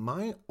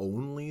my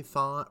only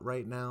thought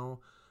right now,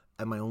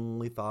 and my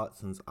only thought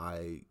since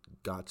I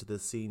got to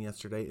this scene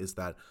yesterday, is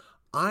that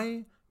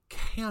I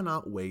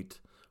cannot wait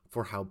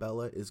for how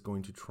Bella is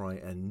going to try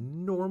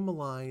and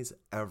normalize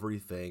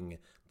everything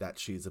that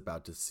she's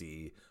about to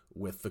see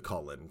with the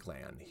Cullen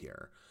clan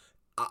here.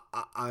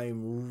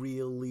 I'm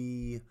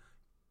really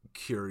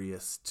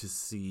curious to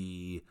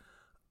see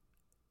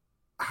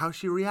how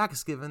she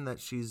reacts, given that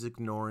she's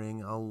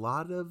ignoring a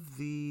lot of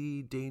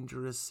the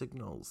dangerous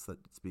signals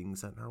that's being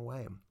sent her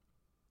way.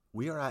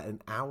 We are at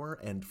 1 hour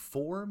and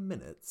 4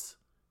 minutes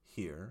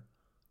here.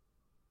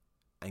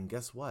 And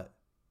guess what?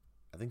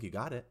 I think you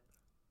got it.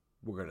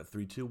 We're going to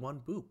 3, 2,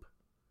 1, boop.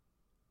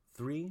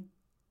 3,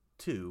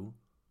 2,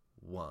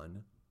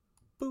 1,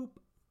 boop.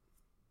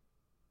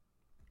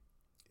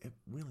 It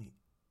really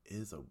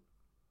is a...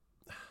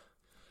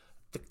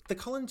 The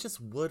Cullens just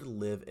would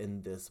live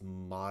in this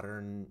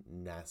modern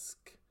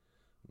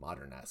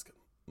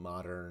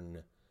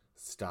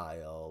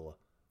style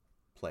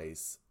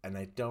place. And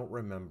I don't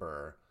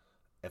remember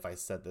if I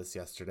said this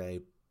yesterday,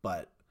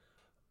 but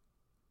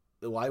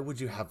why would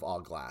you have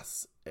all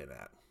glass in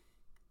it?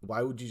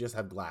 Why would you just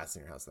have glass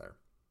in your house there?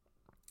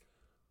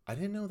 I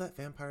didn't know that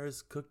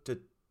vampires cooked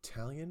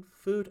Italian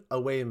food.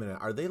 Oh, wait a minute.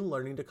 Are they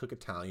learning to cook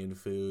Italian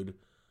food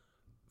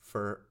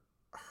for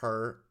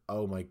her?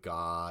 Oh my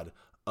God.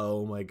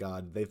 Oh my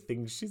God. They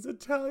think she's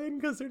Italian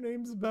because her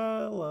name's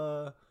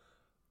Bella.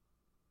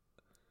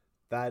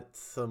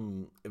 That's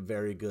some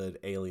very good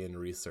alien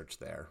research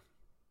there.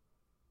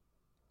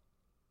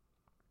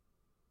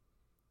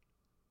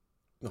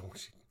 Oh,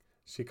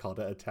 she called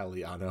it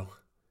Italiano.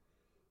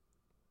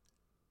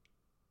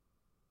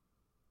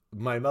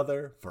 My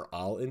mother, for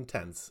all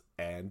intents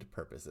and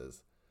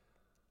purposes.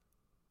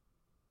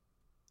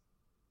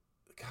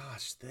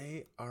 Gosh,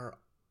 they are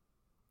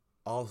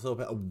also...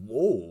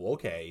 Whoa,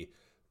 okay.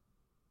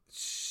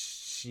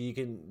 She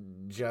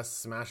can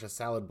just smash a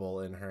salad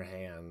bowl in her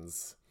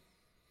hands.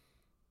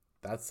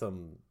 That's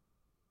some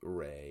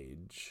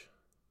rage.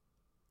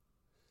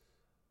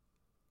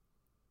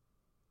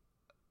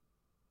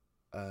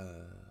 My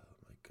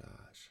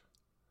gosh.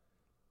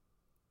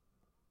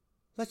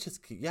 Let's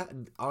just keep... Yeah,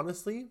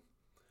 honestly,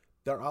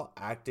 they're all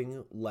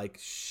acting like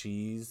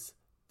she's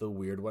the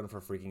weird one for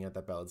freaking out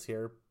that Bella's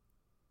here.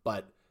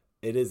 But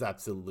it is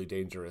absolutely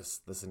dangerous,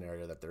 the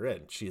scenario that they're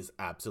in. She is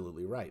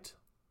absolutely right.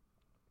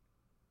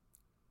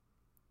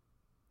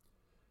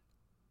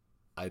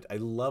 I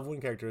love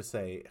when characters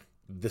say,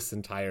 this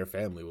entire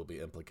family will be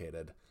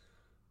implicated.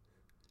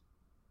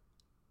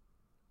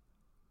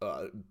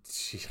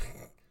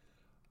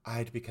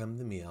 I'd become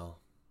the meal.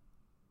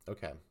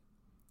 Okay.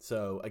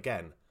 So,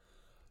 again,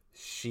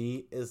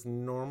 she is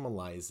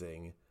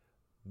normalizing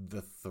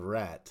the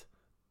threat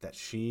that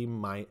she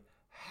might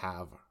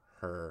have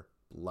her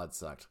blood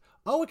sucked.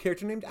 Oh, a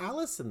character named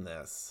Alice in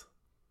this.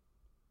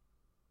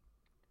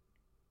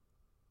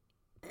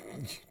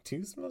 You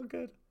do smell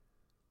good.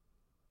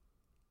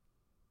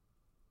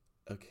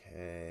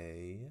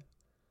 Okay.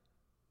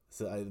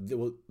 So,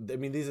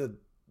 these are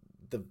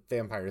the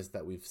vampires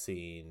that we've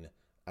seen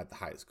at the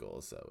high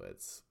school. So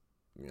it's,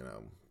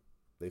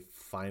 they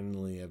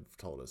finally have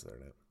told us their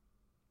name.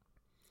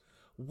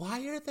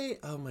 Why are they...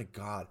 Oh my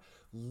God.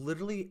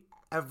 Literally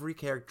every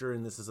character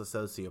in this is a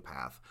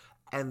sociopath.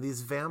 And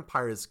these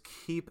vampires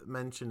keep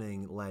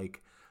mentioning,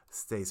 like,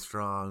 stay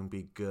strong,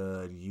 be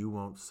good, you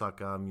won't suck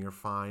them, you're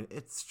fine.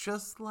 It's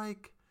just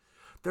like...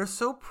 They're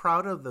so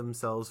proud of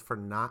themselves for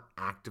not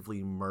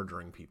actively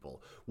murdering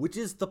people, which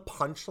is the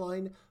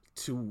punchline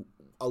to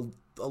a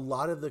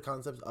lot of the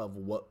concepts of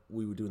What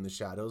We Would Do in the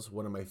Shadows,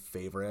 one of my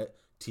favorite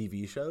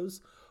TV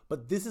shows.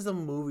 But this is a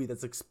movie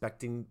that's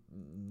expecting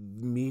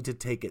me to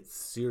take it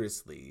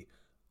seriously,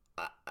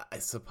 I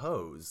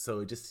suppose. So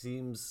it just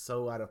seems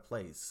so out of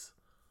place.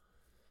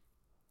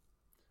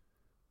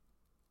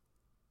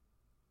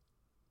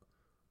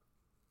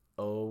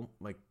 Oh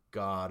my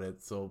God,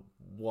 it's a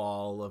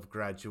wall of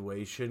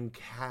graduation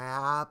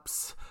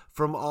caps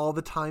from all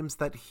the times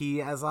that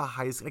he, as a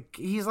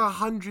he's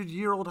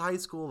 100-year-old high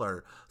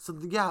schooler. So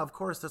yeah, of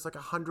course, there's like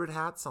 100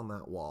 hats on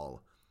that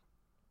wall.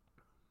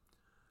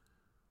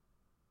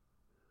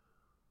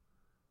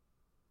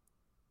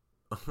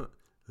 Hey,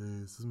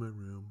 this is my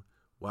room.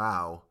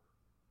 Wow.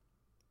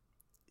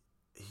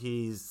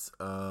 He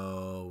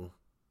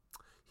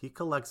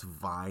collects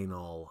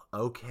vinyl.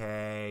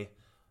 Okay.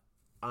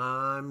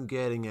 I'm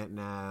getting it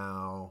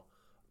now.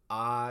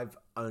 I've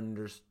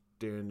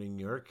understanding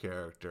your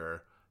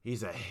character.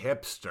 He's a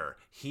hipster.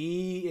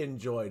 He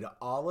enjoyed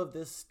all of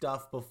this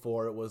stuff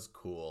before it was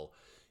cool.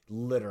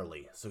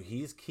 Literally. So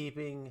he's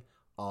keeping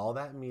all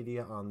that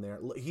media on there.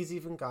 He's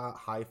even got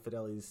high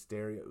fidelity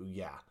stereo.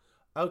 Yeah.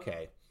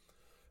 Okay.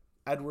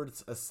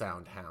 Edward's a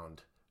sound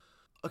hound.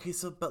 Okay,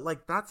 so, but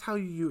like, that's how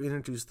you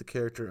introduce the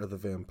character of the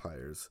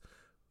vampires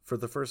for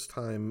the first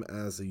time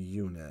as a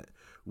unit,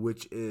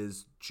 which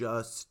is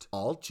just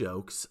all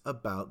jokes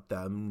about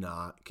them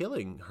not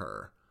killing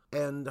her.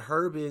 And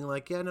her being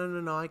like, yeah,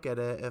 no, I get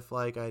it. If,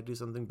 like, I do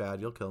something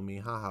bad, you'll kill me,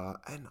 haha.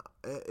 And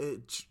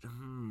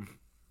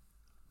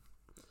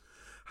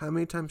How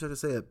many times did I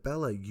say it?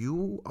 Bella,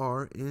 you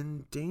are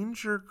in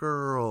danger,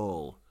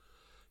 girl.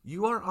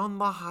 You are on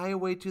the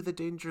highway to the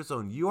danger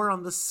zone. You are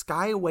on the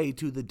skyway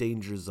to the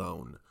danger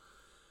zone.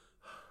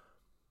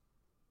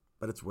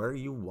 But it's where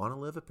you want to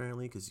live,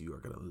 apparently, because you are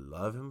going to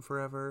love him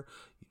forever.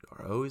 You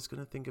are always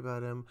going to think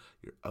about him.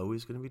 You're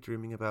always going to be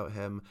dreaming about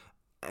him.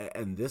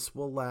 And this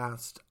will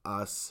last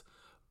us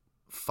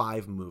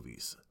 5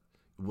 movies.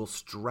 We'll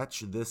stretch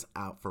this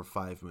out for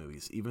 5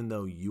 movies, even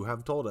though you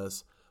have told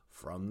us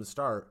from the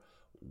start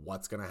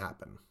what's going to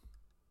happen.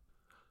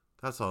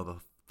 That's all the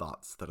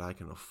thoughts that I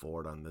can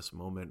afford on this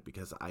moment,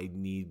 because I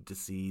need to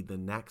see the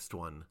next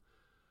one.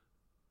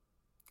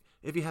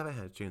 If you haven't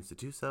had a chance to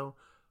do so,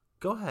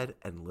 go ahead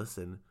and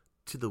listen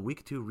to the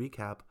Week 2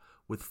 recap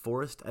with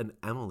Forrest and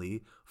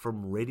Emily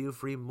from Radio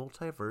Free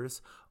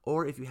Multiverse,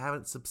 or if you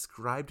haven't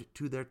subscribed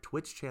to their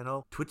Twitch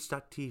channel,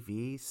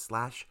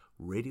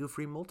 twitch.tv/Radio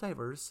Free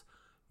Multiverse,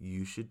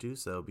 you should do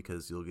so,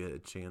 because you'll get a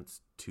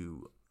chance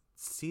to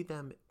see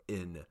them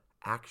in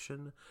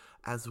action,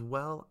 as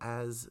well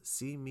as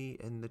see me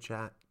in the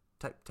chat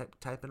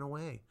typing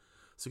away.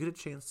 So get a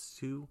chance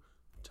to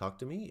talk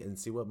to me and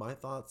see what my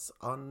thoughts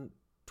on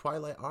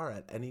Twilight are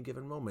at any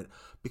given moment,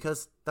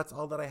 because that's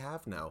all that I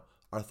have now,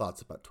 are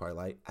thoughts about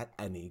Twilight at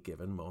any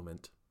given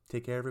moment.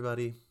 Take care,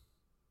 everybody.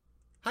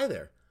 Hi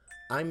there,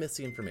 I'm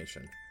Missy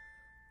Information.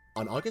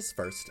 On August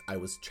 1st, I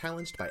was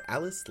challenged by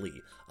Alice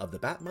Lee of the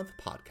Bat Month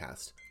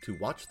podcast to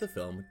watch the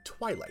film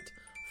Twilight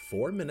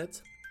 4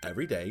 minutes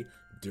every day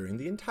during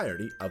the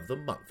entirety of the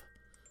month.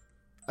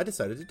 I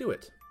decided to do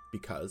it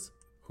because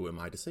who am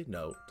I to say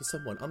no to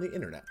someone on the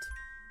internet?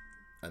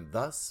 And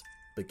thus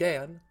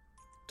began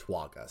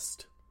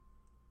Twaugust.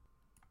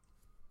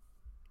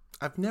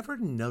 I've never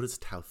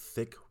noticed how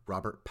thick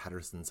Robert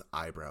Patterson's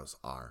eyebrows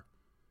are.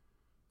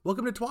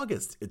 Welcome to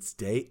Twaugust. It's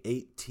day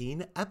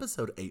 18,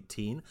 episode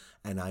 18,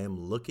 and I am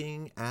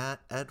looking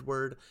at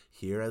Edward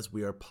here as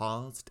we are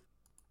paused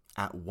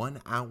at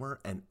 1 hour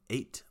and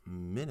 8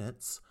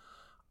 minutes.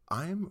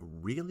 I'm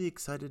really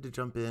excited to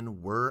jump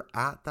in. We're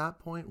at that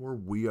point where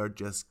we are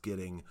just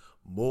getting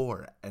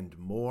more and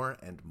more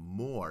and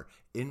more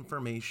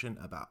information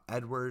about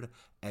Edward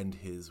and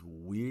his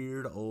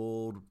weird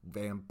old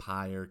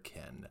vampire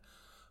kin.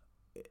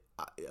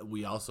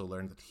 We also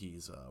learned that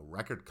he's a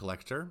record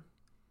collector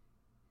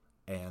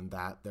and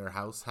that their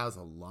house has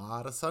a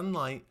lot of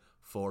sunlight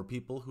for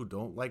people who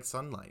don't like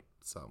sunlight.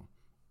 So,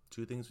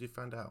 2 things we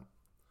found out.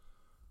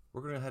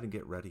 We're going to go ahead and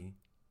get ready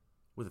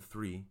with a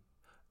 3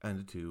 and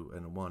a 2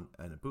 and a 1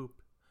 and a boop.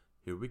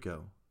 Here we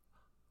go.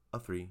 A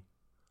 3,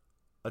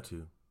 a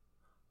 2,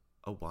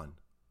 a 1.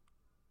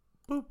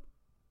 Boop.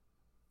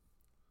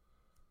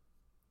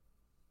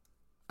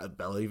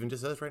 Bella even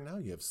just says right now,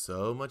 you have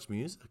so much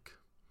music.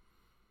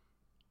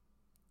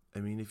 I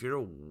mean, if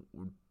you're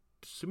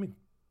assuming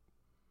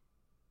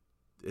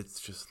it's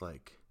just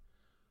like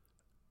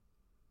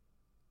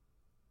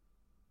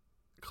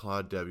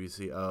Claude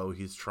Debussy, oh,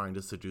 he's trying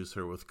to seduce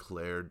her with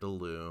Claire de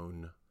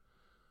Lune.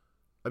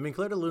 I mean,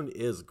 Claire de Lune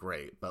is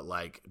great, but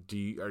like,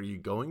 are you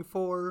going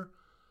for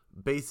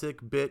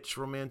basic bitch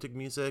romantic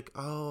music?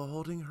 Oh,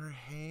 holding her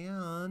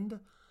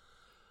hand.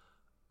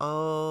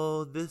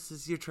 Oh,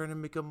 you're trying to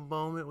make a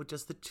moment with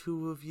just the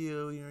 2 of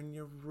you. You're in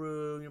your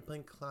room. You're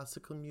playing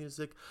classical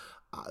music.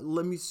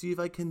 Let me see if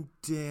I can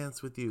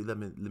dance with you. Let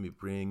me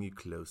bring you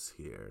close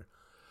here.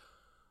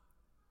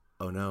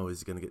 Oh no, is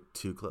he going to get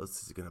too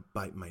close? Is he going to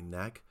bite my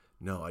neck?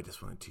 No, I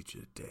just want to teach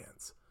you to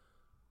dance.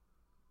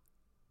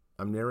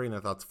 I'm narrating their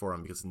thoughts for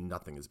him because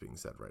nothing is being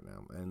said right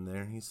now. And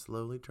there he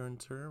slowly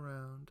turns her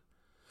around.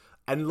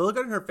 And look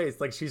at her face,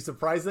 like she's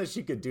surprised that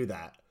she could do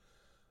that.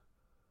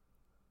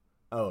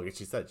 Oh,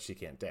 she said she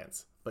can't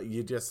dance. But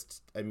you're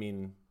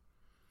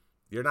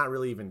not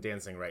really even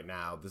dancing right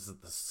now. This is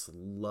the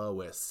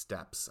slowest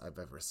steps I've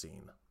ever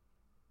seen.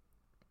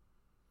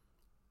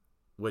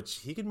 Which,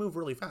 he can move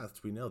really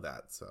fast. We know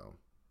that, so.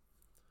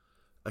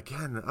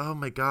 Again, oh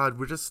my god,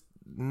 we're just,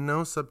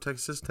 no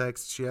subtext, just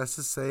text. She has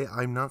to say,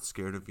 I'm not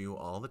scared of you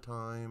all the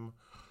time.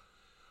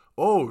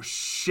 Oh,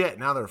 shit,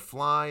 now they're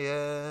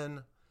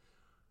flying.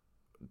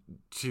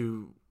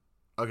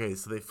 Okay,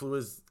 so they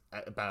flew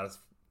about as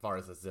far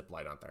as a zip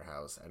line out their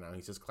house, and now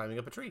he's just climbing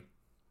up a tree.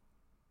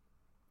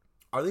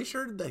 Are they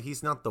sure that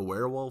he's not the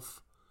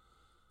werewolf?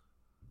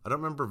 I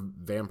don't remember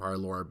vampire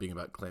lore being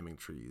about climbing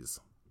trees.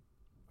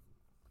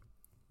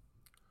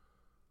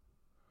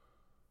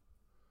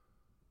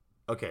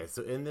 Okay,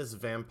 so in this,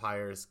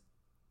 vampires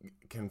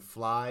can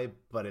fly,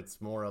 but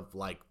it's more of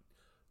like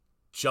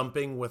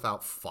jumping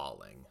without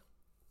falling.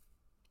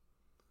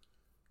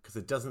 Because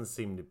it doesn't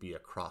seem to be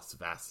across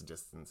vast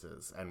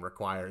distances and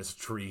requires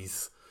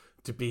trees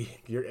to be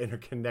your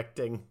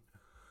interconnecting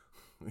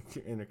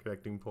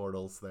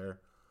portals there.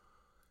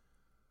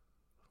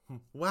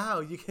 Wow,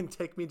 you can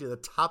take me to the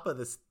top of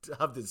this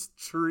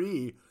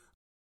tree.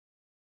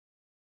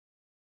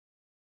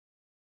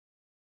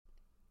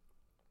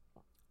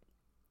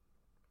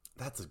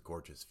 That's a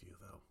gorgeous view,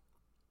 though.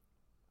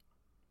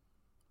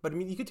 But I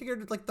mean, you could take her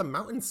to like the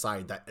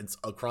mountainside that it's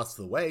across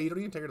the way. You don't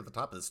even take her to the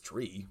top of this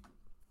tree.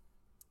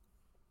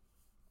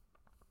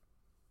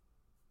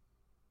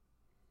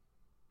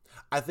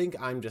 I think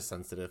I'm just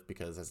sensitive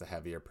because as a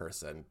heavier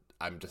person,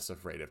 I'm just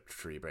afraid of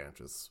tree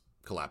branches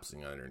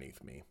collapsing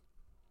underneath me.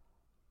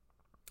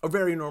 A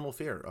very normal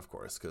fear, of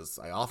course, because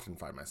I often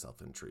find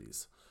myself in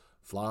trees,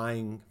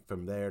 flying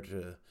from there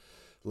to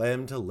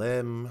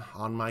limb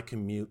on my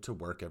commute to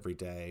work every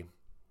day.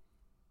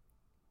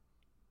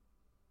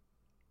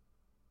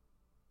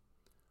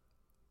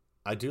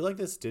 I do like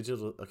this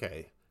digital...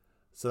 Okay,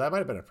 so that might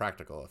have been a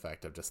practical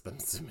effect of just them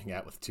zooming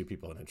out with two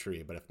people in a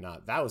tree, but if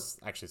not, that was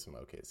actually some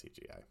okay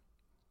CGI.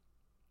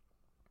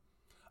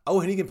 Oh,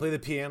 and he can play the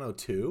piano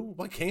too?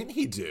 What can't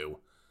he do?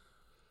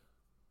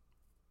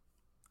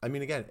 I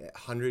mean, again,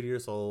 100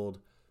 years old,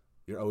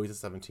 you're always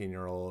a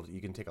 17-year-old, you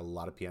can take a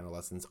lot of piano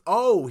lessons.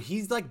 Oh,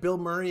 he's like Bill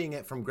Murraying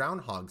it from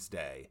Groundhog's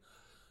Day.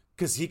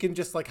 Because he can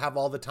just like have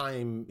all the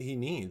time he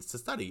needs to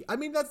study. I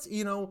mean, that's,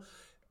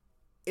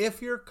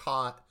 if you're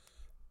caught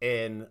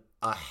in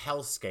a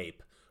hellscape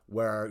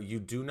where you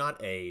do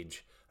not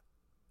age,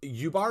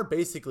 you are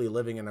basically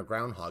living in a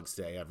Groundhog's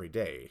Day every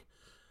day.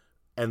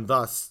 And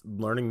thus,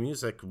 learning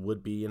music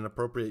would be an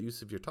appropriate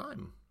use of your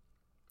time.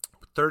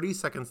 30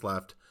 seconds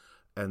left,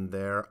 and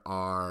there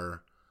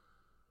are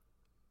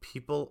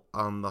people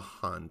on the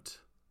hunt.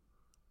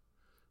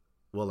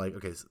 Well, like,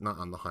 okay, not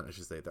on the hunt, I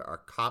should say. There are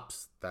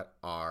cops that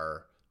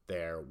are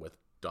there with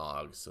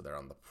dogs, so they're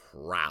on the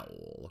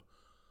prowl.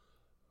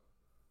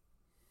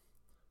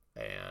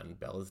 And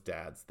Bella's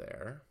dad's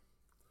there.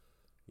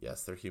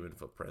 Yes, they're human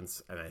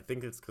footprints. And I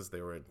think it's because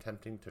they were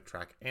attempting to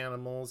track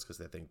animals because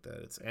they think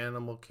that it's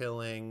animal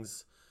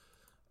killings.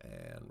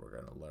 And we're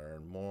going to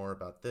learn more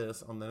about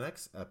this on the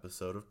next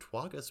episode of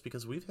Twaugust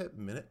because we've hit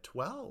minute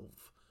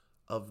 12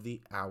 of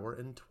the hour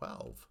and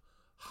 12.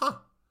 Huh.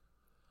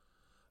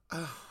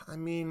 I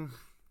mean,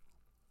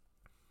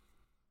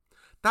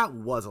 that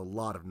was a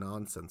lot of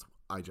nonsense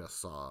I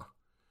just saw.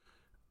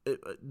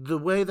 The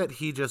way that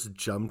he just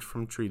jumped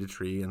from tree to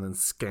tree and then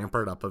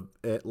scampered up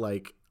it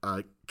like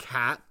a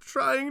cat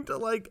trying to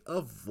like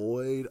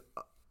avoid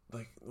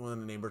like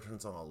when the neighbor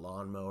turns on a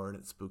lawnmower and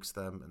it spooks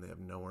them and they have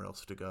nowhere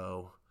else to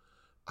go.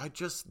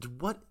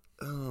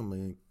 Oh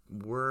my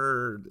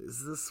word,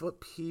 is this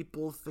what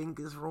people think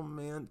is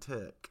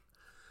romantic?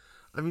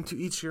 I mean, to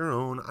each your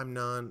own. I'm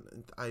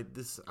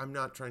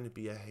not trying to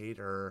be a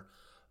hater.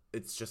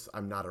 It's just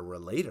I'm not a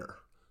relater.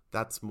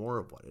 That's more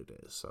of what it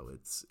is. So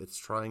it's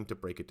trying to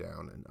break it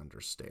down and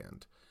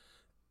understand.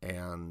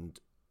 And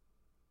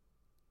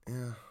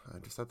yeah,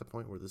 I'm just at the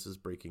point where this is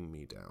breaking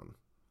me down.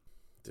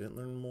 Didn't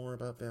learn more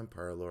about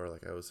vampire lore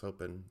like I was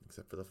hoping,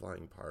 except for the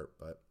flying part,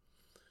 but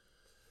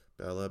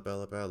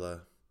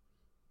Bella,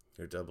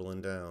 you're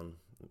doubling down.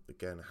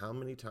 Again, how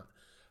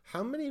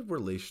many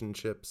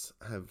relationships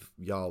have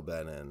y'all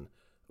been in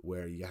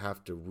where you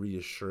have to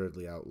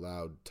reassuredly out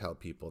loud tell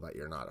people that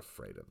you're not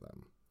afraid of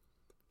them?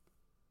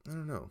 I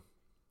don't know.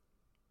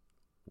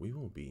 We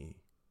will be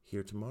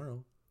here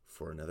tomorrow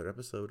for another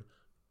episode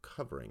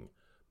covering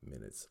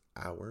minutes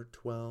hour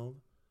 12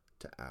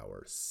 to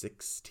hour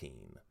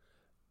 16.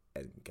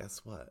 And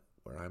guess what?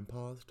 Where I'm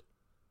paused,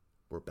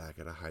 we're back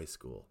at a high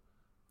school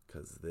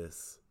because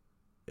this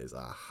is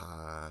a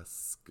high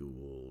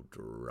school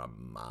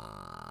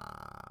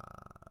drama.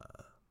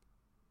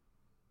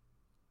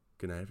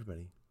 Good night,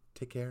 everybody.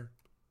 Take care.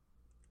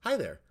 Hi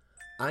there.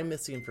 I'm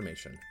Missy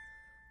Information.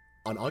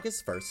 On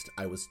August 1st,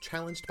 I was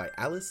challenged by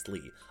Alice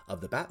Lee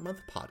of the Bat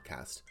Month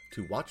podcast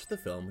to watch the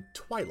film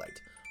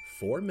Twilight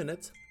 4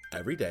 minutes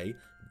every day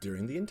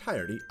during the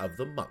entirety of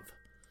the month.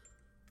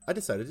 I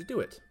decided to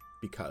do it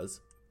because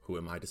who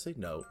am I to say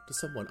no to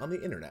someone on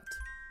the internet?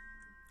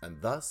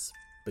 And thus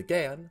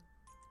began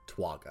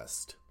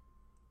Twaugust.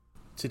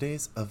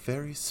 Today's a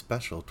very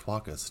special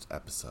Twaugust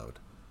episode.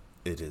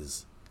 It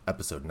is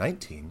episode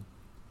 19,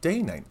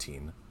 day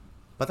 19,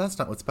 but that's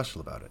not what's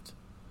special about it.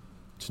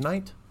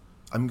 Tonight,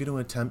 I'm going to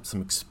attempt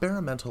some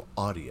experimental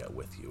audio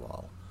with you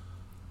all.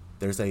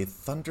 There's a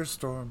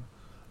thunderstorm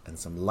and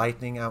some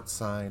lightning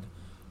outside,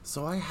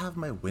 so I have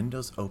my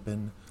windows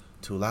open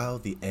to allow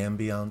the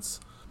ambience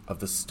of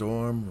the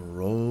storm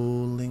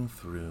rolling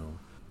through,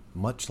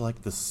 much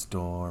like the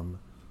storm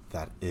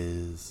that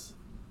is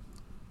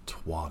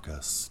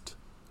Twaugust.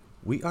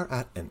 We are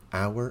at an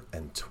hour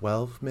and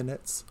 12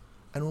 minutes,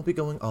 and we'll be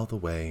going all the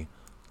way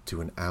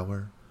to an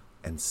hour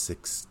and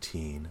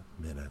 16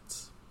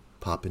 minutes.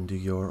 Pop into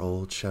your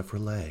old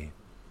Chevrolet.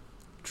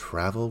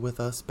 Travel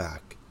with us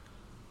back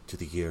to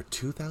the year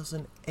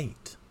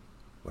 2008,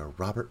 where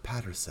Robert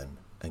Patterson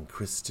and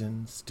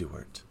Kristen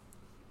Stewart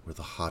were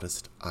the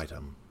hottest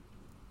item.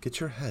 Get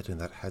your head in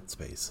that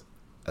headspace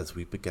as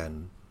we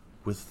begin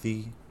with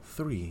the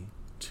 3,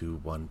 2,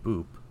 1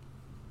 boop.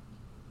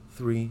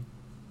 3,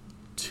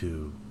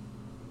 2,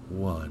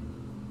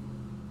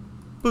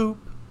 1 boop.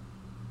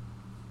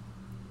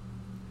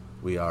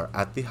 We are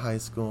at the high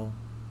school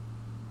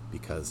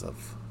because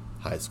of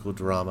high school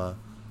drama,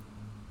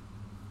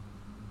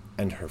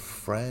 and her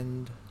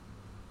friend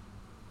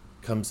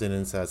comes in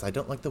and says, I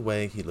don't like the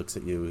way he looks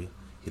at you.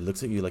 He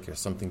looks at you like you're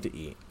something to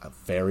eat. A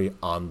very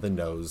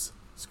on-the-nose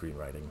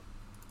screenwriting.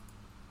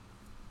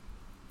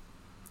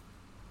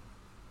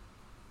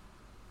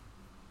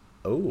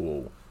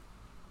 Oh,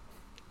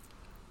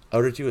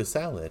 ordered you a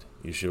salad.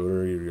 You should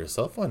order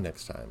yourself one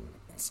next time.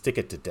 Stick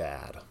it to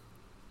Dad.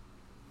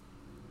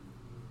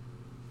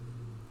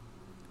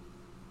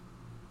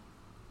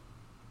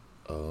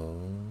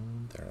 Oh,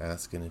 they're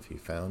asking if you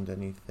found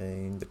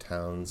anything. The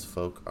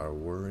townsfolk are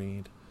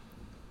worried.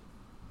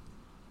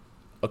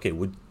 Okay,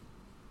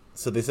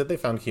 so they said they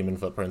found human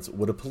footprints.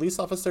 Would a police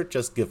officer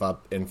just give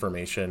up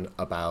information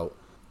about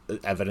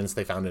evidence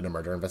they found in a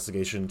murder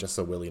investigation just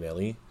so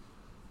willy-nilly?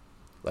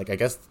 Like, I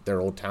guess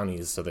they're old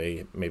townies, so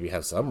they maybe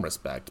have some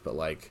respect, but,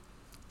 like,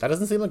 that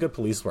doesn't seem like good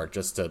police work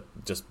just to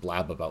just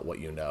blab about what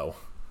you know.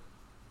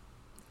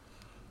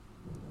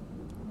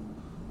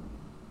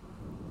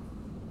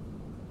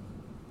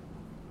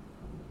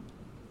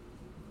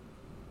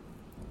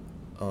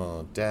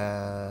 Oh,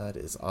 Dad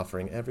is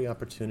offering every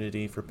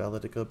opportunity for Bella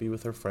to go be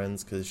with her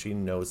friends because she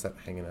knows that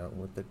hanging out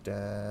with the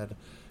dad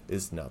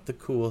is not the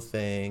cool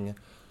thing.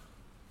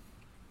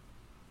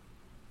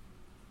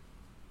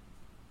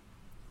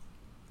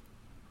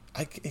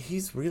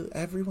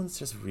 Everyone's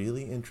just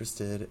really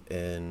interested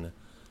in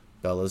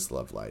Bella's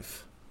love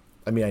life.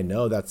 I mean, I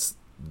know that's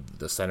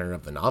the center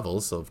of the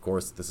novel, so of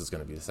course this is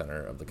going to be the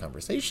center of the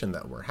conversation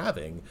that we're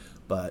having,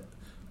 but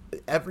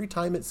every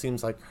time it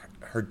seems like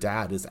her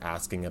dad is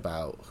asking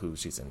about who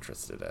she's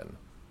interested in.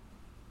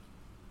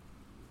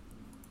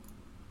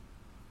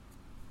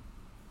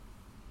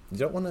 You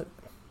don't want to...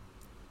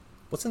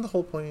 Wasn't the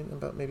whole point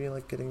about maybe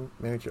like getting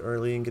married too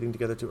early and getting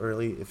together too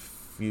early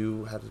if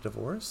you had a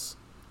divorce?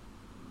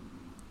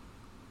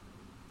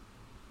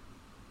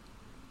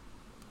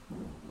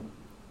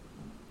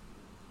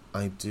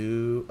 I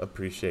do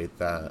appreciate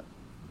that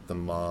the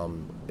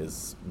mom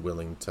is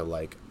willing to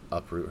like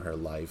uproot her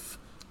life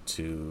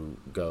to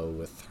go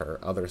with her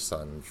other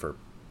son for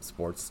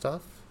sports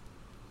stuff.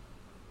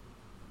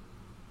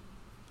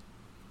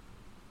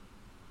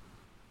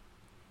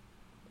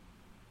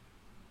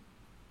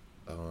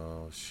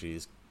 Oh,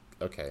 she's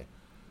okay.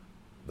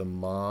 The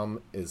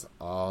mom is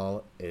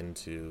all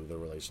into the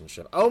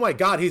relationship. Oh my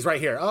god, he's right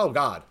here. Oh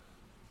god.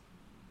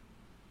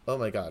 Oh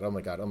my god, oh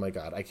my god, oh my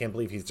god. I can't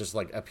believe he's just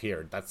like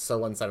appeared. That's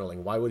so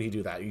unsettling. Why would he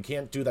do that? You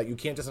can't do that. You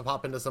can't just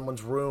pop into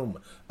someone's room.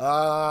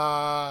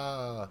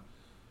 Ah.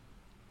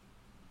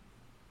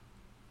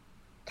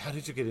 How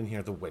did you get in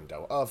here? The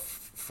window. Oh,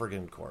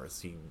 friggin'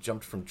 course. He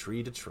jumped from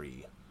tree to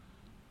tree.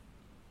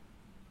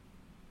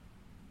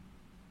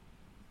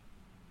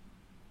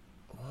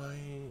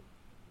 Why?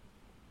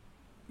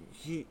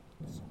 He...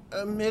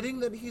 admitting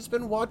that he's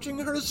been watching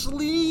her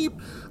sleep.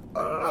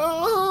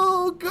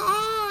 Oh,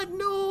 God,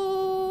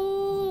 no.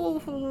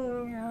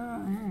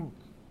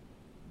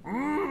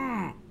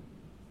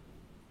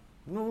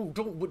 No,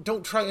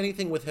 don't try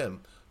anything with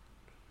him.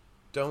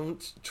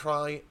 Don't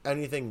try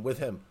anything with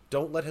him.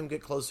 Don't let him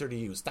get closer to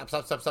you. Stop,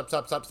 stop, stop, stop,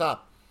 stop, stop,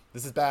 stop.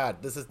 This is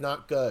bad. This is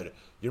not good.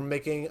 You're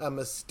making a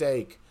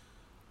mistake.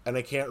 And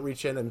I can't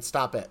reach in and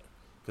stop it.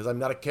 Because I'm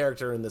not a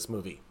character in this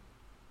movie.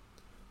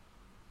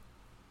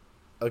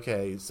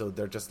 Okay, so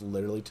they're just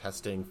literally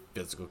testing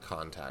physical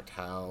contact.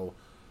 How...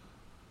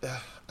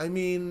 I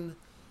mean...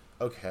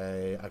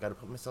 Okay, I gotta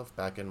put myself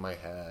back in my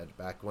head.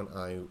 Back when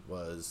I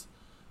was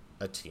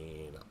a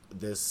teen.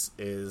 This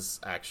is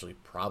actually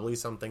probably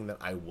something that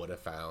I would have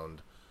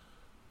found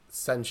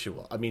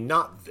sensual. I mean,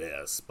 not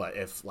this, but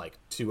if, like,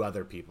 two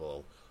other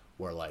people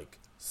were, like,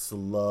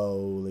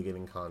 slowly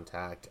getting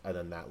contact, and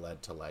then that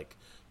led to, like,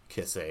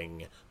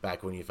 kissing,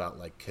 back when you felt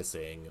like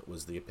kissing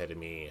was the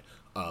epitome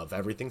of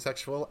everything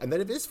sexual, and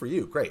then it is for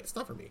you, great, it's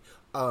not for me.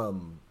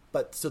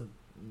 But so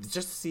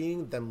just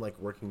seeing them like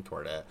working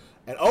toward it,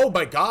 and oh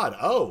my god,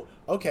 oh,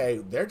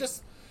 okay, they're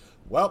just,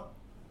 well,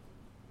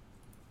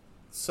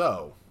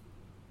 so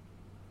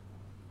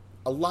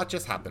a lot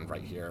just happened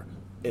right here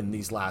in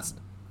these last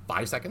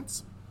 5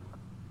 seconds.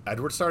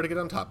 Edward started to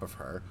get on top of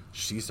her,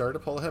 she started to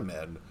pull him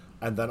in,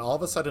 and then all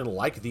of a sudden,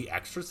 like The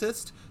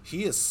Exorcist,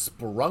 he is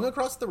sprung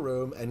across the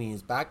room and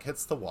his back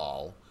hits the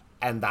wall.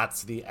 And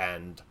that's the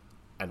end.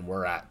 And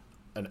we're at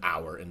an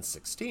hour and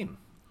 16.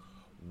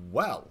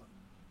 Well,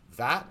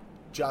 that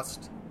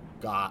just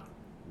got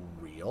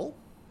real.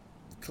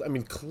 I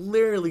mean,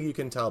 clearly you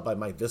can tell by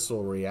my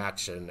visceral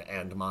reaction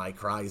and my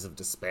cries of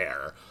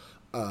despair,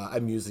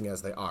 amusing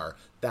as they are,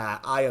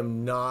 that I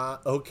am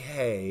not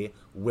okay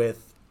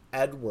with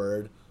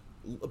Edward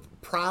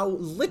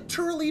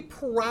literally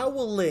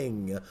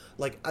prowling,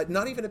 like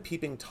not even a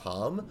peeping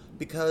Tom,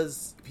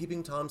 because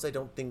peeping Toms I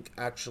don't think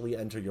actually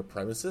enter your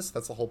premises.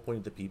 That's the whole point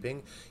of the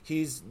peeping.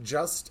 He's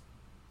just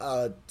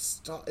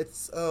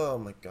it's, oh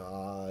my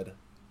god,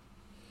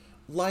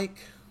 like,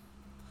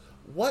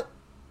 what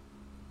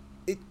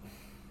it...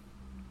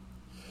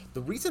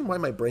 The reason why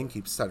my brain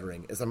keeps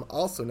stuttering is I'm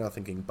also now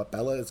thinking, but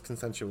Bella is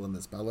consensual in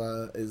this.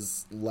 Bella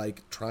is,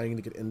 like, trying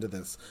to get into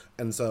this.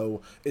 And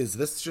so, is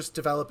this just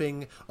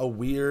developing a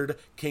weird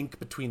kink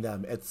between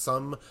them? It's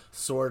some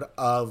sort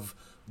of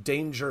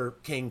danger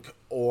kink,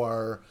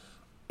 or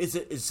is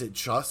it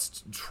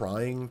just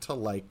trying to,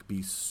 like,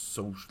 be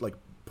so, like,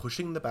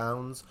 pushing the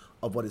bounds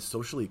of what is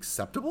socially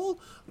acceptable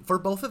for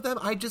both of them.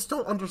 I just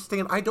don't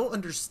understand. I don't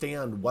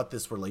understand what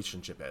this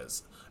relationship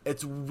is.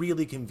 It's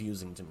really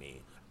confusing to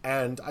me.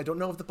 And I don't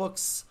know if the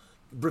books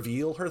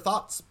reveal her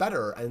thoughts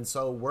better, and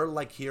so we're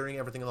like hearing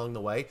everything along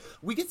the way.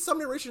 We get some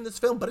narration in this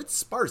film, but it's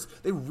sparse.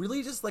 They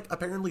really just like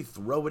apparently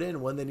throw it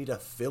in when they need to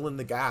fill in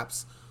the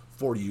gaps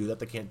for you that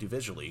they can't do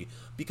visually,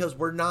 because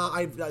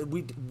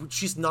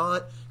she's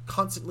not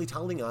constantly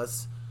telling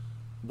us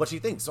what she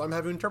thinks, so I'm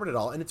having to interpret it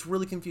all, and it's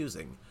really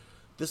confusing.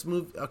 This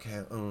movie,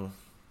 okay,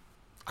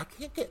 I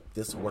can't get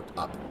this worked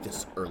up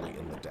this early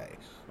in the day.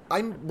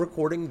 I'm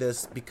recording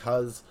this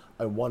because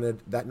I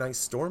wanted that nice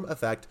storm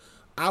effect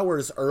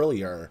hours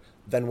earlier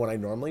than what I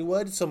normally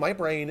would. So my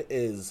brain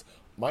is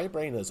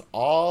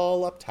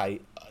all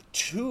uptight,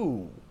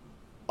 too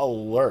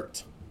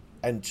alert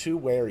and too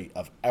wary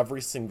of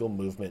every single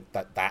movement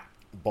that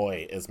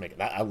boy is making.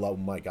 Oh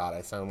my God,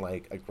 I sound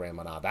like a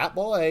grandma now. That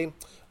boy,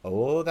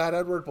 oh, that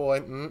Edward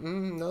boy,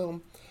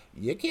 no,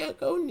 you can't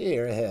go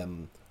near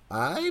him.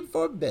 I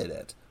forbid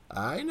it.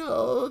 I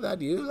know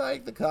that you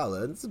like the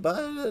Cullens,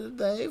 but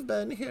they've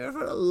been here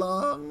for a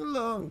long,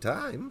 long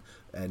time,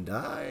 and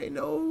I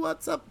know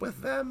what's up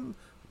with them.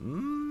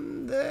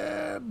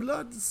 They're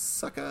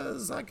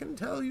bloodsuckers, I can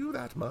tell you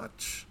that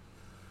much.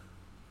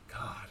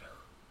 God.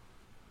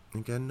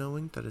 Again,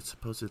 knowing that it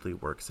supposedly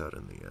works out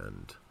in the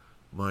end.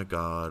 My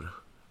God.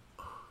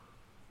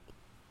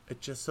 It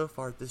just, so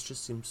far, this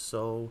just seems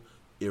so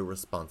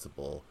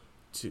irresponsible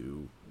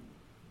to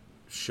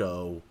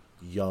show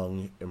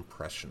young,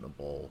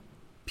 impressionable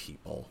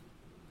people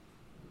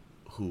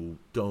who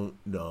don't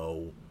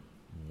know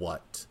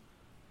what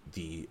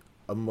the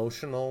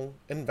emotional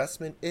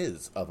investment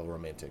is of a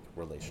romantic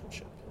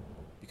relationship,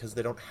 because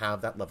they don't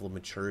have that level of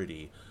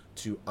maturity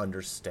to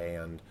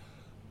understand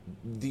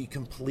the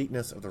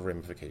completeness of the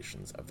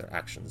ramifications of their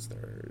actions,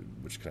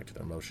 which connect to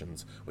their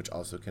emotions, which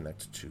also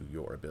connect to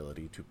your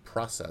ability to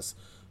process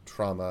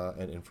trauma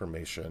and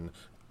information.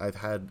 I've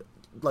had,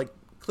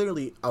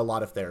 clearly a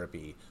lot of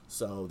therapy,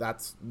 so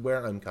that's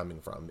where I'm coming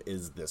from,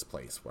 is this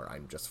place where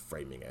I'm just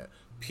framing it,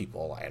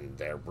 people and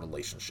their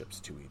relationships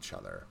to each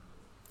other.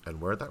 And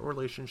where that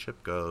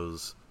relationship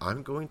goes,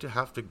 I'm going to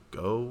have to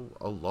go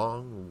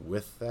along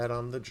with that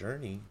on the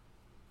journey.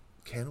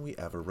 Can we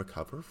ever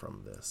recover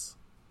from this?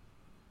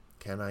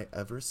 Can I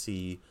ever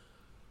see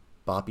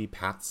Bobby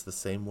Patz the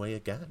same way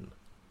again?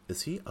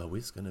 Is he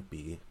always going to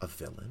be a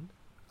villain?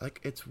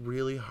 It's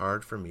really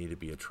hard for me to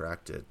be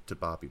attracted to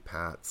Bobby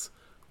Patz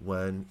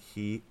when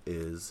he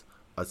is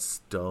a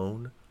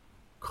stone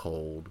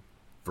cold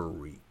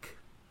freak,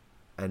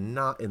 and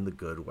not in the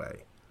good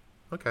way.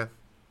 Okay,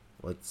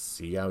 let's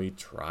see how he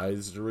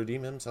tries to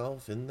redeem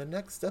himself in the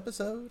next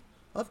episode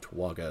of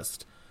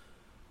Twaugust.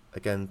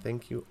 Again,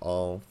 thank you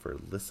all for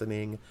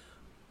listening,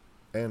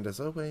 and as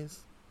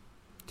always,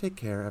 take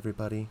care,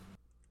 everybody.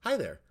 Hi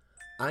there,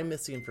 I'm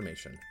Missy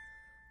Information.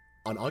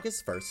 On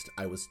August 1st,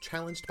 I was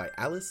challenged by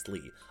Alice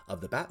Lee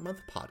of the Bat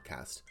Month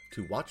podcast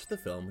to watch the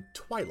film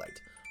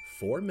Twilight,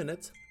 4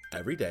 minutes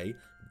every day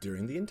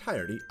during the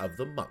entirety of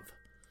the month.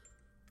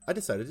 I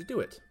decided to do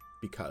it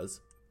because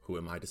who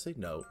am I to say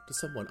no to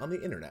someone on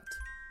the internet?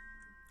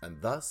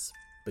 And thus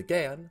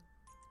began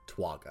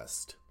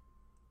Twaugust.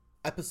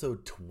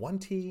 Episode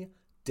 20,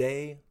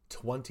 day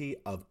 20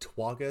 of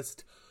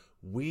Twaugust.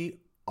 We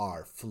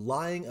are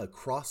flying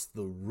across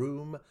the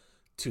room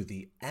to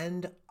the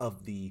end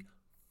of the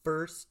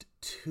first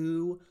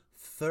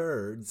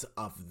 2/3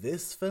 of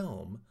this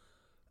film.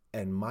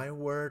 And my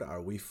word,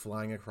 are we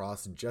flying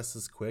across just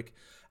as quick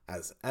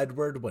as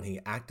Edward when he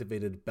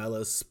activated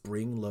Bella's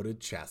spring-loaded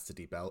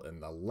chastity belt in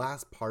the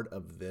last part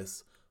of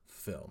this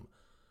film.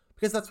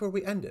 Because that's where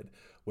we ended,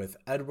 with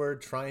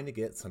Edward trying to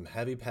get some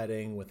heavy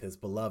petting with his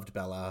beloved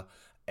Bella,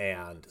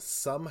 and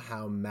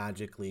somehow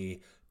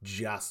magically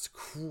just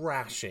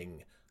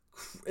crashing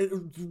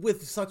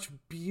with such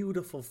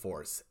beautiful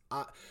force.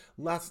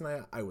 Last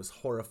night I was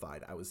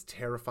horrified. I was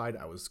terrified.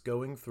 I was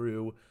going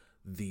through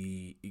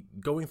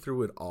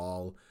it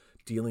all,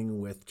 dealing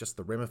with just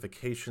the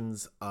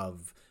ramifications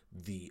of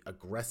the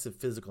aggressive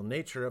physical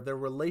nature of their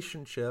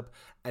relationship.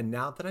 And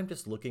now that I'm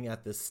just looking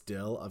at this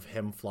still of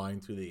him flying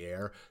through the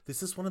air,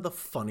 this is one of the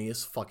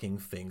funniest fucking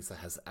things that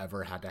has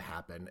ever had to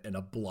happen in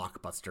a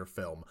blockbuster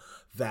film.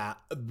 That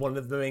one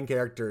of the main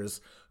characters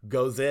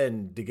goes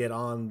in to get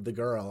on the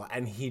girl,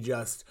 and he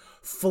just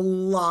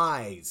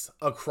flies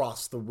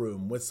across the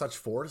room with such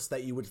force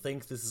that you would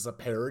think this is a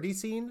parody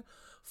scene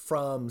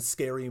from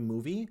Scary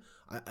Movie.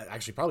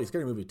 Actually, probably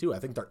Scary Movie 2. I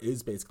think there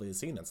is basically a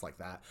scene that's like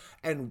that.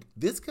 And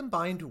this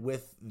combined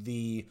with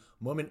the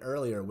moment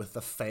earlier with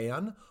the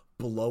fan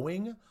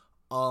blowing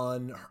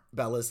on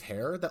Bella's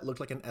hair that looked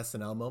like an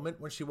SNL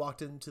moment when she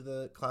walked into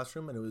the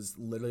classroom, and it was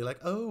literally like,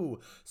 oh,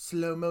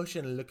 slow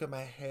motion, look at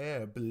my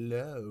hair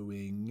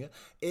blowing.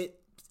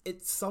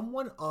 It's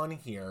someone on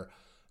here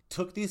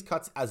took these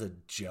cuts as a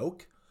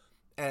joke,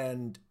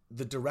 and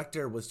the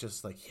director was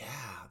just like,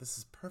 yeah, this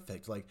is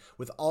perfect. Like,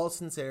 with all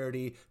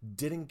sincerity,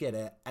 didn't get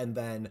it. And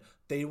then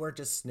they were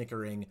just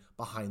snickering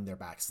behind their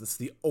backs. This is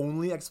the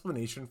only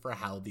explanation for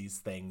how these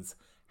things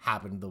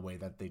happened the way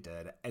that they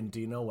did. And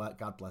do you know what?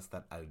 God bless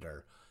that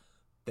editor.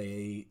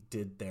 They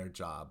did their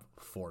job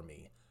for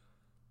me.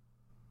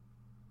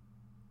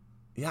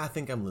 Yeah, I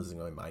think I'm losing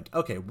my mind.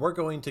 Okay, we're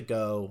going to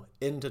go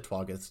into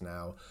Twaugust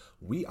now.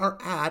 We are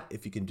at,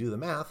 if you can do the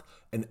math,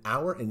 an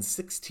hour and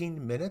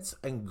 16 minutes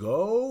and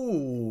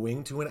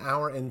going to an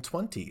hour and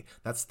 20.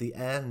 That's the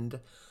end.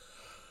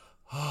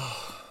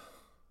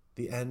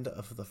 The end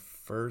of the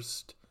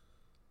first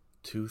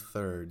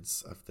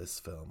 2/3 of this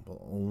film.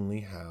 We'll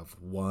only have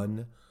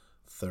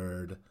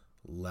 1/3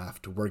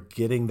 left. We're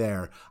getting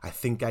there. I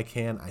think I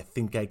can. I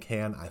think I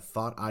can. I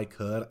thought I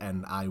could,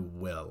 and I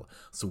will.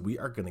 So we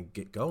are going to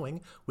get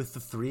going with the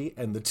 3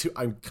 and the 2.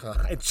 I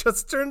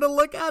just turned to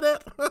look at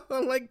it.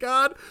 Oh my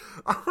God.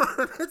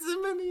 It's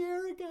in the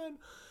air again.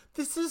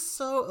 This is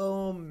so,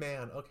 oh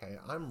man. Okay,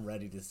 I'm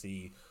ready to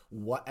see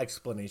what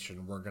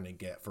explanation we're going to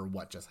get for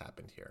what just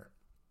happened here.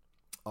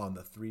 On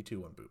the 3,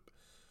 2, 1, boop.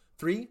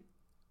 3,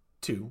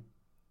 2,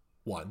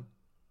 1,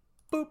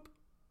 boop.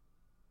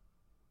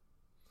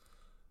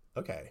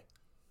 Okay.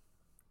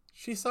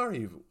 She's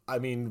sorry. I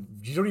mean,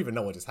 you don't even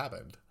know what just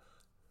happened.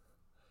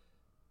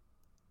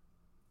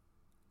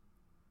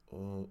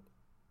 Oh.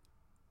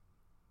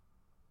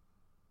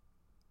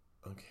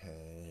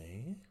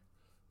 Okay.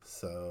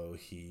 So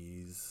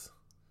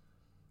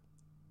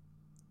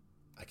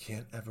I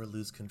can't ever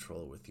lose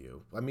control with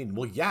you. I mean,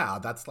 well, yeah,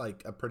 that's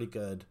like a pretty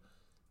good...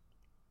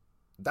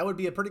 That would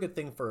be a pretty good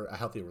thing for a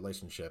healthy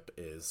relationship,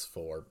 is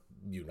for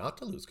you not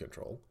to lose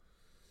control.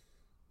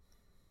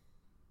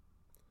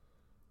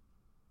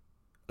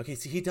 Okay,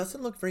 see, he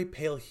doesn't look very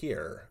pale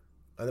here.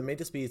 It may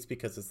just be it's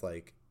because it's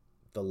like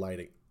the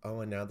lighting.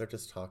 Oh, and now they're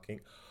just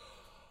talking.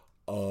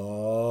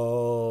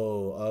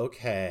 Oh,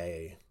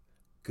 okay.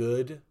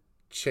 Good,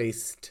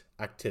 chaste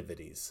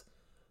activities.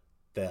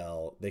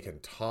 They can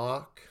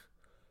talk,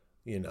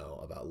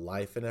 about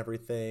life and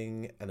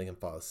everything, and they can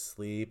fall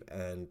asleep,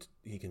 and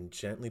he can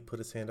gently put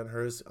his hand on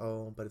hers.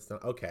 Oh, but it's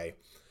not. Okay.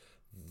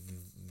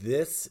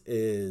 This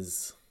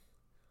is...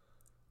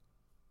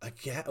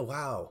 Again,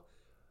 wow.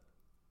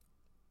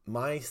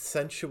 My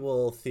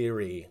sensual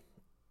theory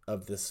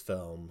of this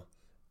film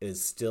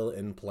is still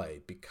in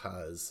play,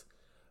 because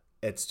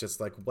it's just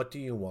like, what do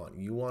you want?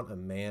 You want a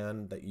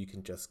man that you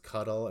can just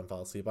cuddle and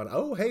fall asleep on.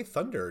 Oh, hey,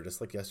 thunder,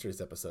 just like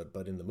yesterday's episode,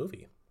 but in the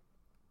movie.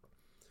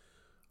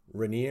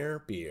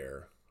 Rainier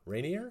beer.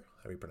 Rainier?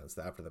 How do you pronounce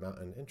that after the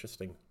mountain?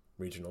 Interesting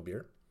regional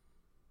beer.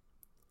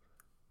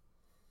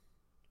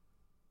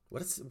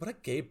 What a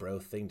gay bro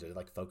thing to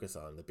like focus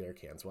on, the beer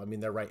cans. Well, I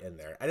mean, they're right in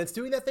there. And it's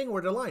doing that thing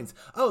where the lines.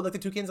 Oh, like the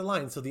 2 cans of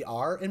lines. So the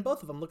R in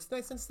both of them looks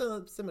nice and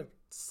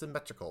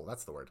symmetrical.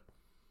 That's the word.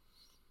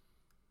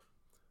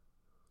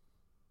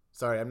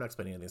 Sorry, I'm not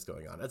explaining anything's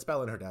going on. It's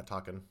Belle and her dad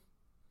talking.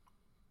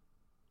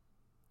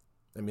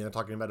 I mean, I'm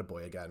talking about a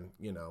boy again.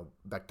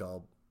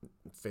 Bechdel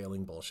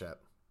failing bullshit.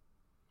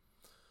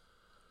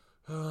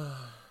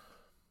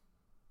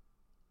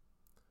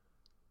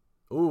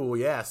 Ooh,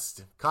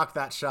 yes. Cock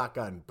that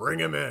shotgun. Bring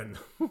him in.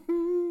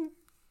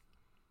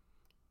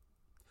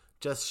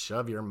 Just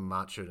shove your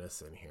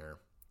macho-ness in here.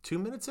 2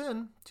 minutes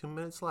in. 2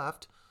 minutes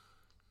left.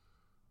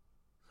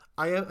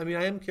 I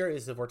am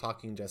curious if we're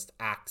talking just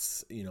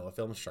acts,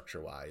 film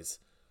structure-wise,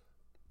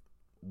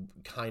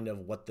 kind of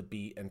what the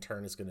beat and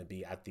turn is going to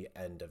be at the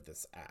end of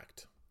this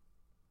act.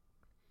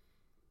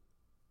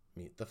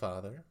 Meet the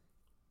father.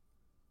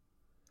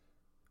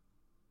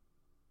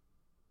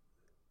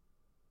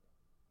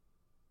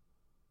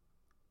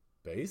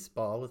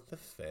 Baseball with the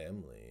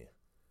family.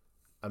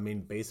 I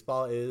mean,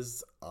 baseball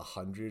is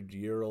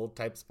 100-year-old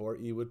type sport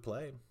you would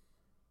play.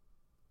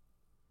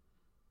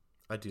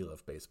 I do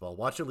love baseball.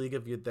 Watch a league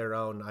of their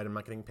own. I'm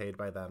not getting paid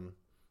by them.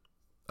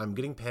 I'm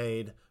getting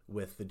paid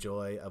with the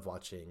joy of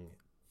watching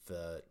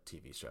the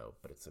TV show,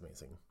 but it's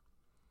amazing.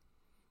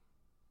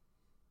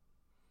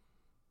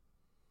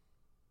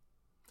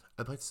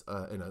 I played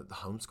in a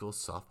homeschool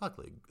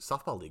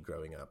softball league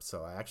growing up,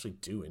 so I actually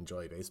do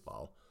enjoy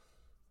baseball.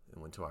 I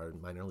went to our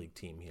minor league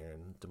team here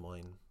in Des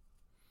Moines.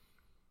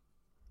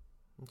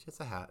 It's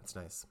a hat. It's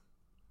nice.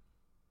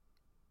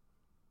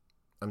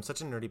 I'm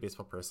such a nerdy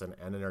baseball person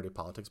and a nerdy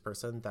politics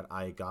person that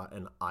I got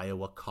an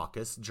Iowa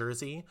caucus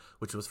jersey,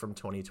 which was from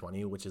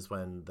 2020, which is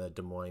when the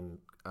Des Moines,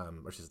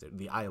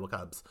 the Iowa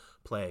Cubs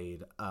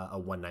played a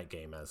one-night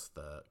game as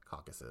the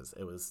caucuses.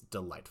 It was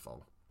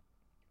delightful.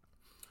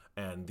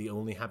 And the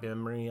only happy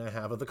memory I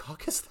have of the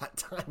caucus that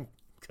time,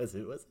 because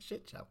it was a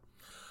shit show.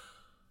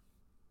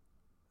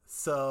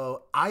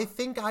 So I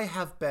think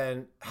have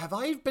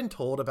I been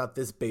told about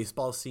this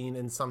baseball scene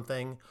in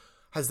something?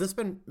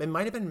 It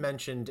might have been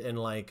mentioned in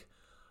like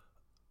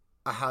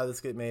a How This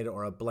Get Made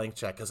or a Blank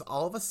Check, because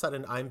all of a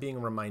sudden I'm being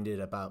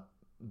reminded about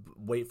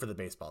wait for the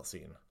baseball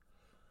scene.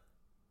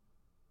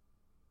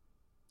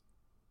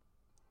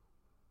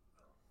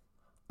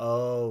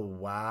 Oh,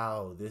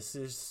 wow. This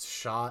is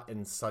shot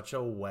in such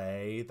a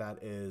way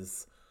that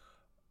is,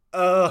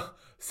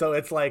 so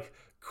it's like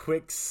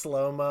quick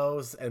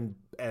slow-mos and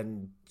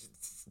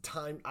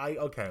time.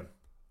 Okay.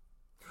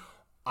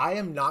 I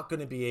am not going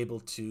to be able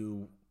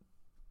to,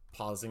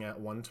 pausing at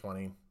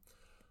 120.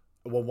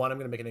 Well, one, I'm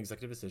going to make an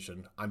executive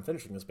decision. I'm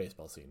finishing this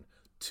baseball scene.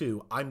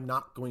 Two, I'm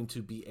not going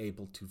to be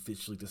able to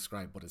visually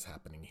describe what is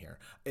happening here.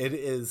 It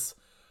is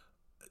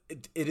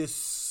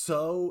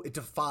so, it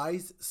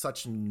defies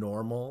such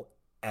normal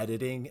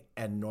editing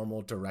and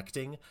normal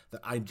directing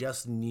that I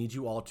just need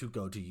you all to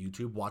go to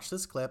YouTube, watch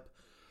this clip,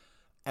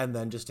 and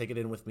then just take it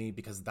in with me,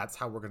 because that's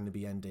how we're going to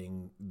be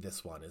ending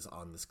this one, is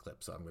on this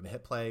clip. So I'm going to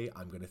hit play,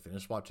 I'm going to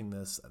finish watching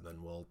this, and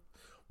then we'll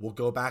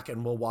go back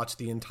and we'll watch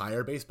the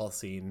entire baseball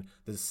scene,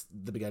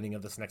 the beginning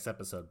of this next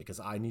episode,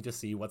 because I need to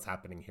see what's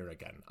happening here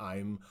again.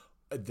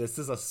 This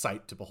is a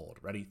sight to behold.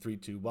 Ready? 3,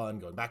 2, 1,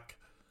 going back.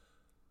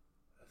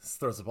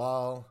 Throws the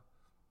ball.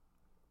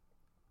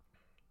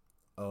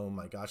 Oh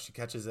my gosh, she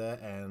catches it,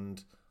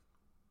 and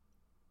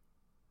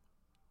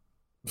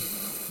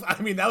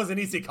I mean, that was an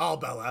easy call,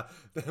 Bella.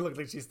 It looked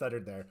like she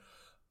stuttered there.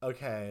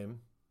 Okay.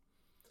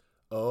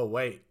 Oh,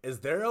 wait. Is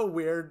there a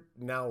weird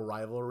now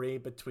rivalry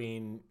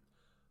between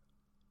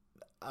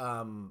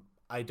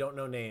I don't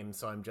know names,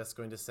 so I'm just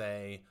going to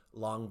say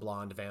long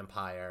blonde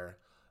vampire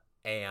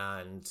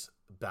and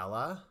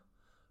Bella?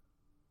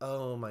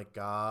 Oh my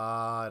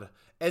god.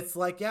 It's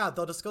like, yeah,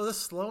 they'll just go to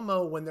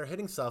slow-mo when they're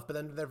hitting stuff, but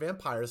then they're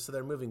vampires, so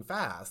they're moving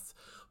fast.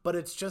 But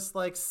it's just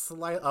like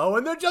oh,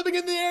 and they're jumping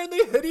in the air and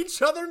they hit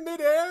each other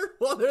midair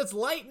while there's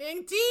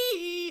lightning.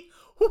 Tee!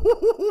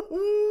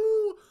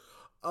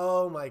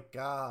 Oh my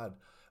god.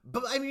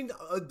 But I mean,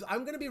 I'm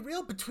going to be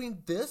real.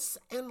 Between this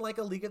and like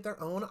A League of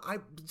Their Own, I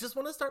just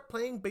want to start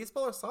playing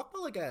baseball or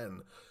softball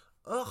again.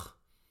 Ugh.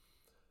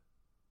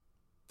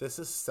 This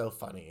is so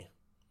funny.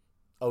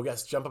 Oh,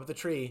 yes, jump up the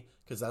tree,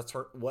 because that's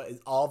what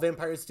all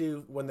vampires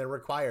do when they're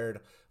required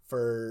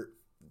for...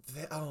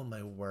 Oh,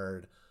 my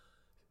word.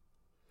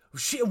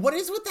 What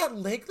is with that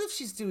leg lift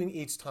she's doing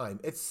each time?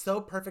 It's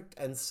so perfect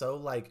and so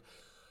like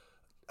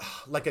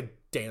a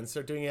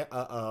dancer doing it.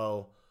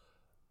 Uh-oh.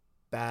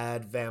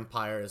 Bad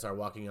vampires are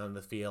walking on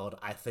the field.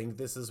 I think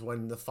this is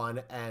when the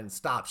fun ends.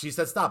 Stop. She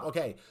said stop.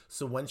 Okay,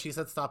 so when she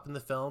said stop in the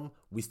film,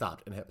 we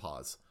stopped and hit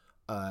pause.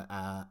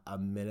 At a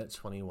minute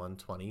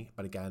 21:20.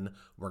 But again,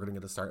 we're going to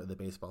get the start of the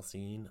baseball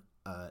scene.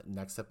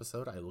 Next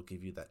episode, I will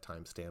give you that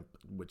timestamp,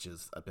 which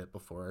is a bit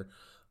before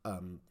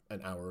an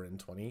hour and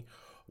 20.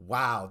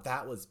 Wow,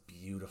 that was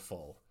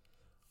beautiful.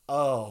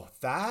 Oh,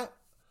 that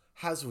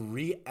has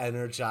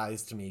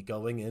re-energized me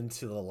going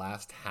into the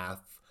last half,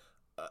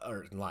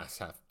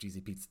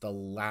 Jeezy Pete's, the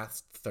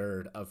last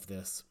third of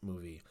this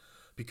movie,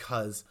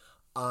 because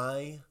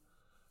I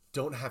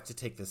don't have to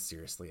take this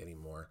seriously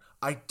anymore.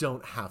 I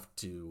don't have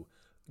to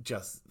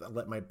just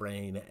let my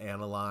brain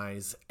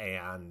analyze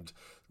and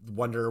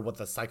wonder what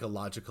the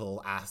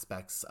psychological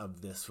aspects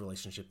of this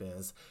relationship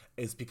is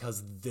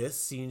because this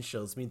scene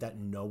shows me that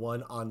no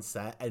one on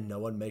set and no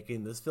one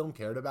making this film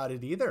cared about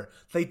it either.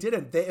 They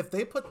didn't. If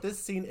they put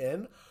this scene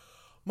in,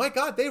 my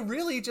God, they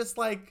really just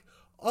like,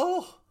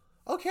 oh,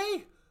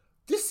 okay,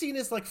 this scene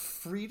is like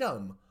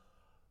freedom.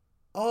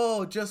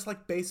 Oh, just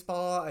like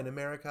baseball and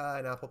America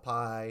and apple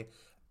pie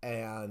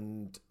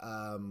and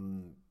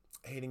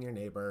hating your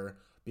neighbor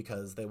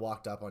because they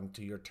walked up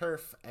onto your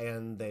turf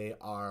and they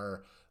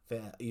are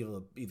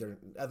either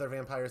other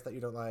vampires that you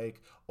don't like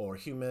or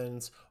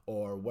humans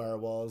or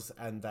werewolves,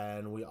 and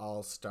then we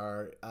all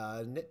start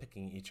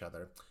nitpicking each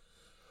other.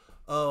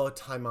 Oh,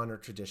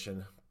 time-honored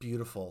tradition.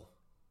 Beautiful.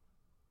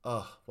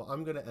 Oh, well,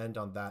 I'm going to end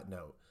on that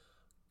note.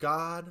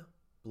 God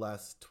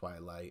bless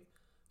Twilight.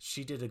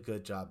 She did a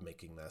good job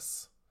making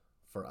this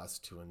for us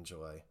to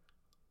enjoy.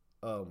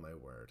 Oh, my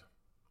word.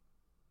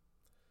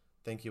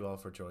 Thank you all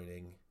for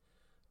joining.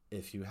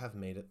 If you have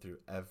made it through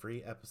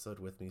every episode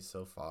with me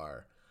so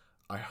far,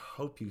 I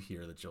hope you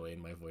hear the joy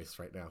in my voice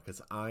right now,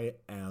 because I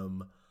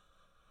am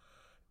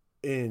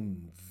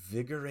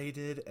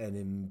invigorated and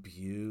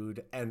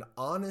imbued. And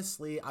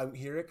honestly,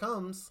 here it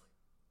comes.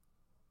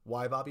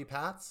 Why Bobby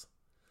Pats?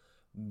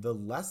 The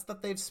less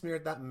that they've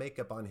smeared that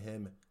makeup on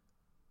him,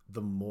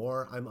 the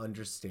more I'm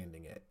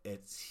understanding it.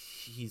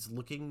 He's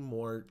looking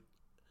more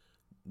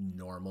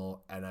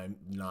normal, and I'm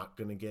not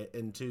going to get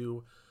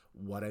into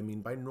what I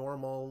mean by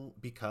normal,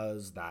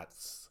 because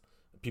that's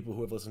people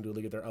who have listened to A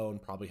League of Their Own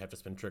probably have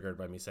just been triggered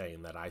by me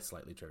saying that. I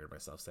slightly triggered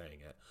myself saying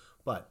it,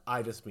 but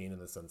I just mean in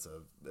the sense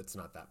of it's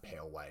not that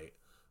pale white,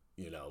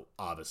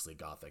 obviously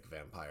gothic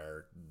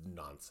vampire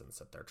nonsense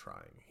that they're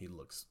trying. He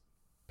looks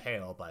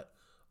pale, but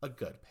a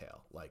good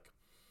pale, like,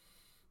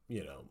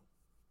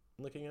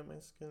 looking at my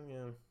skin,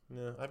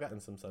 yeah, I've gotten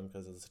some sun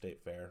because of the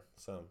state fair,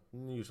 so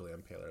usually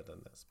I'm paler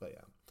than this, but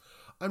yeah,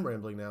 I'm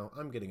rambling now.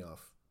 I'm getting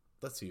off.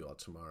 Let's see you all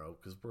tomorrow,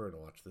 because we're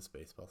going to watch this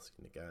baseball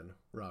scene again.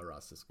 Rah, rah,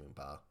 sis,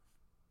 ba.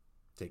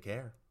 Take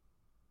care.